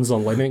dam runs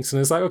on Linux, and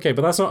it's like, okay,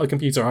 but that's not a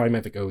computer I'm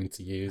ever going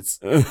to use.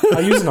 I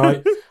use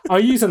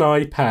an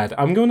iPad.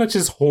 I'm going to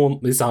just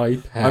haunt this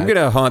iPad. I'm going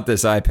to haunt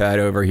this iPad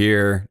over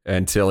here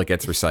until it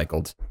gets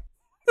recycled.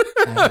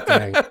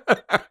 Okay.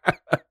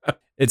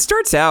 It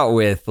starts out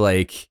with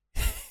like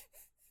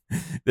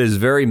this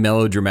very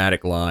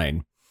melodramatic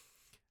line.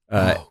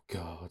 Oh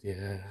God,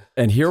 yeah.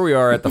 And here we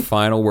are at the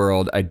final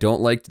world. I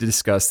don't like to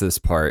discuss this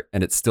part,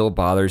 and it still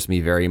bothers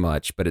me very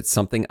much, but it's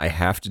something I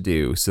have to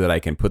do so that I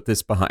can put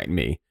this behind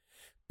me.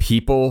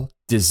 People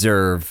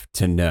deserve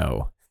to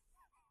know.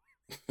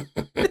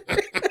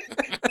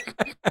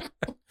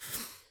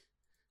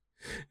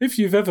 If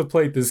you've ever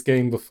played this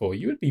game before,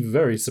 you would be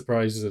very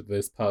surprised at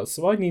this part,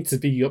 so I need to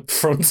be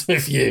upfront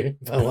with you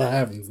about what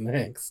happens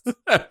next.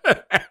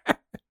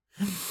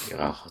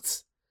 God.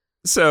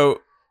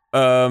 So,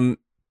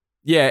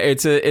 yeah,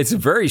 it's a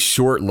very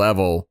short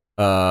level.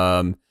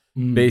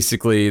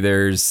 Basically,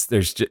 there's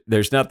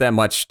not that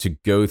much to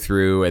go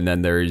through, and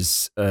then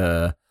there's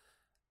what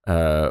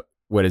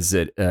is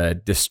it?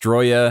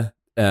 Destroya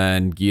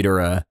and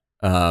Ghidorah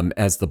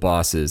as the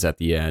bosses at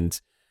the end.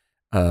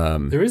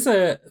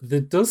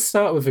 That does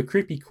start with a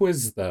creepy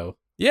quiz, though.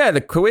 Yeah,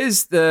 the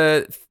quiz.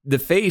 The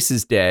face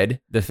is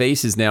dead. The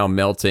face is now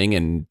melting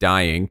and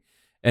dying,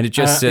 and it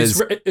just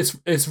says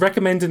it's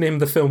recommending him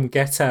the film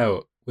Get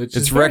Out. Which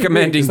it's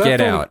recommending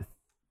Get Out.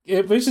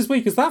 Which is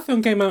weird, because that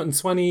film came out in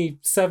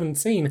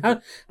 2017.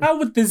 How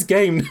would this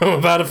game know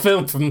about a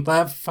film from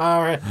that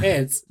far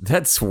ahead?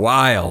 That's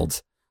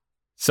wild.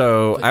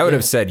 So I would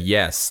have said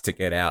yes to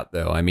Get Out,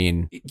 though. I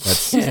mean,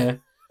 that's... Yeah.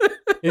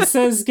 It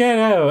says Get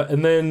Out,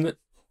 and then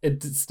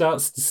it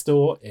starts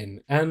distorting,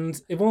 and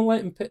it won't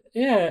let him...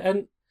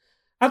 and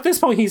at this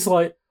point, he's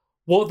like,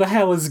 what the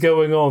hell is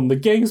going on? The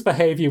game's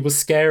behavior was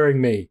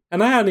scaring me,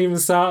 and I hadn't even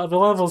started the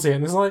levels yet,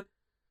 and it's like,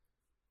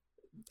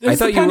 I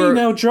thought the penny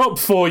now dropped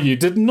for you.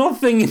 Did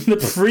nothing in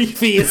the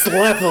previous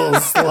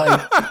levels.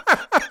 Like,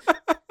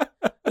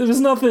 there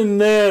was nothing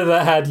there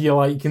that had you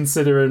like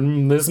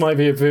considering this might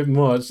be a bit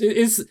much. It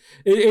is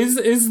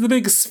the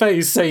big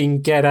space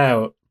saying "Get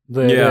Out."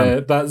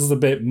 That's a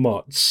bit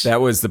much. That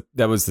was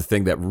the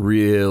thing that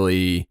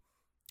really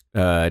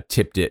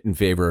tipped it in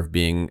favor of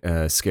being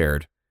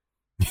scared.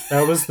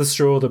 That was the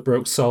straw that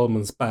broke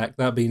Solomon's back.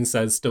 That being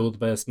said, still the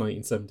best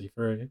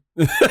 1973.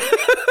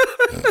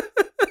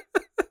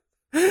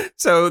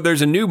 So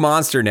there's a new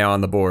monster now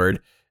on the board.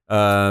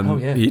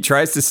 He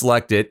tries to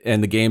select it,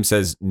 and the game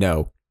says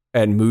no,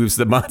 and moves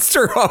the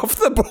monster off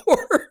the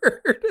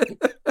board.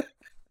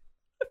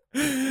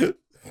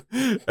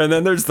 And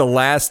then there's the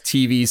last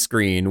TV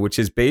screen, which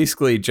is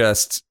basically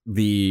just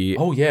the...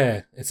 Oh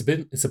yeah, it's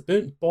a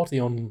burnt body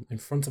in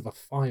front of a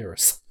fire or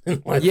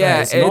something like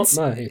that. It's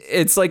not nice.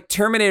 It's like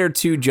Terminator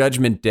 2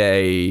 Judgment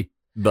Day,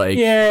 like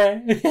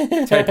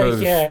type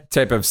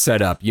of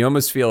setup. You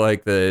almost feel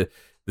like the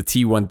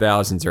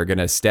T-1000s are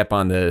gonna step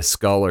on the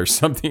skull or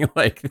something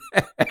like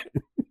that.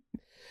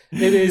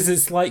 It is.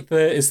 It's like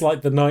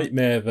the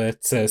nightmare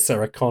that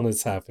Sarah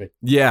Connor's having.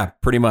 Yeah,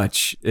 pretty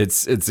much.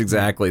 It's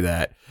exactly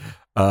that.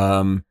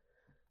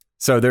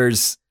 So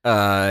there's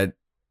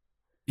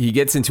he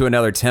gets into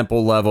another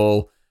temple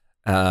level,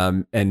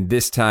 and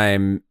this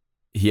time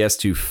he has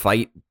to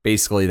fight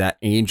basically that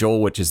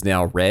angel, which is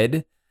now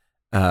red,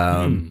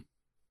 as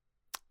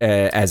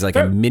like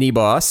a mini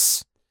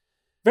boss.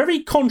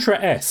 Very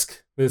Contra-esque.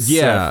 This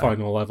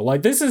final level.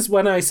 Like, this is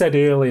when I said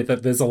earlier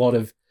that there's a lot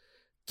of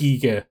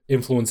Giga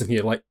influence in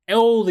here. Like,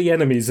 all the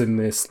enemies in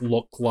this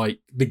look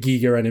like the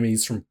Giga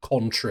enemies from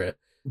Contra.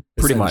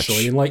 Pretty much.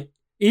 And, like,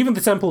 even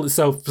the temple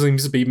itself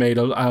seems to be made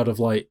out of,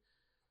 like,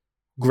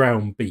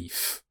 ground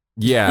beef.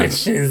 Yeah,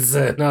 which is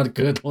not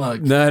good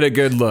luck. not a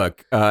good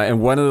look.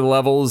 And one of the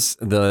levels,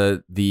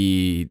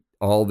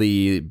 all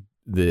the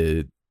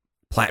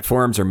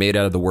platforms are made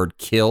out of the word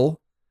 "kill,"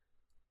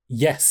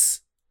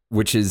 Yes.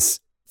 which is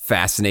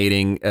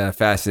fascinating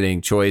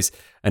choice.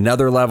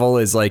 Another level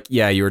is like,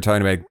 yeah, you were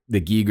talking about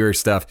the Giger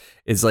stuff.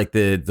 It's like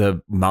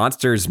the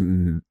monsters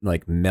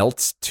like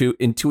melt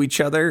into each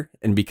other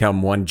and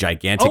become one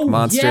gigantic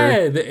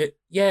monster.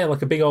 Yeah,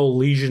 like a big old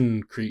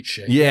legion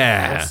creature.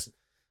 Yeah.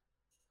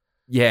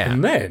 Yeah.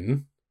 And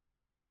then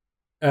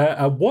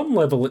at one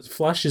level, it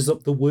flashes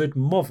up the word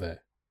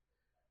mother,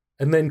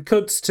 and then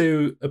cuts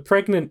to a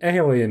pregnant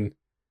alien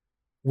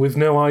with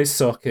no eye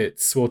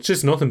sockets. Well,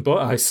 just nothing but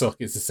eye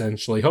sockets,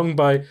 essentially, hung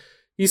by,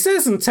 he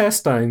says,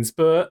 intestines,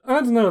 but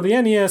I don't know,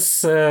 the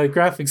NES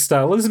graphic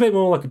style looks a bit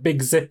more like a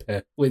big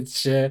zipper,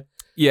 which,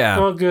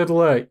 not good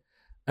look.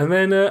 And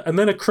then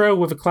a crow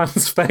with a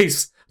clown's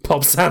face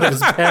pops out of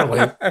his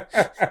belly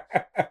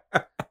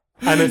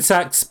and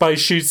attacks by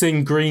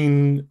shooting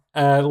green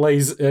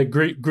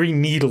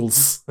green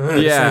needles,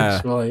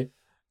 essentially.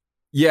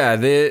 Yeah,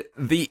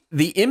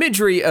 the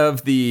imagery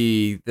of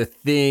the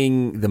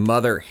thing, the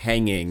mother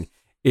hanging,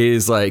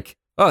 is like,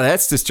 oh,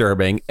 that's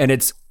disturbing, and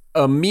it's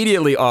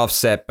immediately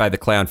offset by the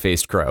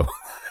clown-faced crow.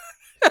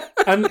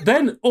 And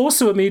then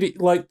also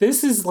immediately, like,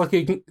 these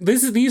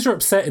are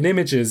upsetting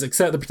images,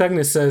 except the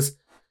protagonist says,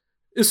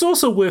 it's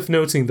also worth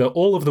noting that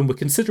all of them were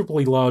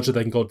considerably larger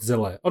than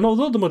Godzilla, and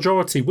although the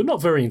majority were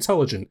not very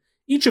intelligent,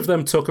 each of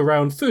them took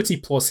around 30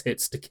 plus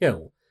hits to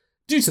kill.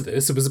 Due to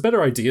this, it was a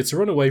better idea to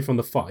run away from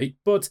the fight,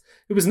 but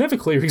it was never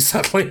clear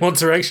exactly what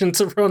direction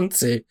to run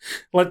to.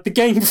 Like, the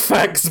Game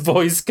Facts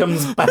voice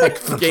comes back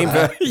for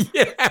that.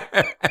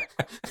 Yeah.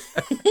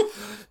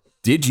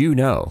 Did you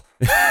know?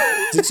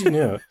 Did you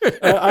know?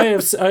 I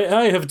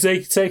have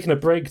taken a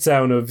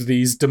breakdown of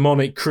these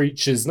demonic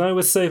creatures, and I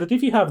would say that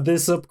if you have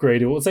this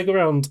upgrade, it will take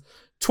around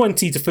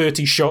 20 to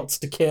 30 shots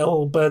to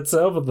kill, but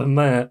other than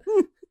that...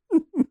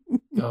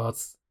 God...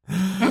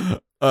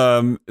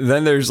 Then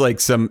there's like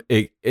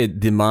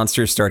the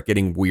monsters start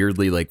getting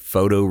weirdly like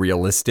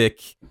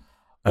photorealistic.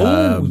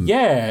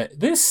 Yeah.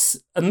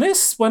 This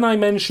when I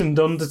mentioned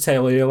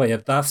Undertale earlier,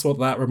 that's what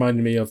that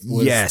reminded me of.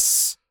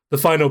 Was the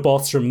final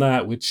boss from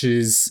that, which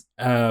is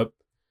I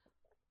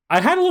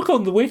had a look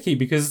on the wiki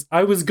because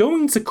I was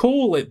going to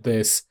call it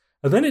this,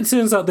 and then it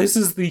turns out this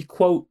is the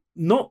quote.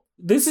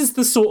 This is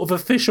the sort of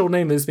official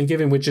name that's been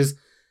given, which is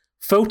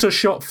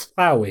Photoshop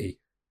Flowey.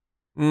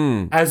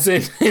 As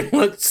in, it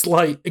looks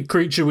like a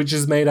creature which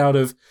is made out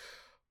of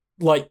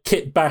like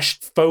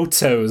kit-bashed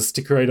photos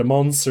to create a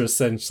monster,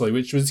 essentially,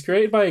 which was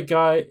created by a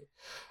guy.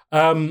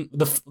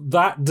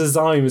 That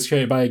design was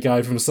created by a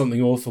guy from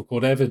Something Awful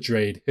called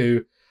Everdrade,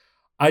 who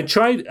I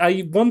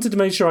wanted to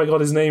make sure I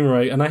got his name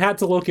right, and I had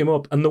to look him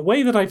up. And the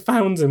way that I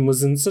found him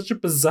was in such a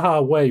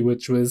bizarre way,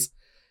 which was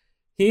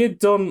he had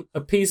done a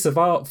piece of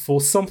art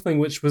for something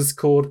which was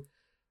called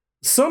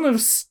Son of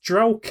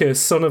Strauker,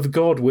 Son of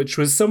God, which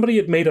was somebody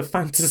had made a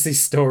fantasy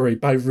story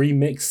by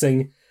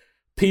remixing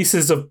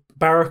pieces of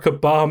Barack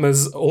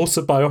Obama's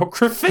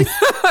autobiography.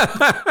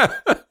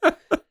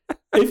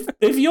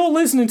 If you're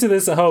listening to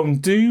this at home,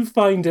 do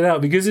find it out,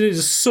 because it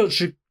is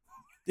such a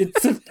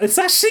it's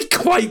actually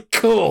quite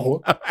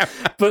cool.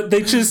 But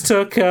they just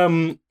took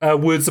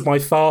words of my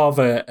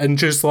father and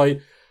just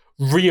like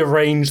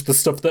rearranged the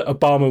stuff that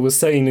Obama was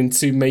saying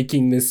into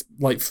making this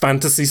like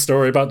fantasy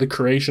story about the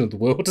creation of the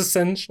world,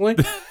 essentially.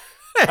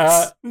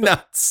 That's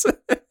nuts.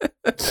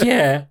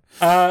 Yeah.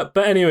 But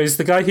anyways,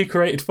 the guy who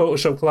created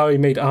Photoshop Flowey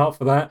made art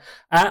for that.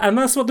 And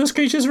that's what those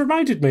creatures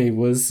reminded me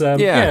was,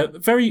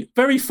 very,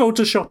 very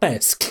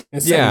Photoshop-esque,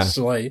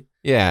 essentially.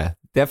 Yeah,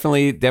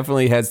 definitely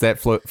has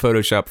that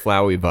Photoshop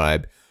Flowey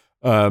vibe.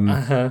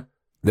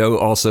 Though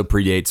also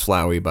predates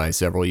Flowey by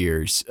several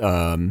years.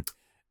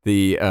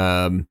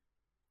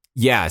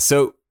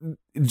 So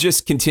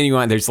just continue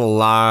on. There's a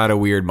lot of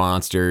weird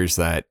monsters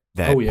that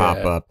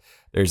pop up.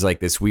 There's like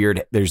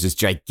there's this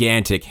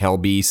gigantic hell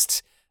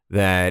beast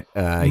that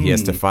he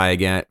has to fight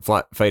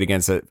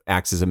against that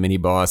acts as a mini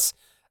boss.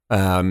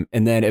 And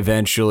then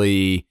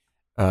eventually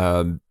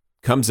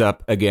comes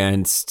up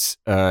against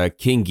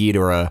King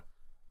Ghidorah,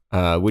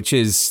 which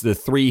is the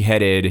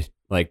 3-headed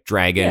like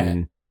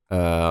dragon.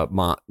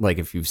 Like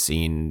if you've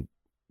seen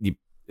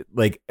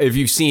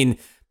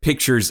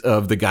pictures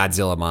of the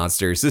Godzilla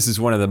monsters, this is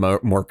one of the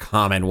more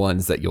common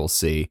ones that you'll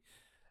see.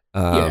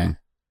 And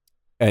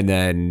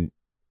then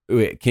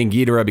King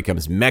Ghidorah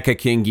becomes Mecha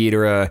King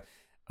Ghidorah,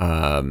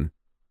 and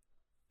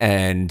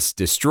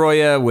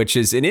Destroya, which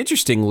is an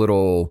interesting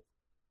little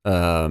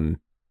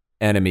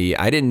enemy.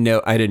 I didn't know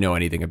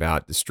anything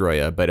about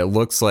Destroya, but it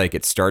looks like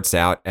it starts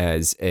out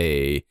as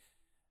it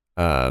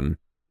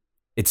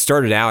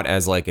started out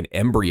as like an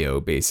embryo,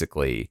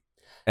 basically,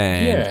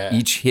 and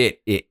each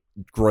hit it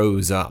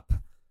grows up.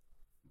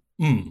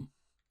 No,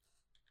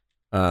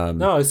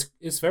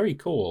 it's very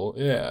cool.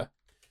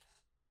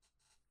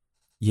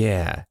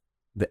 Yeah,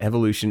 the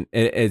evolution.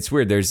 It's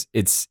weird.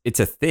 It's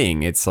a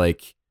thing. It's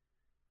like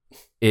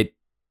it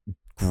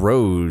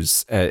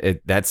grows.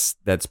 That's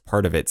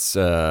part of its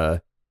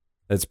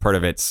That's part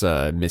of its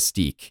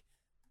mystique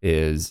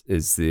is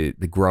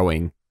the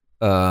growing.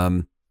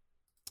 But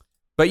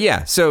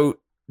yeah, so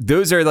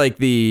those are like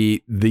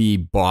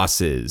the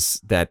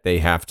bosses that they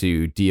have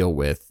to deal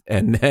with,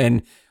 and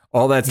then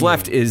all that's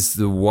left is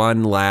the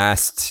one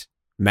last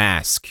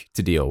mask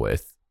to deal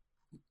with.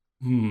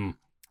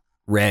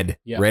 Red.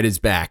 Yeah. Red is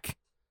back.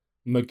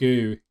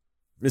 Magoo.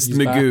 Mr.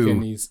 Magoo. Back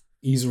and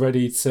he's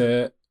ready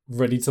to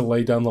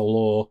lay down the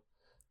law.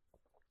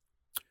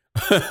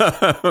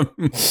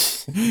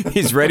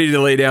 He's ready to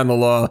lay down the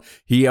law.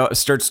 He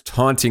starts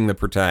taunting the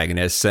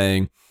protagonist,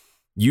 saying,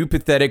 "You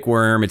pathetic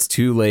worm, it's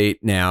too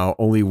late now.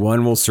 Only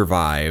one will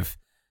survive."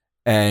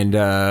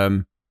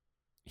 And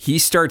he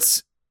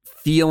starts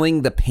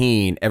feeling the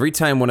pain. Every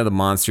time one of the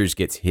monsters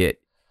gets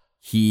hit,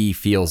 he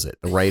feels it.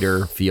 The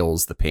writer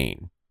feels the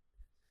pain.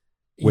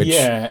 That's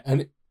yeah.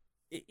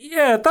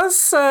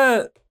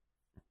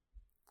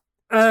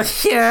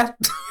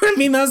 I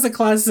mean, that's a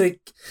classic.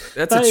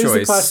 That's a choice. That is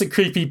a classic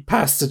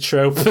creepypasta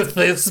trope at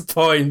this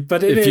point.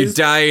 But if you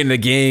die in the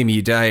game,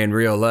 you die in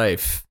real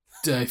life.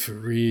 Die for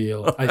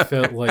real. I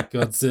felt like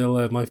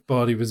Godzilla. My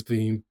body was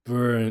being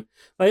burnt.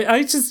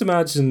 I just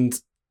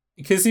imagined,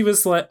 because he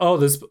was like, "Oh,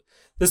 there's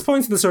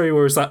points in the story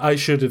where it's like I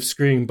should have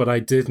screamed, but I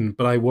didn't.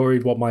 But I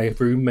worried what my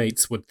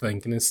roommates would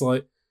think." And it's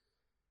like,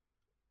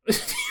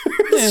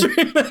 his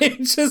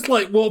roommate just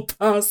like walked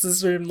past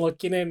this room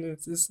looking in, and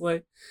it's just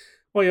like,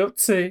 "What are you up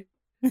to?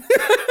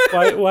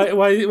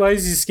 Why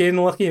is your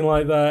skin looking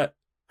like that?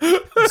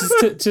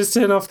 Just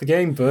turn off the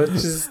game, bud.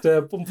 Just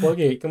unplug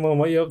it. Come on,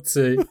 what are you up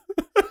to?"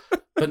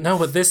 But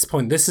no, at this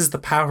point, this is the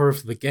power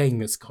of the game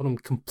that's got him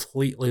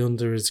completely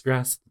under his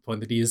grasp, to the point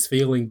that he is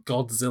feeling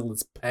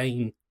Godzilla's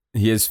pain.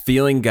 He is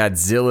feeling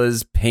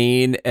Godzilla's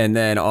pain, and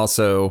then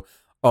also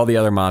all the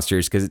other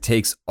monsters, because it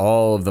takes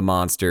all of the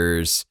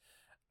monsters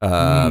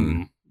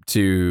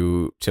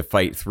to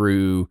fight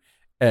through.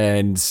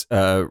 And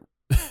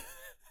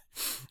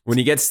when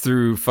he gets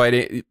through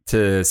fighting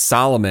to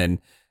Solomon,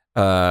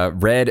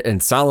 Red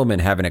and Solomon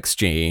have an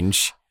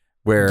exchange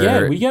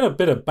where we get a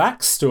bit of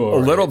backstory. A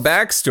little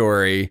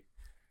backstory.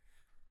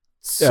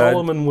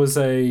 Solomon was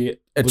a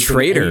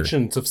traitor, an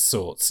agent of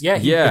sorts. Yeah,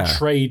 he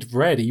betrayed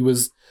Red.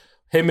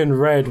 Him and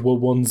Red were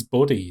once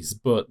buddies,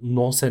 but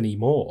not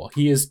anymore.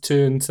 He has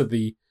turned to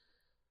the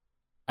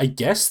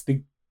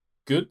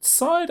good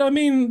side. I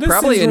mean, this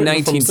probably in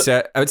I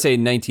would say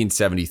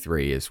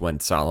 1973 is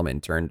when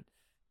Solomon turned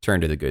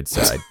to the good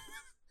side.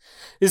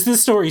 Is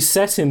this story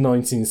set in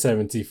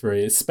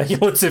 1973? It's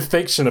speculative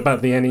fiction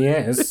about the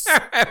NES.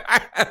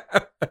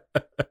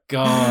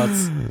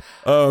 God.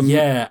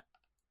 Yeah.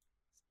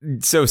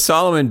 So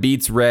Solomon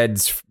beats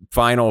Red's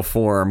final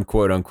form,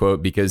 quote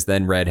unquote, because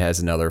then Red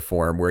has another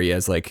form where he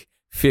has like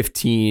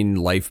 15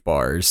 life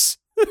bars.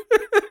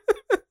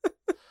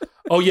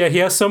 Oh yeah, he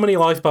has so many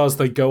life bars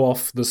they go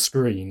off the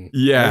screen.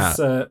 Yeah.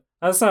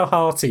 That's how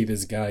hearty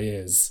this guy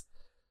is.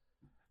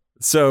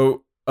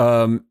 So,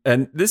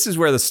 and this is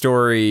where the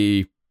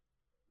story,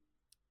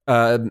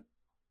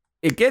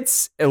 it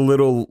gets a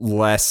little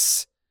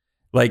less,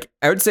 like,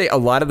 I would say a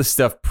lot of the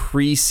stuff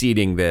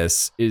preceding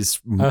this is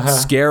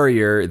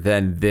scarier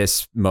than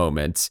this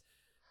moment,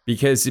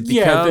 because it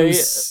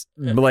becomes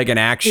like an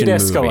action movie.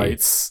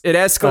 It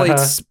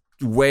escalates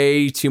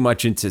way too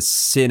much into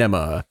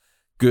cinema,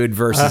 good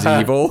versus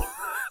evil.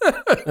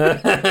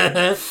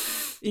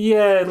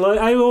 Yeah, like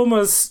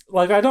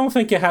I don't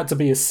think it had to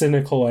be a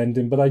cynical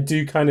ending, but I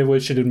do kind of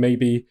wish it had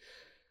maybe,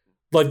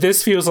 like,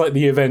 this feels like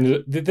the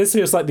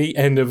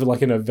end of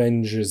like an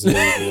Avengers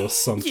movie or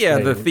something. Yeah,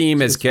 the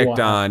theme is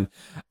kicked on.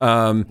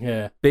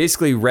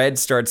 Basically, Red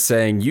starts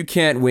saying, "You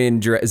can't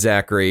win,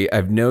 Zachary.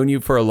 I've known you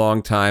for a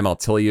long time. I'll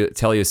tell you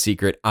a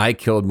secret. I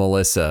killed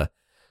Melissa."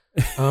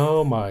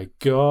 Oh my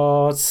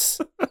god!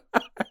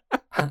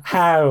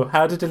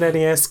 How did an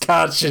NES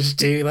cartridge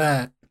do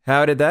that?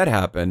 How did that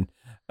happen?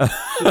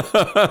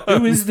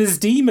 Who is this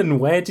demon?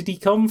 Where did he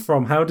come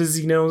from? How does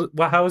he know?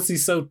 How is he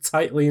so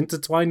tightly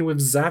intertwined with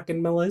Zach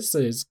and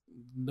Melissa? It's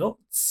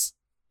nuts.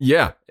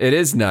 Yeah, it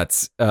is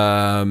nuts.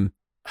 And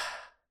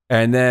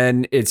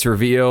then it's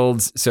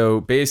revealed.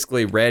 So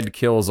basically, Red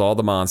kills all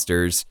the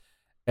monsters,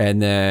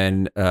 and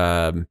then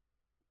the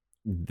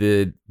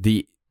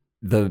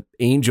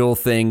angel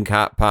thing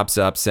pops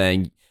up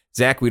saying,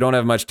 "Zach, we don't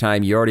have much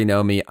time. You already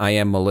know me. I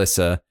am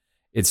Melissa.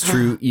 It's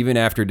true. Even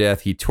after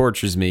death, he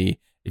tortures me.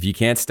 If you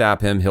can't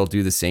stop him, he'll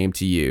do the same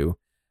to you.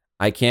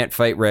 I can't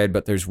fight Red,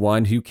 but there's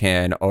one who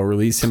can. I'll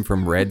release him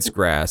from Red's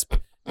grasp.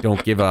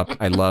 Don't give up.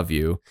 I love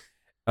you."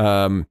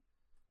 And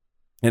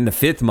the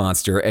fifth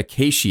monster,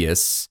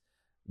 Acacius,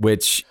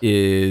 which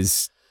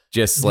is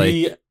just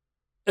like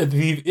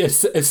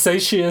the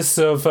Acacius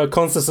of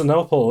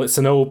Constantinople. It's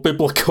an old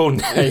biblical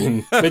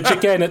name. Which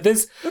again,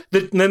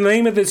 the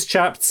name of this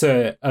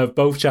chapter of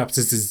both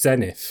chapters is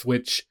Zenith,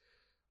 which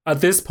at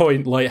this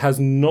point, like, has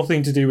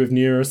nothing to do with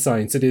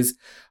neuroscience. It is,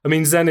 I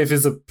mean, Zenith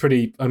is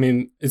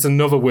it's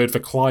another word for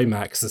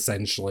climax,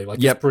 essentially.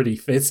 Like, it's pretty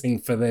fitting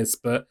for this,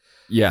 but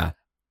yeah.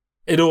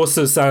 it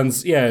also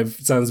sounds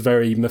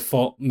very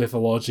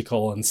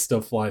mythological and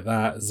stuff like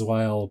that as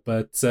well.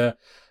 But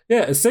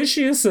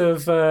Asacius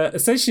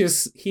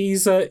he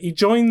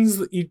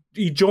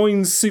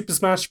joins Super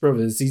Smash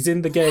Brothers. He's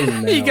in the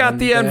game now. He got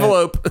the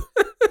envelope.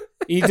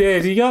 He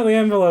did. He got the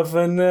envelope,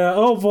 and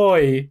oh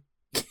boy,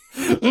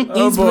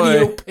 he's pretty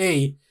OP.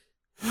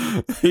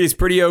 He's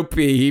pretty OP.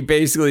 He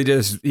basically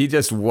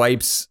just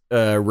wipes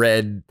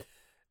Red.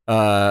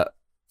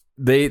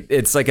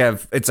 It's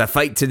a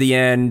fight to the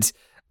end.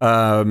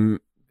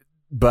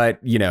 But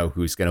you know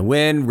who's gonna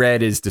win?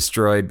 Red is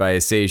destroyed by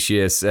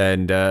Asacius,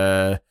 and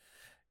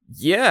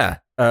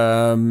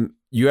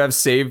you have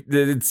saved.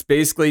 It's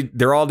basically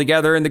they're all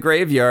together in the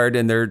graveyard,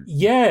 and they're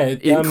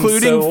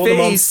including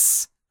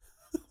Face.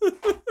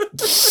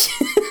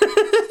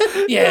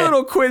 Yeah,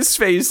 little quiz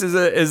Face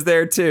is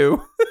there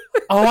too.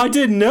 Oh, I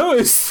didn't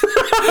notice.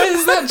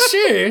 Is that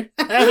true?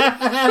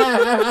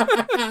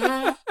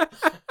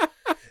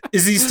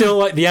 Is he still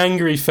like the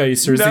angry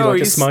face, or is he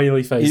like a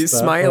smiley face? He's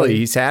smiley.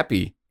 He's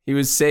happy. He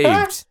was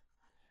saved.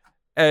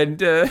 And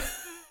the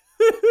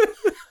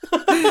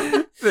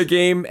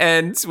game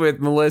ends with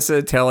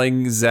Melissa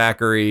telling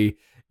Zachary,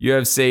 "You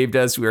have saved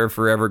us. We are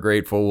forever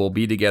grateful. We'll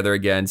be together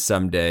again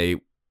someday."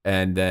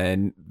 And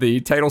then the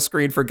title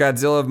screen for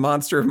Godzilla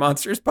Monster of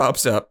Monsters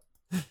pops up.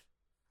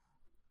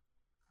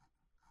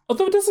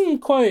 Although it doesn't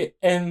quite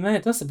end there,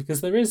 does it?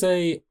 Because there's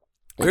an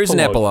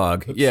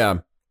epilogue. Yeah.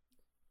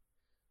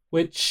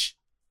 Which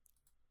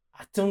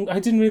I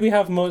didn't really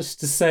have much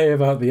to say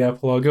about the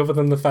epilogue, other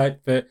than the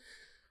fact that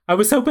I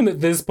was hoping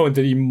at this point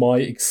that he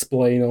might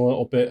explain a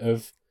little bit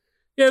of,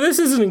 this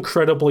is an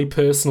incredibly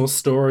personal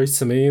story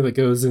to me that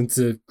goes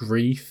into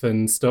grief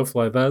and stuff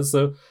like that.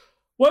 So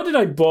why did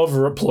I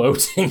bother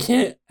uploading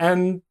it?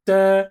 And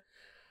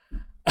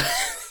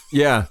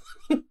yeah.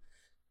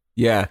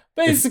 Yeah.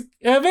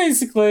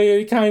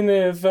 Basically, kind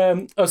of.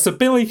 So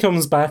Billy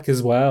comes back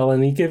as well,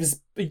 and he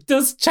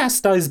does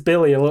chastise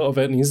Billy a little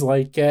bit, and he's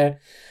like, "So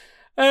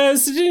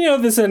do you know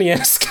this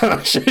NES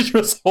cartridge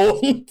was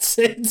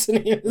haunted?"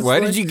 Why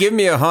did you give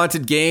me a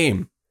haunted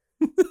game?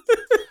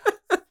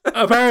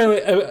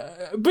 Apparently,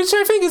 which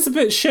I think is a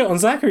bit shit on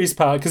Zachary's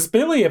part, because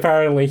Billy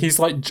apparently he's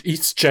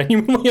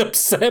genuinely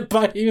upset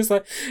by it. He was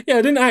like, "Yeah,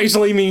 I didn't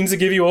actually mean to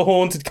give you a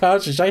haunted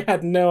cartridge. I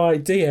had no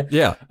idea."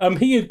 Yeah.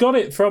 He had got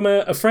it from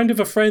a friend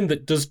of a friend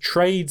that does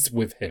trades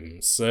with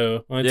him.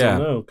 So I don't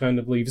know, kind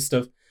of leave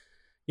stuff.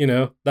 You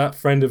know, that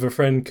friend of a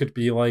friend could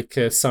be like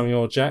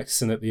Samuel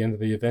Jackson at the end of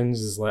the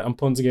Avengers. Like, I'm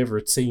putting together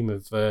a team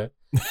of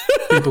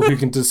people who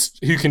can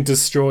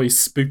destroy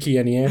spooky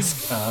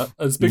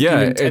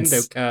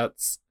Nintendo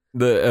carts.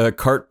 The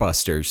Cart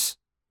Busters.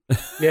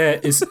 Yeah,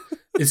 it's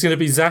going to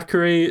be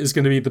Zachary. It's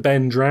going to be the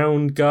Ben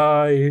Drowned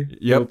guy. Yep.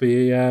 It'll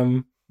be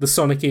the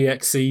Sonic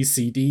EXE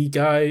CD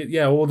guy.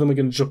 Yeah, all of them are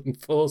going to join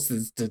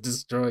forces to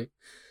destroy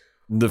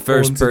the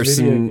first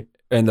person.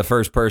 And the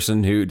first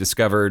person who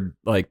discovered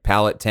like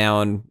Pallet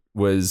Town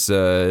was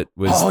the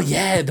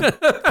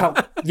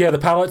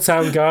Pallet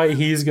Town guy.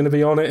 He's going to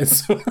be on it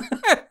as well.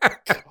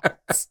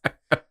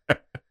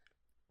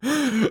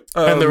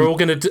 And they're all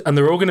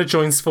gonna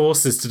join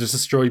forces to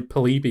destroy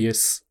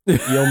Polybius.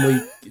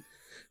 They're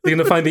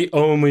gonna find the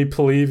only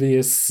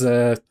Polybius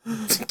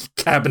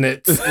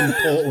cabinet in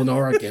Portland,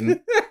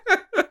 Oregon.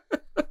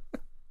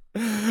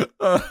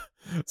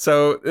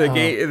 So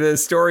the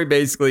story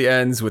basically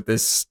ends with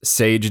this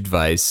sage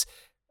advice: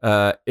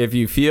 if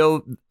you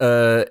feel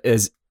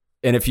as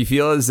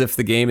if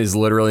the game is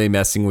literally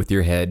messing with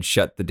your head,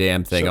 shut the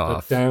damn thing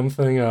off. The damn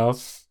thing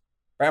off.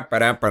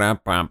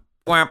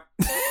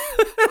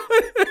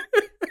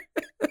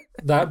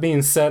 That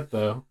being said,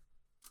 though,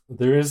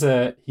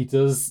 he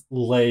does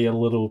lay a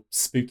little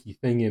spooky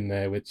thing in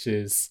there, which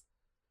is,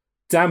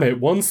 damn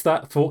it, once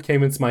that thought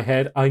came into my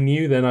head, I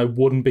knew then I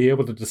wouldn't be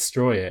able to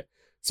destroy it.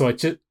 So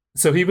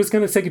he was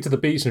going to take it to the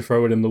beach and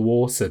throw it in the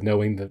water,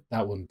 knowing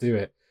that wouldn't do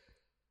it.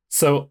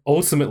 So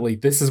ultimately,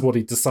 this is what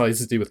he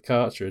decides to do with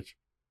cartridge.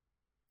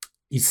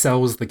 He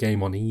sells the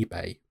game on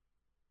eBay.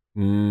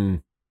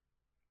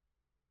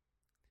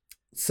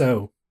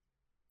 So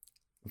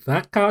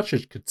that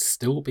cartridge could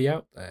still be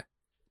out there,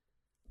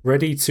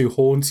 ready to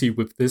haunt you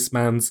with this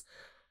man's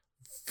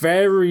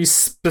very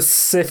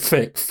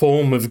specific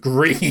form of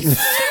grief.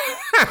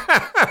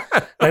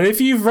 And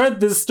if you've read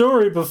this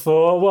story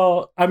before,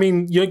 well, I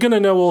mean, you're going to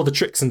know all the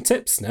tricks and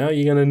tips now.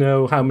 You're going to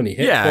know how many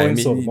hit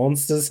points all the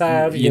monsters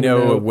have. You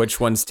know which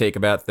ones take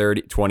about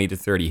 20 to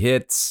 30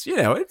 hits. You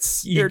know,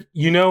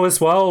 you know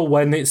as well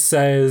when it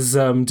says,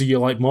 do you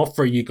like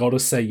Mothra? You got to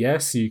say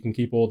yes so you can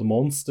keep all the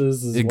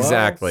monsters as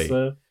exactly.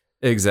 well. So,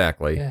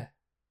 exactly. Yeah.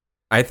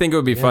 I think it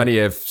would be funny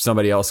if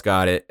somebody else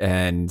got it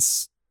and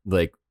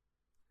like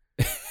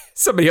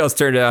somebody else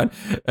turned it on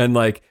and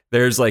like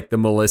there's like the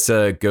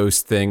Melissa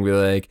ghost thing. Be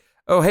like,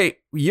 oh, hey,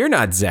 you're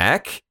not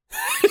Zach.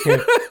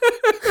 Yeah.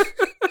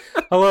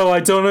 Hello,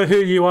 I don't know who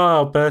you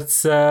are, but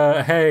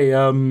hey,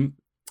 can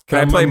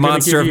I play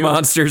Monster of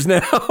Monsters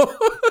now?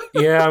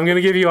 Yeah, I'm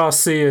gonna give you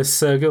Arceus.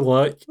 So good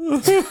luck.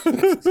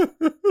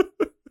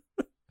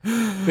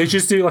 They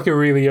just do like a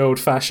really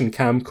old-fashioned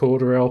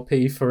camcorder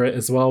LP for it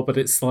as well, but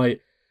it's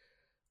like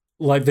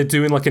they're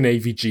doing like an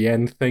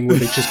AVGN thing where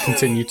they just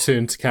continue to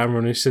turn to camera,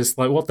 and it's just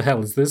like, what the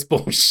hell is this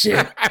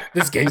bullshit?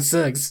 This game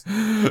sucks.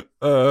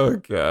 Oh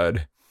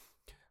God.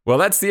 Well,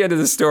 that's the end of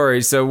the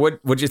story. So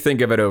what'd you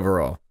think of it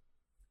overall?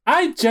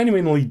 I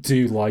genuinely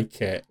do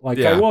like it.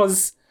 I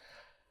was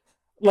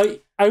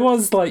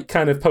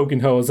kind of poking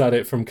holes at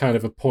it from kind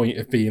of a point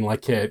of being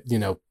like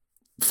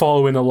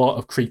following a lot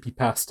of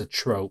creepypasta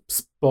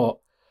tropes, but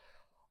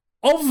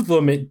of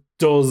them it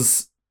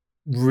does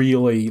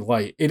really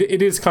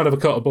it is kind of a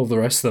cut above the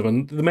rest of them.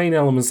 And the main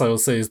elements I will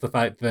say is the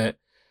fact that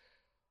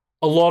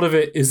a lot of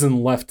it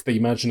isn't left to the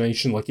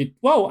imagination.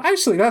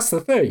 Actually, that's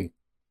the thing.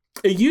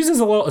 It uses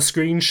a lot of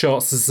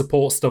screenshots to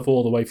support stuff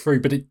all the way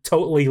through, but it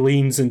totally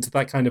leans into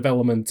that kind of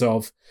element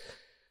of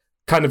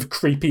kind of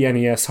creepy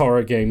NES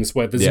horror games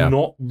where there's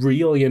not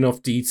really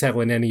enough detail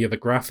in any of the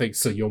graphics,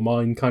 so your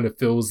mind kind of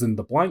fills in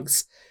the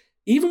blanks,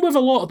 even with a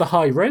lot of the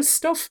high-res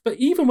stuff. But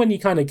even when you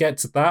kind of get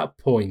to that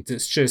point,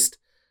 it's just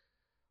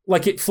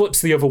it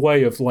flips the other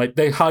way of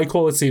they're high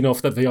quality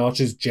enough that they are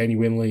just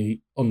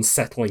genuinely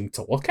unsettling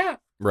to look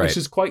at, which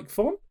is quite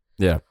fun.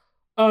 Yeah.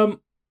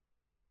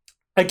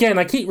 Again,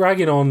 I keep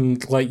ragging on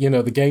the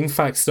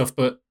GameFAQs stuff,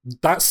 but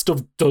that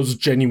stuff does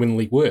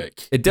genuinely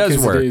work. It does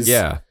work,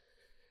 yeah.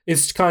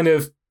 It's kind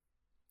of...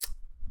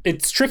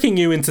 It's tricking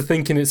you into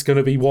thinking it's going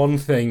to be one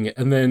thing,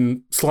 and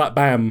then slap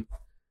bam,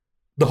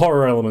 the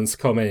horror elements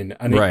come in,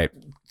 and it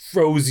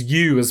throws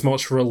you as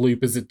much for a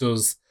loop as it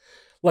does.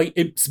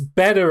 It's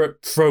better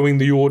at throwing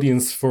the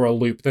audience for a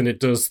loop than it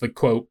does the,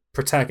 quote,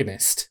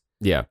 protagonist.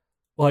 Yeah.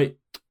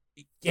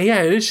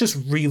 It is just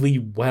really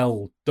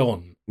well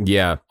done.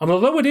 Yeah. And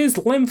although it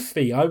is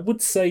lengthy, I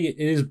would say it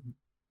is...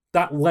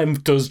 That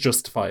length does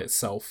justify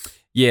itself.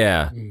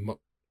 Yeah.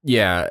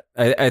 Yeah.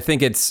 I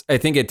think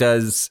it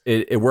does.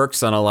 It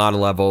works on a lot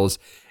of levels.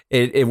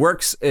 It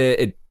works...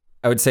 I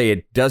would say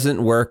it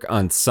doesn't work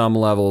on some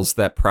levels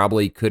that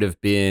probably could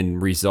have been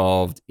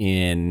resolved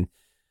in...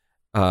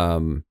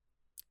 I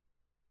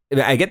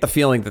get the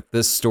feeling that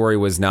this story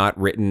was not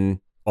written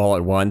all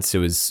at once. It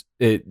was,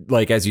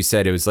 as you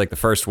said, it was the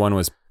first one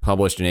was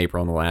published in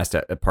April and the last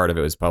part of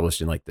it was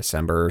published in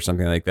December or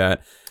something like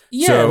that.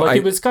 Yeah, so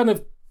it was kind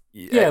of,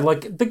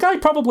 the guy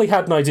probably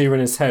had an idea in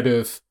his head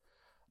of,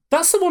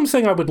 that's the one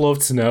thing I would love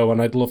to know,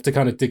 and I'd love to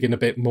kind of dig in a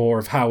bit more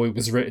of how it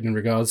was written in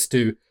regards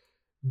to,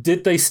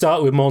 did they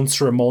start with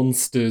Monster of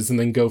Monsters and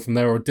then go from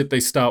there, or did they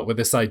start with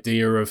this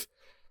idea of,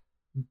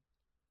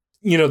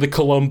 the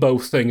Columbo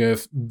thing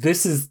of,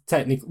 this is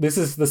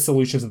the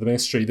solution to the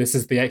mystery, this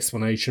is the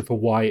explanation for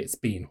why it's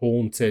being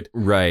haunted.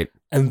 Right.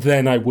 And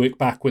then I work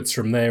backwards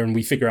from there and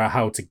we figure out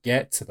how to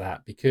get to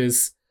that,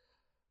 because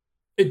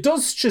it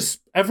does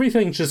just,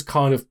 everything just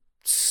kind of,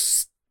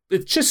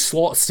 it just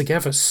slots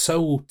together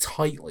so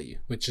tightly,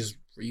 which is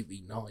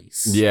really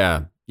nice.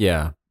 Yeah,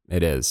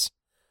 it is.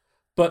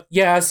 But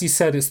yeah, as you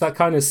said, it's that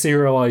kind of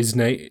serialized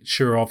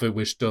nature of it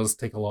which does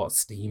take a lot of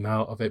steam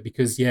out of it,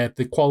 because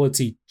the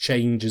quality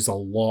changes a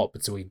lot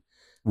between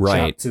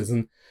chapters,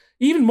 and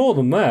even more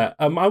than that,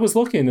 I was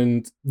looking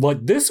and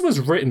this was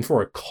written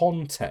for a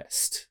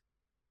contest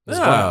as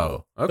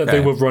well that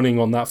they were running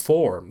on that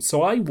forum.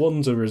 So I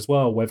wonder as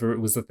well whether it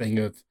was a thing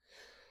of,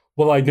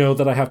 well, I know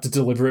that I have to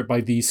deliver it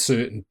by these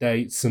certain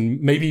dates,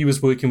 and maybe he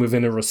was working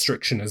within a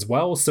restriction as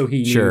well, so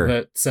he knew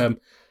that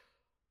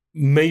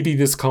maybe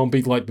this can't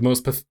be the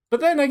most but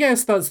then I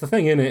guess that's the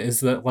thing in it, is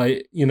that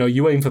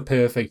you aim for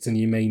perfect and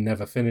you may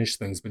never finish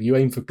things, but you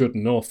aim for good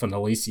enough and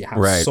at least you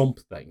have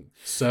something.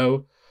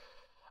 So,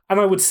 and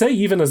I would say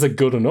even as a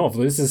good enough,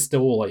 this is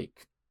still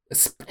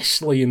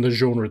especially in the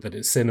genre that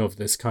it's in, of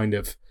this kind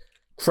of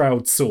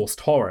crowdsourced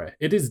horror,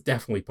 it is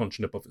definitely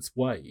punching above its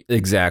weight.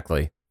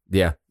 Exactly.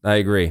 Yeah, I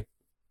agree.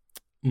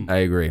 I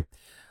agree.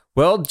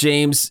 Well,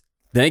 James,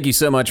 thank you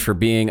so much for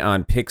being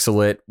on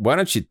Pixel It. Why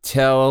don't you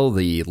tell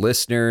the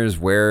listeners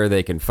where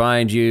they can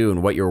find you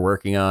and what you're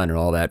working on and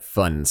all that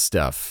fun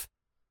stuff?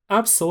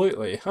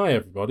 Absolutely. Hi,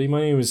 everybody.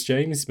 My name is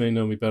James. You may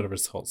know me better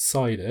as Hot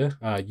Cider.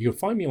 You can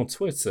find me on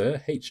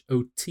Twitter,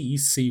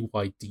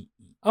 HOTCYDER.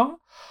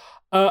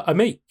 I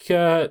make,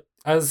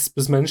 as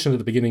was mentioned at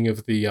the beginning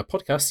of the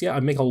podcast, I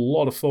make a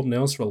lot of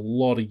thumbnails for a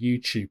lot of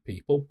YouTube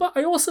people, but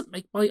I also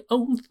make my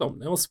own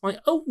thumbnails for my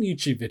own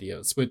YouTube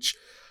videos, which...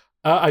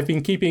 I've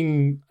been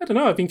keeping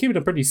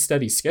a pretty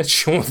steady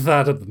schedule of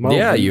that at the moment.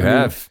 Yeah, you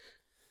have.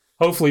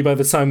 Hopefully by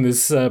the time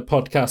this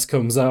podcast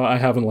comes out, I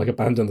haven't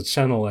abandoned the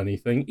channel or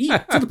anything.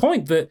 To the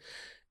point that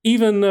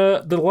even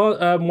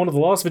one of the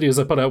last videos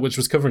I put out, which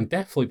was covering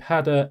Deathloop,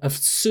 had a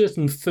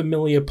certain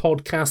familiar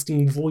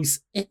podcasting voice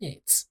in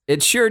it.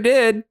 It sure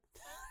did.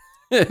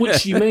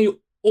 Which you may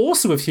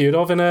also have heard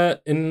of in a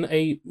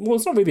well,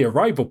 it's not really a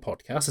rival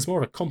podcast, it's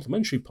more of a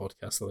complimentary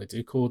podcast that I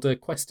do called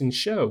Quest and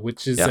Show,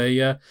 which is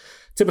a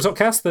tabletop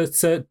cast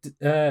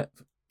that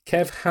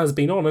Kev has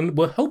been on, and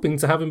we're hoping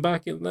to have him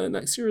back in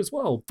next year as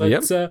well. But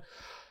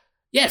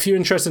if you're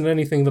interested in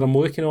anything that I'm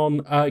working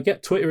on,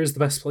 Twitter is the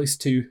best place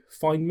to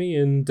find me,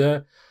 and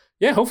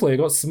yeah, hopefully I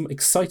got some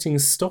exciting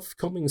stuff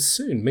coming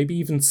soon. Maybe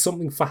even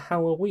something for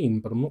Halloween,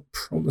 but I'm not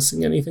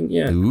promising anything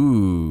yet.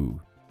 Ooh,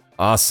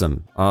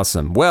 awesome.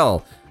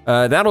 Well,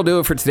 that'll do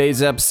it for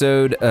today's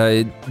episode.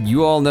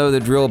 You all know the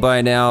drill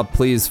by now.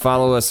 Please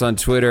follow us on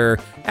Twitter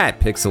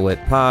at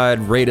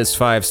PixelitPod. Rate us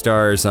 5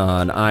 stars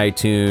on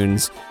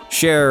iTunes.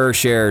 Share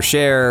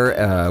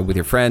with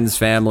your friends,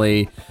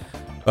 family,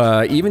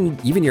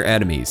 even your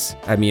enemies.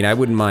 I mean, I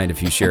wouldn't mind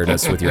if you shared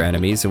us with your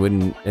enemies. It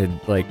wouldn't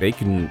they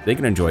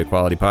can enjoy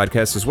quality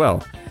podcasts as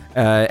well.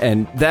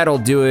 And that'll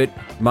do it.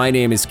 My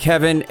name is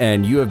Kevin,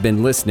 and you have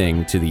been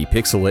listening to the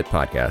Pixel Lit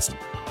Podcast.